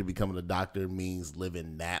educated, becoming a doctor means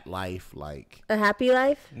living that life, like A happy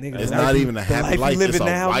life? Nigga, it's the not life even a the happy life. you It's living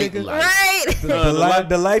a now, white nigga. life. Right.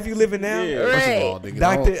 The life you living now. Yeah. First of all, Right. nigga,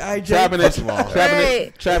 Doctor don't- IJ. Traveling,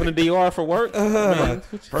 Right. traveling to DR for work. Man,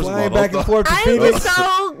 first of all, Flying back and don't- forth to I am Phoenix.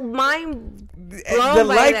 so mind the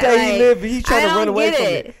life that he lived, he trying to run away from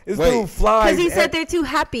it. This dude flies. Because he said they're too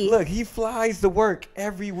happy. Look, he flies to work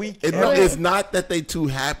every week. It's not that they too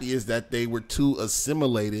happy. It's that they were too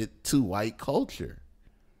assimilated to white culture.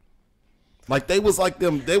 Like they was like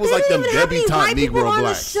them. They was like them debutante Negro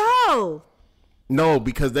blacks. Show. No,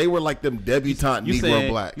 because they were like them debutante Negro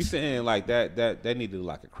blacks. You saying like that they needed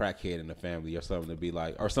like a crackhead in the family or something to be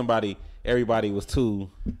like, or somebody. Everybody was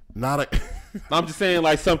too. I'm just saying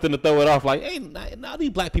like something to throw it off. Like, hey, now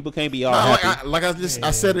these black people can't be all happy.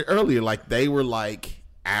 I said it earlier. Like they were like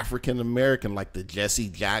African American, like the Jesse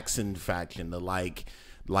Jackson faction. The like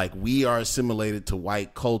we are assimilated to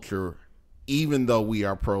white culture, even though we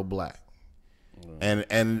are pro-black.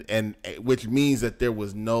 And which means that there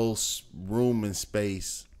was no room and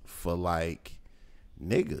space for like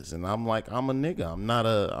niggas, and I'm like, I'm a nigga. I'm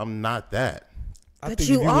not that. But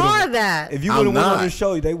you are that. If you would have went on the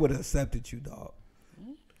show, they would have accepted you, dog.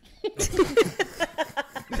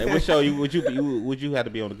 Hey, what show would you have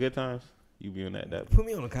to be on the Good Times? You be on that? Put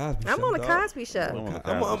me on the Cosby Show. I'm on the Cosby Show.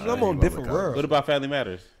 I'm on different world. What about Family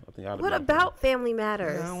Matters? What about Family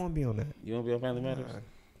Matters? I don't want to be on that. You want to be on Family Matters?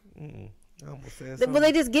 Will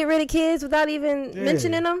they just get rid of kids without even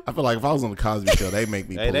mentioning them? I feel like if I was on the Cosby Show, they make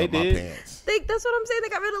me pull up my pants. That's what I'm saying. They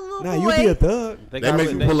got rid of the little boy. You be a thug. They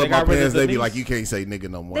make me pull up my pants. They be like, you can't say nigga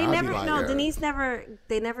no more. Denise never.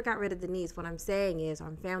 They never got rid of Denise. What I'm saying is,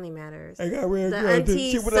 on Family Matters, they got rid of the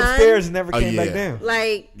auntie. She went upstairs and never came back down.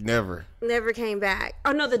 Like never came back.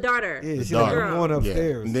 Oh no, the daughter. Yeah, she was going upstairs.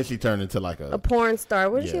 Yeah. And then she turned into like a porn star.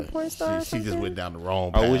 What is she, a porn star? She just went down the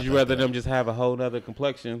wrong path. Or would you rather them just have a whole nother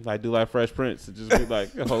complexion, like do like Fresh Prince, and just be like,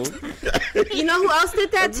 oh. You know who else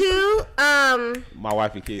did that too? My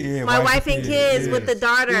wife and kids. Yeah, my wife and kids with the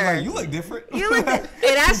daughter. Like, you look different.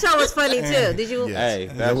 That show was funny too. Did you?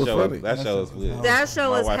 Hey, that show was good. That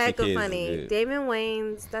show was hecka funny. Damon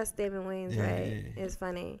Wayans, that's Damon Wayans, right? It's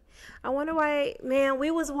funny. I wonder why, man.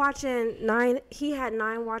 We was watching 9. He had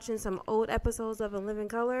 9 watching some old episodes of In Living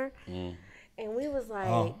Color, and we was like,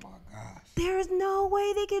 oh my gosh. There's no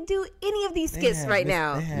way they could do any of these skits right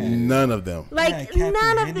now. None of them. Like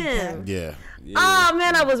none of them. Yeah. Oh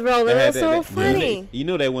man, I was rolling. It was so funny. You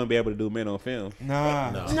knew they wouldn't be able to do Men on Film.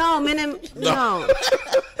 No, men and no.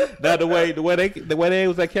 Now the way they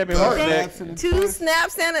was at Kevin Hart. 2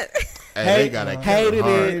 snaps and it. Hey, they got hated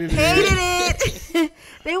it.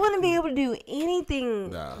 They wouldn't be able to do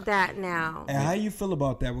anything that now. And how you feel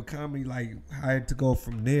about that with comedy? Like how it to go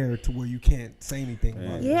from there to where you can't say anything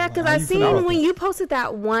about it. Yeah, because I seen when you posted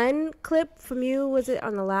that one clip from you. Was it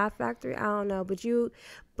on the Laugh Factory? I don't know,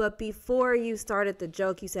 but before you started the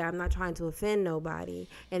joke, you said, I'm not trying to offend nobody.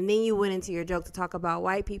 And then you went into your joke to talk about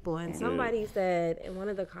white people. And somebody said in one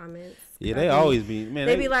of the comments. Yeah, they always be, man.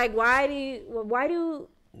 They be like, why you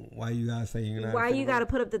gotta say you're not? Why you gotta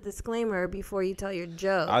put up the disclaimer before you tell your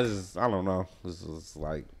joke? I don't know. This is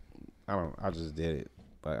like, I just did it.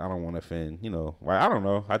 Like, I don't want to offend, like, I don't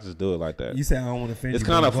know. I just do it like that. You say I don't want to offend you. It's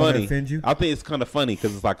kind of funny. Offend you? I think it's kind of funny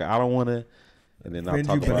because it's like, I don't want to. And then I'll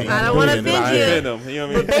talk about it. I don't want to offend you. Offend them, you know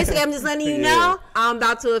what I mean? But basically, I'm just letting you know I'm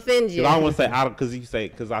about to offend you. I don't want to say,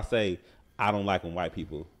 because I say, I don't like when white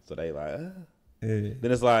people. So they like, Then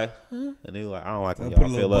it's like, and they like, I don't like when y'all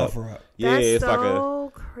fill up. Yeah, it's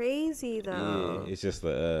so crazy though. Yeah, it's just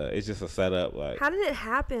a setup. Like, how did it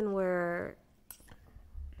happen where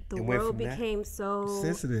the world became so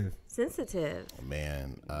sensitive?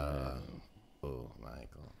 Man,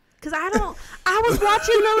 Because I was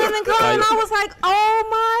watching The Living Color and I was like, oh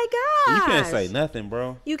my gosh. You can't say nothing,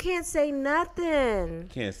 bro. You can't say nothing. You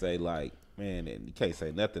can't say like, man, you can't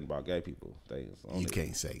say nothing about gay people. You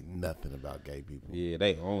can't say nothing about gay people. Yeah,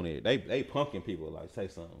 they own it. They punking people like, say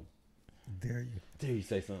something. Dare you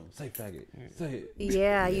say something? Say faggot. Say it.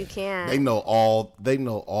 Yeah, you can. They know all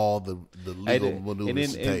the legal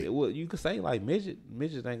maneuvers to take. Well, you could say like midget.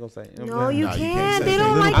 Midget ain't gonna say. No, you can't. They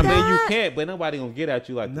don't like that. I mean, you can't, but nobody gonna get at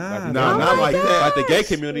you like not like that. Like the gay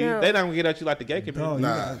community, they not gonna get at you like the gay community.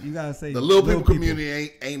 You gotta say the little people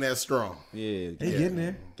community ain't that strong. Yeah, they getting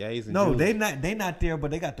there. Gays and no, Jews. they not there, but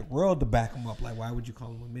they got the world to back them up. Like, why would you call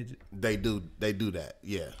them a midget? They do that.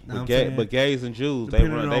 Yeah, but gays and Jews, they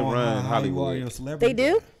run Hollywood. They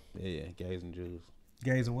do? Yeah, gays and Jews.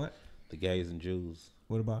 Gays and what? The gays and Jews.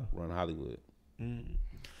 What about run Hollywood?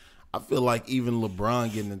 I feel like even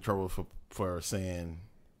LeBron getting in trouble for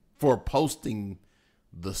posting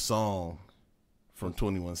the song from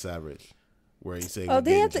 21 Savage where he said,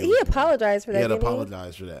 he apologized for that. He had to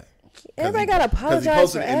apologize for that. Everybody got to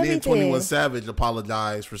apologize for everything. And then 21 Savage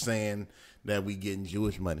apologized for saying that we getting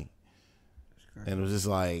Jewish money, and it was just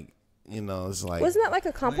like, You know, it's like Wasn't that like a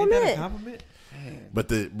Ain't that a compliment? compliment?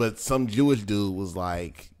 But some Jewish dude was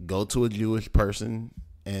like, go to a Jewish person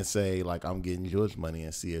and say like, I'm getting Jewish money,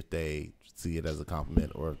 and see if they see it as a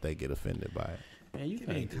compliment or if they get offended by it. Man, you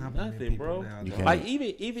can't do compliment nothing, people bro. now, You dog. can't. Like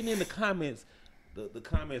even in the comments, the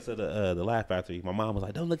comments of the Laugh Factory, my mom was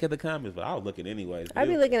like, "Don't look at the comments," but I was looking anyways. I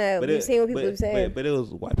be looking at, seeing what people say. But it was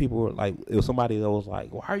white people were like, it was somebody that was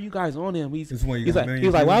like, "Why are you guys on him?" This one you He's got like, millions he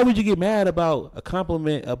was like, of "Why views? would you get mad about a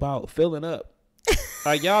compliment about filling up?"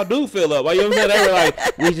 Like y'all do fill up. Like you know what I'm saying? They were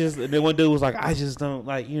like, we just. And then one dude was like, "I just don't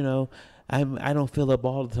like, you know, I don't fill up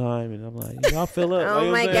all the time," and I'm like, "Y'all fill up." Like, Oh you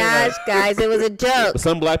know my what I'm saying? gosh, guys, it was a joke. But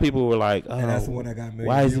some black people were like, "Oh, And that's the one that got millions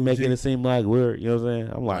why is he of making views. it seem like we're?" You know what I'm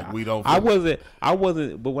saying? I'm like, Like, we don't I feel-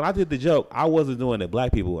 wasn't. But when I did the joke, I wasn't doing it.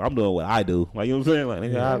 Black people, I'm doing what I do. Like you know what I'm saying? Like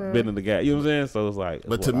nigga, I've been in the gap. You know what I'm saying? So it's like.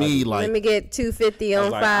 But it's to what I me, do. like Let me get 250 I was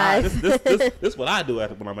on like, 5. this is what I do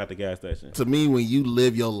when I'm at the gas station. to me, when you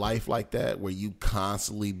live your life like that, where you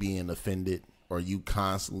constantly being offended or you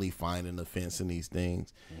constantly finding offense in these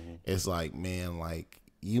things, it's like, man, like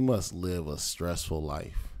you must live a stressful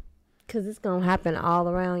life. Because it's going to happen all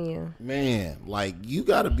around you. Man, like you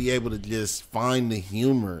got to be able to just find the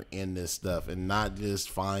humor in this stuff and not just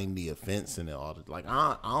find the offense in it all. Like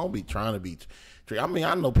I don't be trying to be. I mean,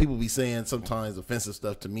 I know people be saying sometimes offensive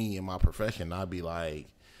stuff to me in my profession. I'd be like,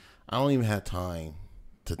 I don't even have time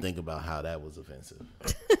to think about how that was offensive.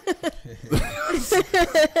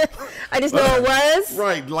 I just know it was.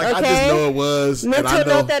 Right, like I Okay. just know it was. and I Mental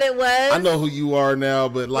know note that it was. I know who you are now,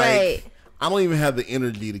 but like Right. I don't even have the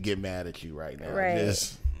energy to get mad at you right now. Right.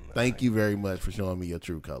 Just thank you very much for showing me your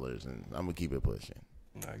true colors, and I'm gonna keep it pushing.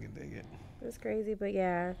 I can dig it. It's crazy, but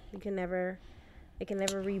yeah, they can never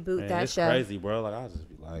reboot Man, that it's show. crazy, bro. Like I just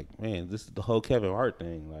be like, man, this is the whole Kevin Hart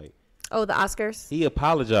thing. Like Oh, the Oscars. he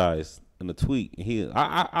apologized in the tweet.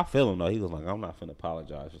 I feel him though. He was like, I'm not finna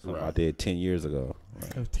apologize for something I did 10 years ago.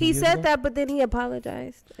 Like, He said that, but then he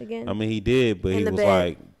apologized again. I mean, he did, but In he the was bed.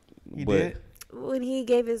 like, He but did? When he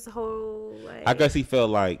gave his whole, like, I guess he felt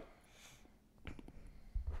like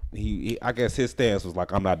I guess his stance was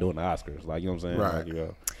like, I'm not doing the Oscars. Like, you know what I'm saying? Right. Like, you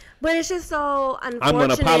know, but it's just so unfortunate. I'm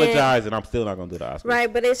gonna apologize, and I'm still not gonna do the Oscars.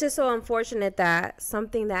 Right, but it's just so unfortunate that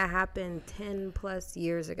something that happened 10 plus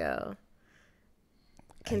years ago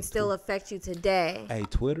can still affect you today. Hey,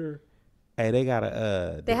 Twitter. Hey, they got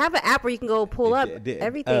a. They have an app where you can go pull up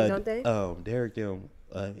everything, don't they? Derek,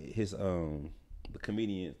 his the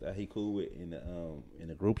comedians that he cool with in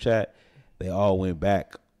the group chat, they all went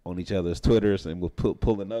back on each other's Twitters and was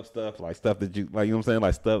pulling up stuff like stuff that you like, you know what I'm saying,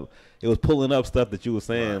 like stuff. It was pulling up stuff that you were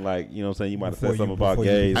saying, like, you know what I'm saying. You might have said something about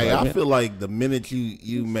gays. Hey, like, I feel like the minute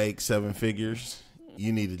you make 7 figures,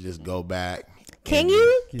 you need to just go back. Can and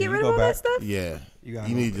you Yeah, get you rid of go all back. that stuff? Yeah, You gotta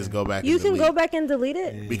you go need to back. just go back. You and can delete. go back and delete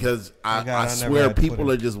it. Because I I never swear had people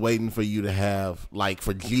Twitter. are just waiting for you to have, like,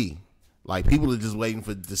 for G. Like, people are just waiting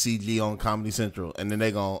to see G on Comedy Central, and then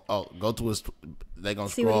they gonna go to his. They gonna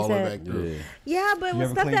See what scroll he all the way said. back through. Yeah, but You with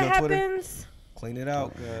ever stuff cleaned that your Twitter? happens, Clean it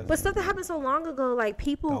out. but stuff that happened so long ago, like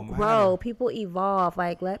people Don't grow, matter. people evolve.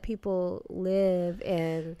 Like let people live,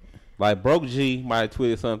 and Like broke G might have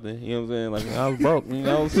tweeted something, you know what I'm saying? Like I was broke, you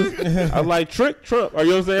know. I was like trick truck, or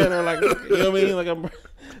you know what I'm saying? Or like, you know what I mean? Like I'm.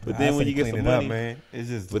 But then when you get some money, man, it's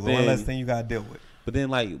just But one then- less thing you gotta deal with. but then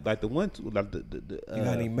like the one like the You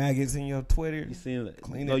got any maggots in your Twitter? you seen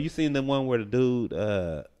Clean no it. you seen the one where the dude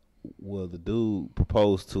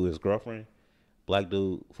proposed to his girlfriend, black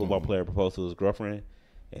dude football player proposed to his girlfriend,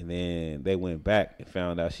 and then they went back and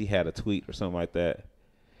found out she had a tweet or something like that.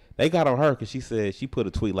 They got on her because she said she put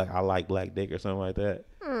a tweet like I like black dick or something like that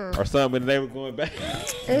or something, and they were going back.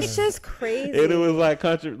 it's just crazy. And it was like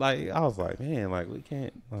country, like I was like, man, like we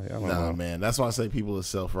can't, like I don't Nah, know. man. That's why I say people are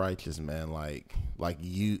self-righteous, man. Like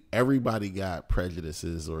everybody got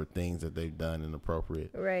prejudices or things that they've done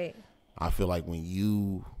inappropriate. Right. I feel like when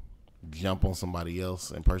you jump on somebody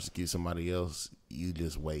else and persecute somebody else, you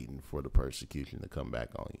just waiting for the persecution to come back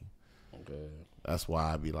on you. Okay. That's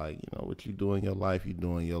why I be like, you know, what you do in your life, you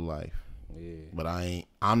do in your life. Yeah, But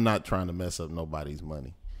I'm not trying to mess up nobody's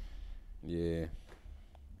money. yeah.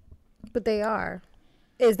 But they are.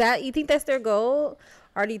 Is that, you think that's their goal?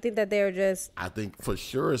 Or do you think that they're just, I think for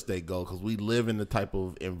sure it's they go, because we live in the type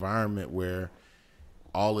of environment where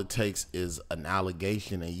all it takes is an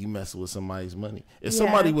allegation and you mess with somebody's money. If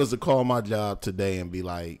somebody was to call my job today and be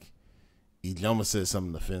like, Ijoma said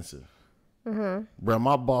something offensive, bro,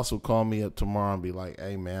 my boss would call me up tomorrow and be like,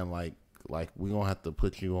 hey man, like we gonna have to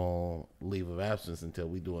put you on leave of absence until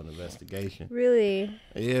we do an investigation. really?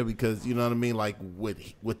 Yeah, because you know what I mean. Like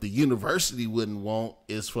what the university wouldn't want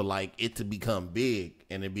is for like it to become big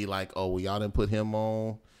and it'd be like, oh well, y'all didn't put him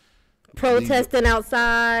on protesting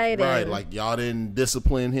outside. Right, and like y'all didn't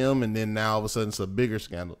discipline him, and then now all of a sudden it's a bigger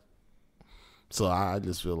scandal. So I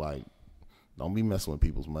just feel like don't be messing with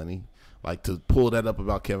people's money. Like to pull that up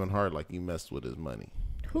about Kevin Hart, like you messed with his money.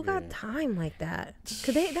 who got time like that?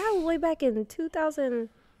 Cause that was way back in 2010.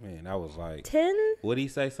 Man, that was like. Would he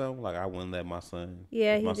say something like I wouldn't let my son?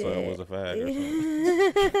 Yeah, he my did. son was a fag or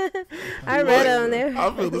something. I read on there.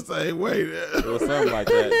 I feel the same way. It was something like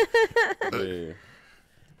that. Yeah.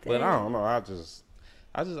 But I don't know. I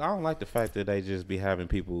don't like the fact that they just be having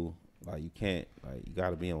people like you can't like you got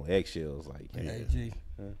to be on eggshells like. Hey, G,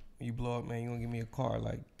 when you blow up, man, you gonna give me a car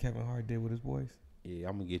like Kevin Hart did with his boys? Yeah,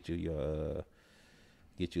 I'm gonna get you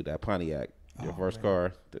that Pontiac, your first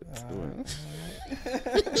car.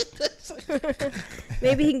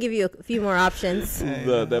 Maybe he can give you a few more options.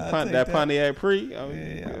 That Pontiac Pre.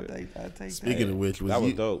 I'll take Speaking of which, that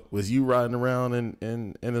was dope. Was you riding around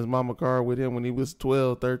in his mama car with him when he was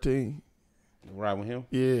 12, 13? Ride with him?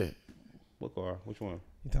 Yeah. What car? Which one?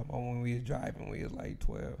 You talking about when we was driving? We was like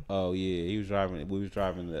 12. Oh yeah, he was driving. We was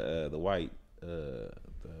driving the white.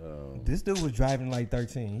 This dude was driving like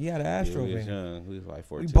 13. He had an Astro we was van. young. We was like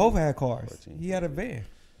 14. We both had cars. 14. He had a van.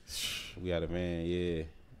 We had a van. Yeah.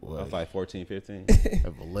 I was like 14, 15.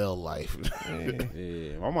 Have a little life.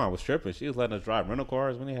 Yeah, my mom was tripping. She was letting us drive rental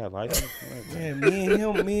cars when they had license. Yeah, me and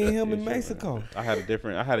him in Mexico. I had a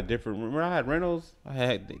different. Remember, I had rentals. I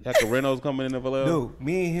had the rentals coming in the Vallejo. Dude,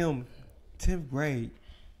 me and him, 10th grade,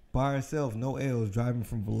 by ourselves, no L's, driving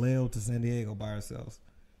from Vallejo to San Diego by ourselves.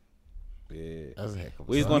 Yeah, That's a heck of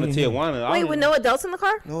a we was going to Tijuana. Wait, with no adults in the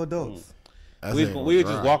car? No adults. We would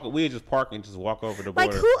just walk. We would just park and just walk over the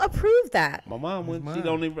border. Like, who approved that? My mom went. She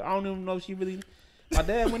don't even. I don't even know if she really. My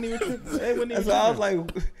dad wouldn't even. They wouldn't even. So I was like,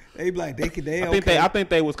 they be like, they I think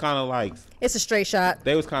they was kind of like. It's a straight shot.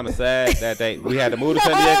 They was kind of sad that we had to move to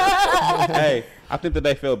San Diego. Hey, I think that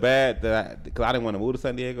they felt bad because I didn't want to move to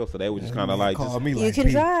San Diego, so they were just kind of like, You can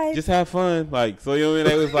drive. just have fun, like so. You know what I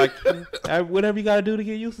mean? They was like, whatever you got to do to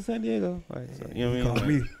get used to San Diego, like so, you know what I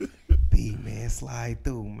mean? B, man, slide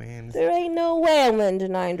through, man. There ain't no way I'm letting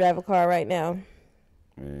Denine drive a car right now.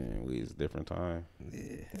 Man, we was a different time.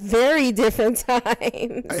 Yeah. Very different times.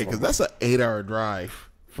 Hey, because that's an 8-hour drive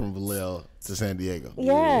from Vallejo to San Diego.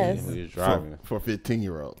 Yes. We was driving. For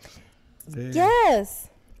 15-year-olds. Yeah. Yes.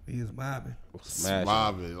 He was mobbing. Smashing.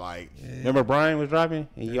 Mobbing, like. Yeah. Remember Brian was driving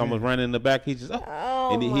and he almost ran in the back. He just and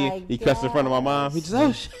my he cussed in front of my mom. He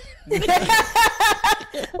just shit.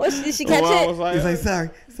 What, did she My catch mom it? was like, He's like, sorry.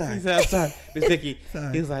 He said, I'm sorry, Miss Vicky.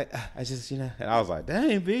 Sorry. He was like, I just, and I was like,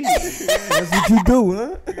 dang, B. That's what you do,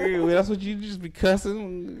 huh? Yeah, that's what you just be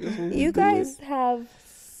cussing. That's what You do guys have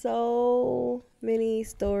so many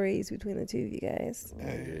stories between the two of you guys.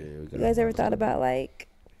 it. You guys ever thought about like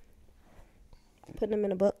putting them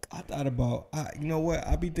in a book? I thought about, you know what?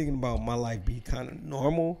 I be thinking about my life be kind of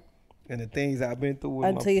normal and the things I've been through. With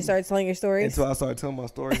Until you start telling your stories? Until I started telling my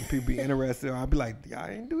stories and people be interested. I'd be like, y'all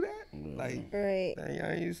ain't do that? Like, Right. dang,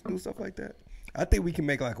 y'all ain't used to do stuff like that? I think we can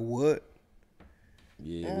make like a wood.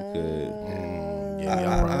 Yeah, we could. Yeah,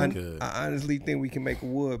 y'all probably could. I honestly think we can make a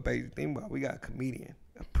wood. But think about it, we got a comedian,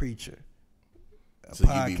 a preacher, a So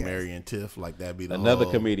podcast. you be Mary and Tiff, like that be the Another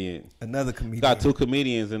whole- comedian. Another comedian. Got two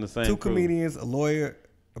comedians in the same Two crew. comedians, a lawyer,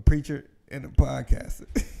 a preacher, and a podcaster.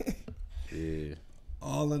 Yeah.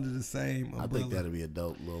 All under the same umbrella. I think that'd be a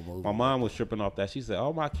dope little movie. My mom was tripping off that. She said,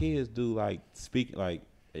 all my kids do like speak like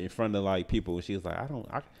in front of like people. And she was like, and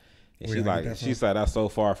Where she did I get like, that she from? said, that's so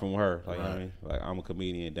far from her. Like, you know what I Right. mean? Like, I'm a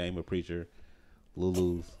comedian, Dame a preacher,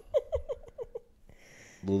 Lulu's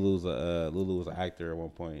Lulu was an actor at one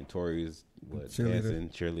point. And Tori's dancing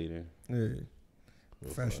cheerleader. Yeah.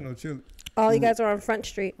 Professional cheerleader. All you guys are on Front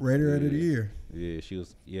Street. Raider of the year, Yeah, she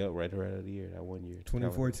was right around of the year that one year.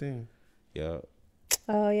 2014. Yeah.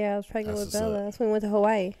 Oh yeah, I was pregnant That's with what's Bella. That's when we went to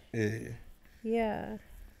Hawaii. Yeah. Yeah.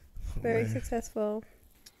 Very Man. successful.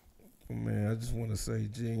 Man, I just want to say,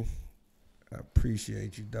 G, I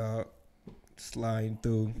appreciate you, dog. Sliding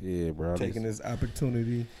through, Yeah, bro. taking this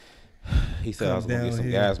opportunity. He said I was Come gonna get down some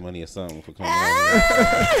here. gas money or something for coming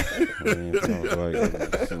out here.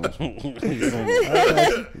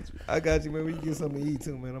 I got you, man. We can get something to eat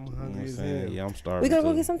too, man. I'm hungry as hell. Yeah, I'm starving. We gonna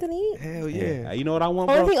go too. get something to eat? Hell Yeah. yeah. You know what I want,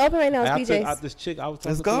 bro? Only thing open right now I is took BJ's. out this chick I was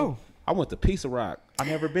talking Let's to. go. I went to Pizza Rock. I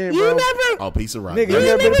never been, You bro. never. Oh, piece of rock. Nigga, That- you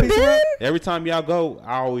never been to never Pizza Rock? Every time y'all go,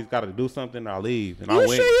 I always got to do something. I leave, and I You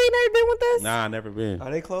went. sure you ain't never been with us? Nah, I never been. Are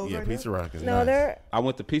they closed yeah, right Pizza now? Rock is No, nice. they're. I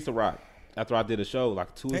went to Pizza Rock. after I did a show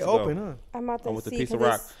like 2 They weeks open, ago. huh? I'm about I to went to see Piece for of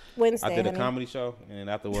Rock. this Wednesday. I did a honey. comedy show, and then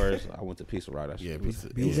afterwards I went to Piece of Rock. That Yeah, shit was-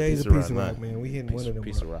 BJ's a piece of rock, man. We hitting one of them.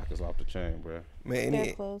 Piece of Rock is off the chain, bro. Man,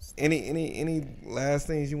 They're close. any last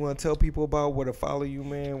things you want to tell people about where to follow you,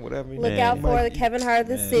 man? Whatever. Look Man. out You for might- the Kevin Hart of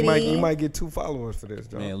the Man. City. You might get 2 followers for this,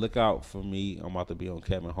 dog. Man, look out for me. I'm about to be on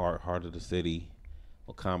Kevin Hart, Heart of the City,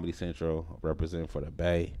 on Comedy Central, representing for the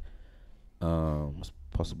Bay. It's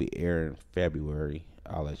supposed to be airing in February.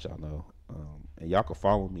 I'll let y'all know. And y'all can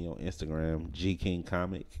follow me on Instagram, G King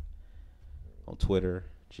Comic, on Twitter,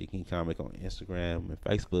 G King Comic on Instagram and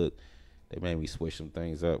Facebook. They made me switch some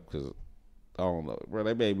things up because I don't know, bro.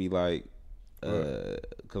 They made me like,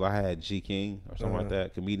 because I had G King or something like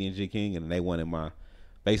that, comedian G King, and they wanted my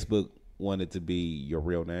Facebook wanted to be your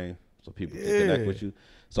real name so people can connect with you.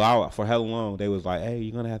 So for hella long they was like, hey,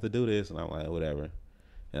 you're gonna have to do this, and I'm like, whatever.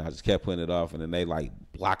 And I just kept putting it off, and then they like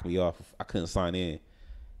blocked me off. I couldn't sign in,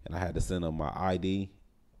 and I had to send them my ID.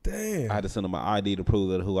 Damn. I had to send them my ID to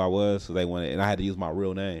prove that who I was. So they wanted, and I had to use my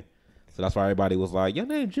real name. So that's why everybody was like, your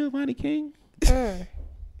name Giovanni King? They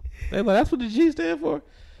like, that's what the G stand for?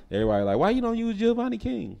 Everybody like, why you don't use Giovanni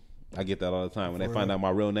King? I get that all the time. When they find out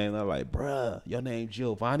my real name, they're like, bruh, your name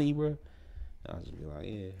Giovanni, bruh? And I just be like,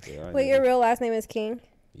 yeah. Wait, your real last name is King?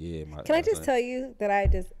 Yeah. Can I just tell you that I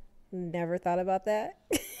just never thought about that?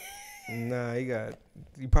 Nah,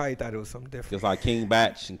 you probably thought it was something different. Just like King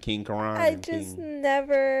Batch and King Karan. I and just King.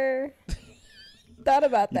 thought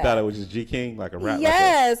about that. You thought it was just G King, like a rap?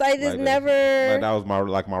 Yes, like I just like never. Like that was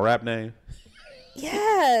my rap name.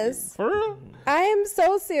 Yes, For real? I am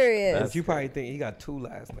so serious. But you probably think he got 2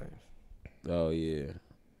 last names. Oh yeah,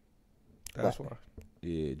 That's why.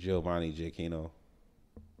 yeah. Giovanni Giacchino,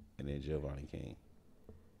 and then Giovanni King.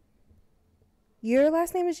 Your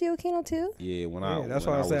last name is Gioacchino too? Yeah, That's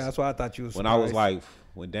why I said. That's why I thought you was. When I was surprised.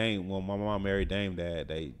 like when my mom married Dame Dad,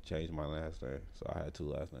 they changed my last name, so I had 2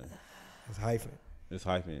 last names. It's hyphen. It's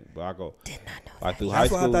hyphen, but I go Did not know. like through That's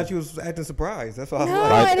high why school. I thought you was acting surprised. That's why I was No,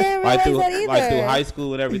 like, I didn't realize through, that either. like through high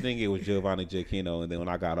school and everything, it was Giovanni Giacchino, and then when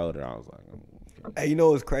I got older, I was like, hey, you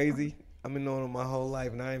know what's crazy? I've been knowing him my whole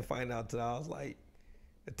life, and I didn't find out till I was like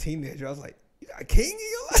a teenager. I was like, you got King in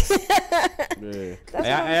your life? yeah.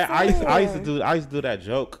 That's what I I'm used to do that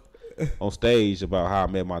joke on stage about how I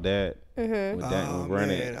met my dad. Mm-hmm. Oh, When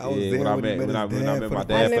man, I was there when I when he met met when his I dad met for my the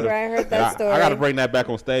dad. I remember I heard that story. I got to bring that back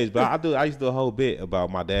on stage, but I used to do a whole bit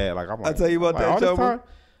about my dad. Like I'm like, I tell you about like, that, all this Joe. time.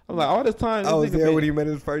 I'm like all this time. I was this nigga there been- when he met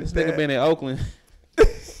his first This nigga dad. been in Oakland.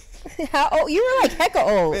 How old? You were like hecka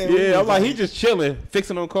old. Man, we Yeah, I'm was like he just chilling,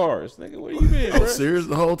 fixing on cars. Nigga, where you been, Oh, bro? serious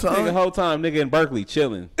the whole Nigga, the time? whole time, nigga in Berkeley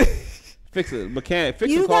chilling, fixing fixing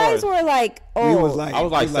You cars. guys were like We old. was like, I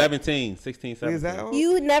was like we 17, 16, we 17. was that old?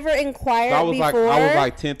 You never inquired So I was before.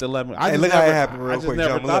 like 10th, 11th. I Hey, just look never, how it happened I real just quick. never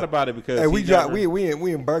John, thought look. about it because Hey, we he dropped. never-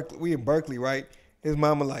 We in Berkeley, right? His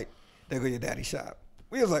mama like, there go your daddy shop.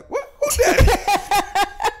 We was like, what? Who daddy?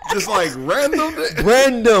 Just like random.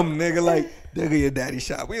 Random nigga, like, there go your daddy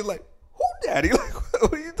shop. We was like, who daddy?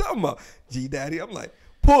 Like, what are you talking about? G daddy. I'm like,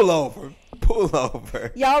 pull over.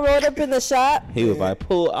 Y'all rode up in the shop. He was like,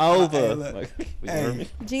 pull over. Hey, look. Like, you Hey. heard me?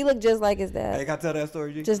 G looked just like his Hey, dad. can I tell that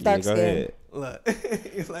story, G? Just Yeah, dark go skin. ahead. Look,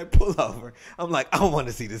 it's like, pull over. I'm like, I want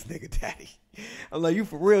to see this nigga daddy. I'm like, you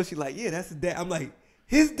for real? She like, yeah, that's his dad. I'm like,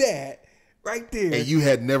 his dad right there. And you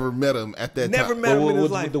had never met him at that Never time. met him But in his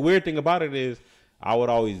what- life. the weird thing about it is, I would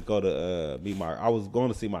always go to I was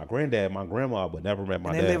going to see my granddad, my grandma, but never met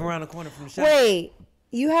my And they dad. live around the corner from the shop. Wait,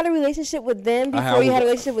 you had a relationship with them I before you was- had a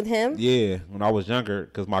relationship with him? Yeah, when I was younger,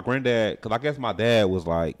 because my granddad, because I guess my dad was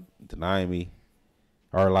like denying me,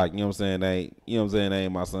 or like, you know what I'm saying, they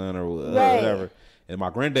ain't my son or Right. whatever. And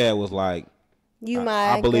my granddad was like,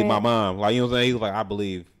 My I believe my grand- mom. Like, you know what I'm saying? He was like, I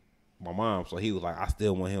believe my mom. So he was like, I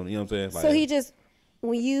still want him. You know what I'm saying? Like, So he just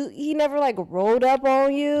he never like rolled up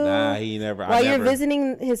on you nah, he never. while I you're never,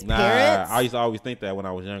 visiting his Nah, parents. I used to always think that when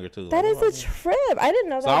I was younger too. That Like, is a trip. I didn't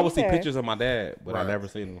know that. so I would see either. pictures of my dad, but I Right. never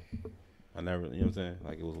seen him. I never, you know what I'm saying?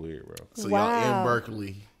 Like, it was weird, bro. So y'all Wow. in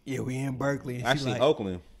Berkeley. Yeah, we in Berkeley. And she Actually, like,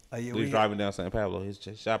 Oakland. Oh, yeah, He we was driving down San Pablo. His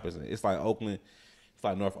shop is it's like Oakland. It's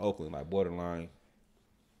like North Oakland, like borderline.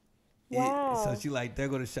 Yeah, Wow. so she like, there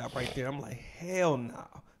go the shop right there. I'm like, hell no.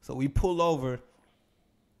 So we pull over.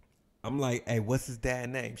 I'm like, hey, what's his dad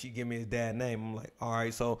name? She give me his dad name. I'm like, all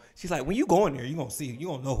right. So she's like, when you go in there, you gonna see, you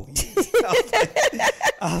gonna know who he is.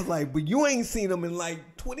 I was like, but you ain't seen him in like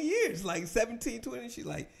 20 years, like 17, 20. She's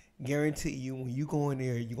like, guarantee you, when you go in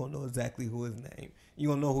there, you gonna know exactly who his name. You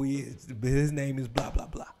gonna know who he is. But his name is blah blah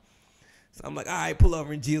blah. So I'm like, all right, pull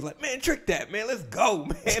over. And G's like, man, trick that, man. Let's go,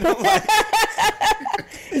 man. I'm like,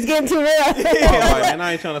 It's getting too real. I was like, man,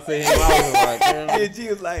 I ain't trying to say him. I was like, man. yeah, G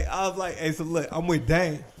was like, I was like, hey, so look, I'm with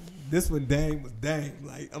Dame. this one Dame was Dame.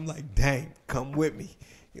 Like, I'm like, Dame, come with me.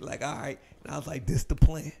 He like, all right. And I was like, this the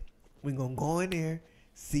plan. We gonna go in there,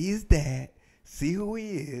 see his dad, see who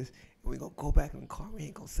he is, and we gonna go back in the car. We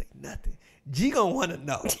ain't gonna say nothing. G gonna wanna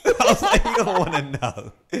know. I was like, he gonna wanna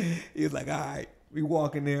know. He was like, all right. We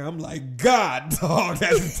walk in there. I'm like, God, dog,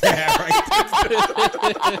 that's his dad right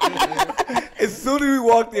there. As soon as we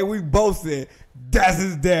walked in, we both said, that's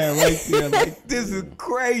his dad right there. Like, this is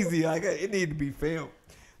crazy. Like, it needed to be filmed.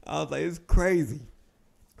 I was like, it's crazy.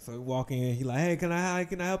 So we walk in. He like, hey, can I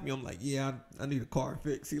help you? I'm like, yeah, I need a car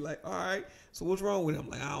fix. He like, all right. So what's wrong with him? I'm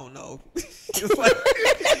like, I don't know. he was like,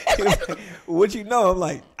 what you know? I'm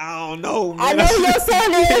like, I don't know, man. I know your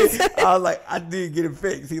son is. I was like, I did get it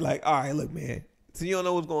fixed. He like, all right, look, man. So you don't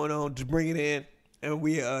know what's going on, just bring it in and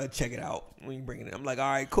we check it out when you bring it in. I'm like,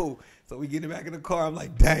 all right, cool. So we get it back in the car. I'm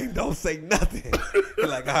like, dang, don't say nothing. He's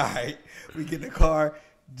like, all right. We get in the car.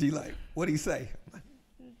 G like, what'd he say? I'm like,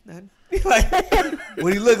 nothing. He's like,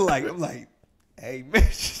 what he look like? I'm like, hey, man,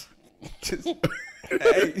 just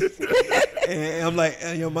hey. And I'm like,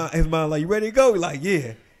 and his mom like, you ready to go? He's like,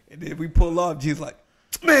 yeah. And then we pull off. G's like,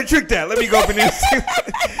 man, trick that. Let me go up in there and see.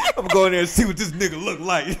 I'm going there and see what this nigga look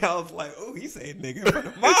like. I was like, oh, he said nigga in front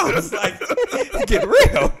of mom. I was like, he getting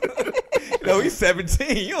real. You know, he's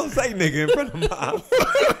 17. You don't say nigga in front of mom.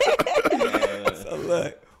 So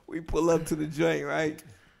look, we pull up to the joint, right?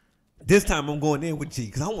 This time I'm going in with G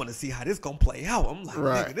because I want to see how this going to play out. I'm like,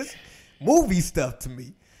 nigga, this movie stuff to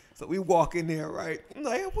me. So we walk in there, right? I'm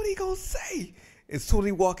like, what he going to say? As soon as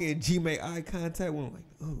he walk in, G made eye contact with him. Like,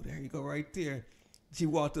 oh, there you go right there. G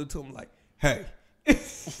walked up to him like, hey. They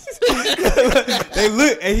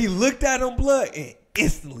look, and he looked at him, blood, and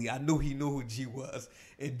instantly I knew he knew who G was.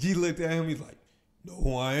 And G looked at him, he's like, know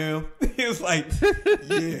who I am? He was like,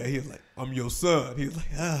 yeah. He was like, I'm your son. He was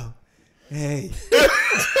like, oh, hey.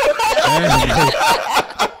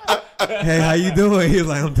 Hey, how you doing? He was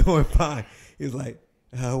like, I'm doing fine. He was like,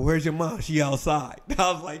 where's your mom? She outside.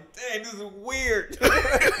 I was like, dang, this is weird.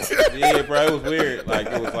 Yeah, bro, it was weird.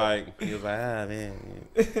 Like, he was like, ah, man.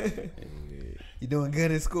 You doing good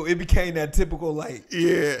in school? It became that typical, like,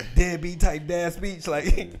 deadbeat type dad speech. Like,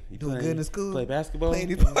 you doing good in school? Play basketball? Playing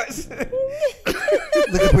these parts.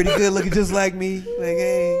 Looking pretty good, looking just like me. Like,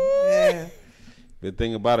 hey, yeah. The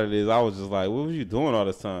thing about it is, I was just like, what was you doing all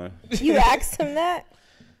this time? You asked him that?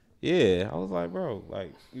 Yeah, I was like, bro,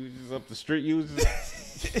 like, you was just up the street, you was just,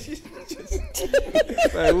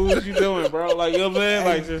 like, what was you doing, bro? Like, you know what I'm saying?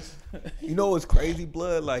 Like, just. You know what's crazy,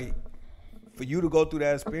 blood? Like, for you to go through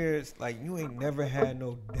that experience, like, you ain't never had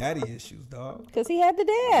no daddy issues, dog. Because he had the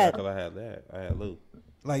dad. Because I had that. I had Lou.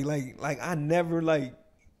 Like, I never, like,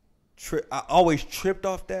 I always tripped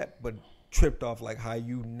off that, but tripped off, like, how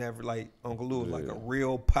you never, like, Uncle Lou was like a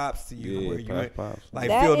real pops to you. Where you ain't, pops. like,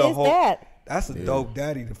 that feel the is whole. that. That's a dope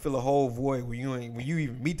daddy to fill a whole void when you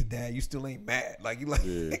even meet the dad, you still ain't mad. Like, you like,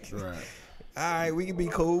 Right. all right, we can be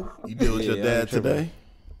cool. You deal with your dad today?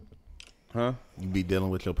 Huh? You be dealing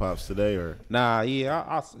with your pops today, or? Nah, yeah,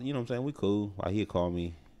 I you know what I'm saying? We cool. Like, he'll call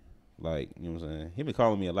me. Like, you know what I'm saying? He been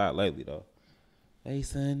calling me a lot lately, though. Hey,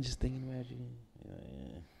 son, just thinking about you. Yeah.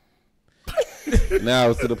 Now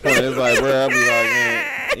it's to the point, it's like, bro, I be like,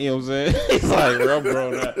 man, you know what I'm saying? It's like, bro, I'm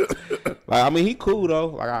grown up. Like, I mean, he cool, though.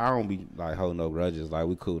 Like, I don't be, like, holding no grudges. Like,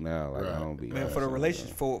 we cool now. Like, I don't be. Man, for the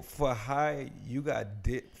relationship, for how you got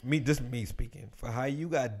did, this is me speaking, for how you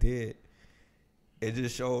got did, it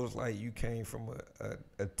just shows, like, you came from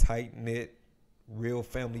a tight-knit, real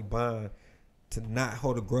family bond to not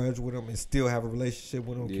hold a grudge with them and still have a relationship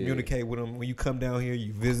with them, communicate with them. When you come down here,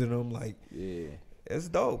 you visit them, like, it's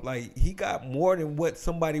dope. Like, he got more than what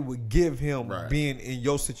somebody would give him being in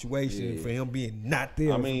your situation for him being not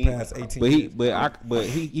there for the past 18 years. But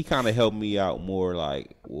he kind of helped me out more,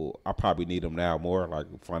 like, well, I probably need him now more, like,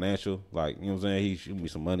 financial. Like, you know what I'm saying? He shoot me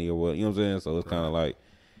some money or what, you know what I'm saying? So it's kind of like.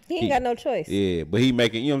 He ain't got no choice. Yeah, but he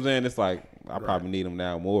making, you know what I'm saying? It's like, I probably need him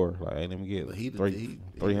now more. Like, hey, let me get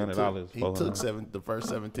 $300. He took the first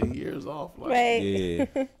 17 years off. Like,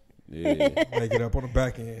 right. Yeah. Make it up on the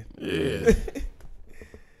back end. Yeah.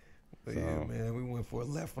 But yeah, man, we went for a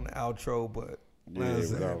left on the outro, but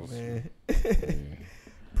man.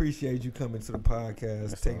 Appreciate you coming to the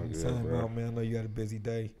podcast, taking the time out, man. I know you had a busy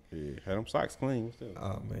day. Yeah, had them socks clean.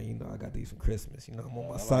 Oh, man, you know, I got these for Christmas. You know, I'm on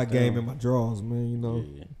my sock game in my drawers, man. You know,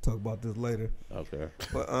 talk about this later. Okay.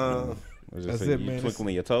 But that's it, man.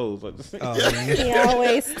 Twinkling your toes. He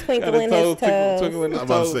always twinkling his toes. I'm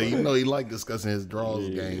about to say, you know, he like discussing his drawers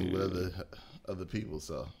game with other people,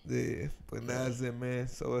 so. Yeah, but that's it, man.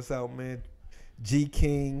 So it's out, man. G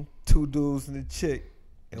King, 2 dudes and a chick.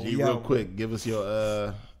 And G, real quick, give us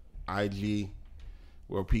your IG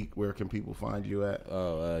Where can people find you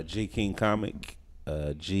at? G King Comic,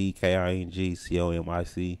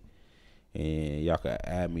 GKINGCOMIC, and y'all can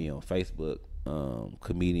add me on Facebook,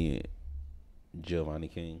 comedian Giovanni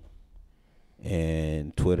King,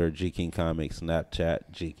 and Twitter G King Comic,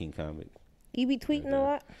 Snapchat G King Comic. You be tweeting a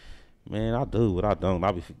lot? Man, I do, but I don't.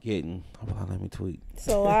 I be forgetting. Let me tweet. It's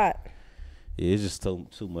a lot. Yeah, it's just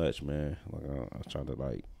too much, man. Like I'm trying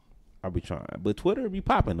to I be trying, but Twitter be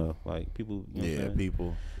popping though. Like people, you know what I'm saying?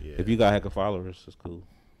 People. Yeah. If you got heck of followers, it's cool.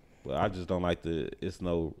 But I just don't like it's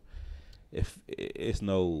no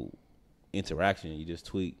interaction. You just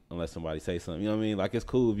tweet unless somebody say something. You know what I mean? Like it's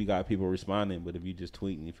cool if you got people responding, but if you just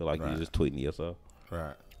tweeting, you feel like you're just tweeting yourself.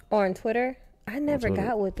 Right. Or on Twitter? I never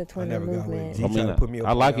got with the Twitter never got with movement. it. I mean, Put me up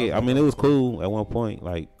I like on it. that. I mean, it was cool at one point,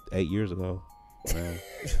 like 8 years ago. Man.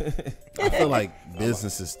 I feel like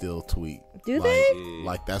businesses still tweet. Do like, they? Yeah.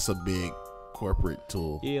 Like that's a big corporate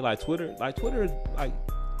tool. Yeah, like Twitter, like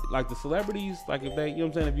the celebrities, like if they, you know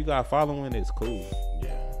what I'm saying, if you got a following, it's cool.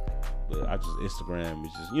 Yeah. But I just Instagram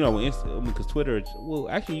is just, you know, because Twitter, well,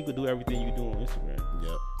 actually you could do everything you do on Instagram.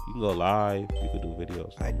 Yep. You can go live, you could do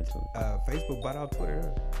videos. Facebook bought out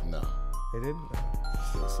Twitter. No. They didn't.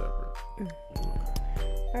 Still separate.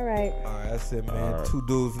 All right. All right, that's it, man. All right. 2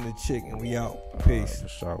 dudes and a chick, and we out. Peace. For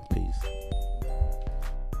sure. Peace.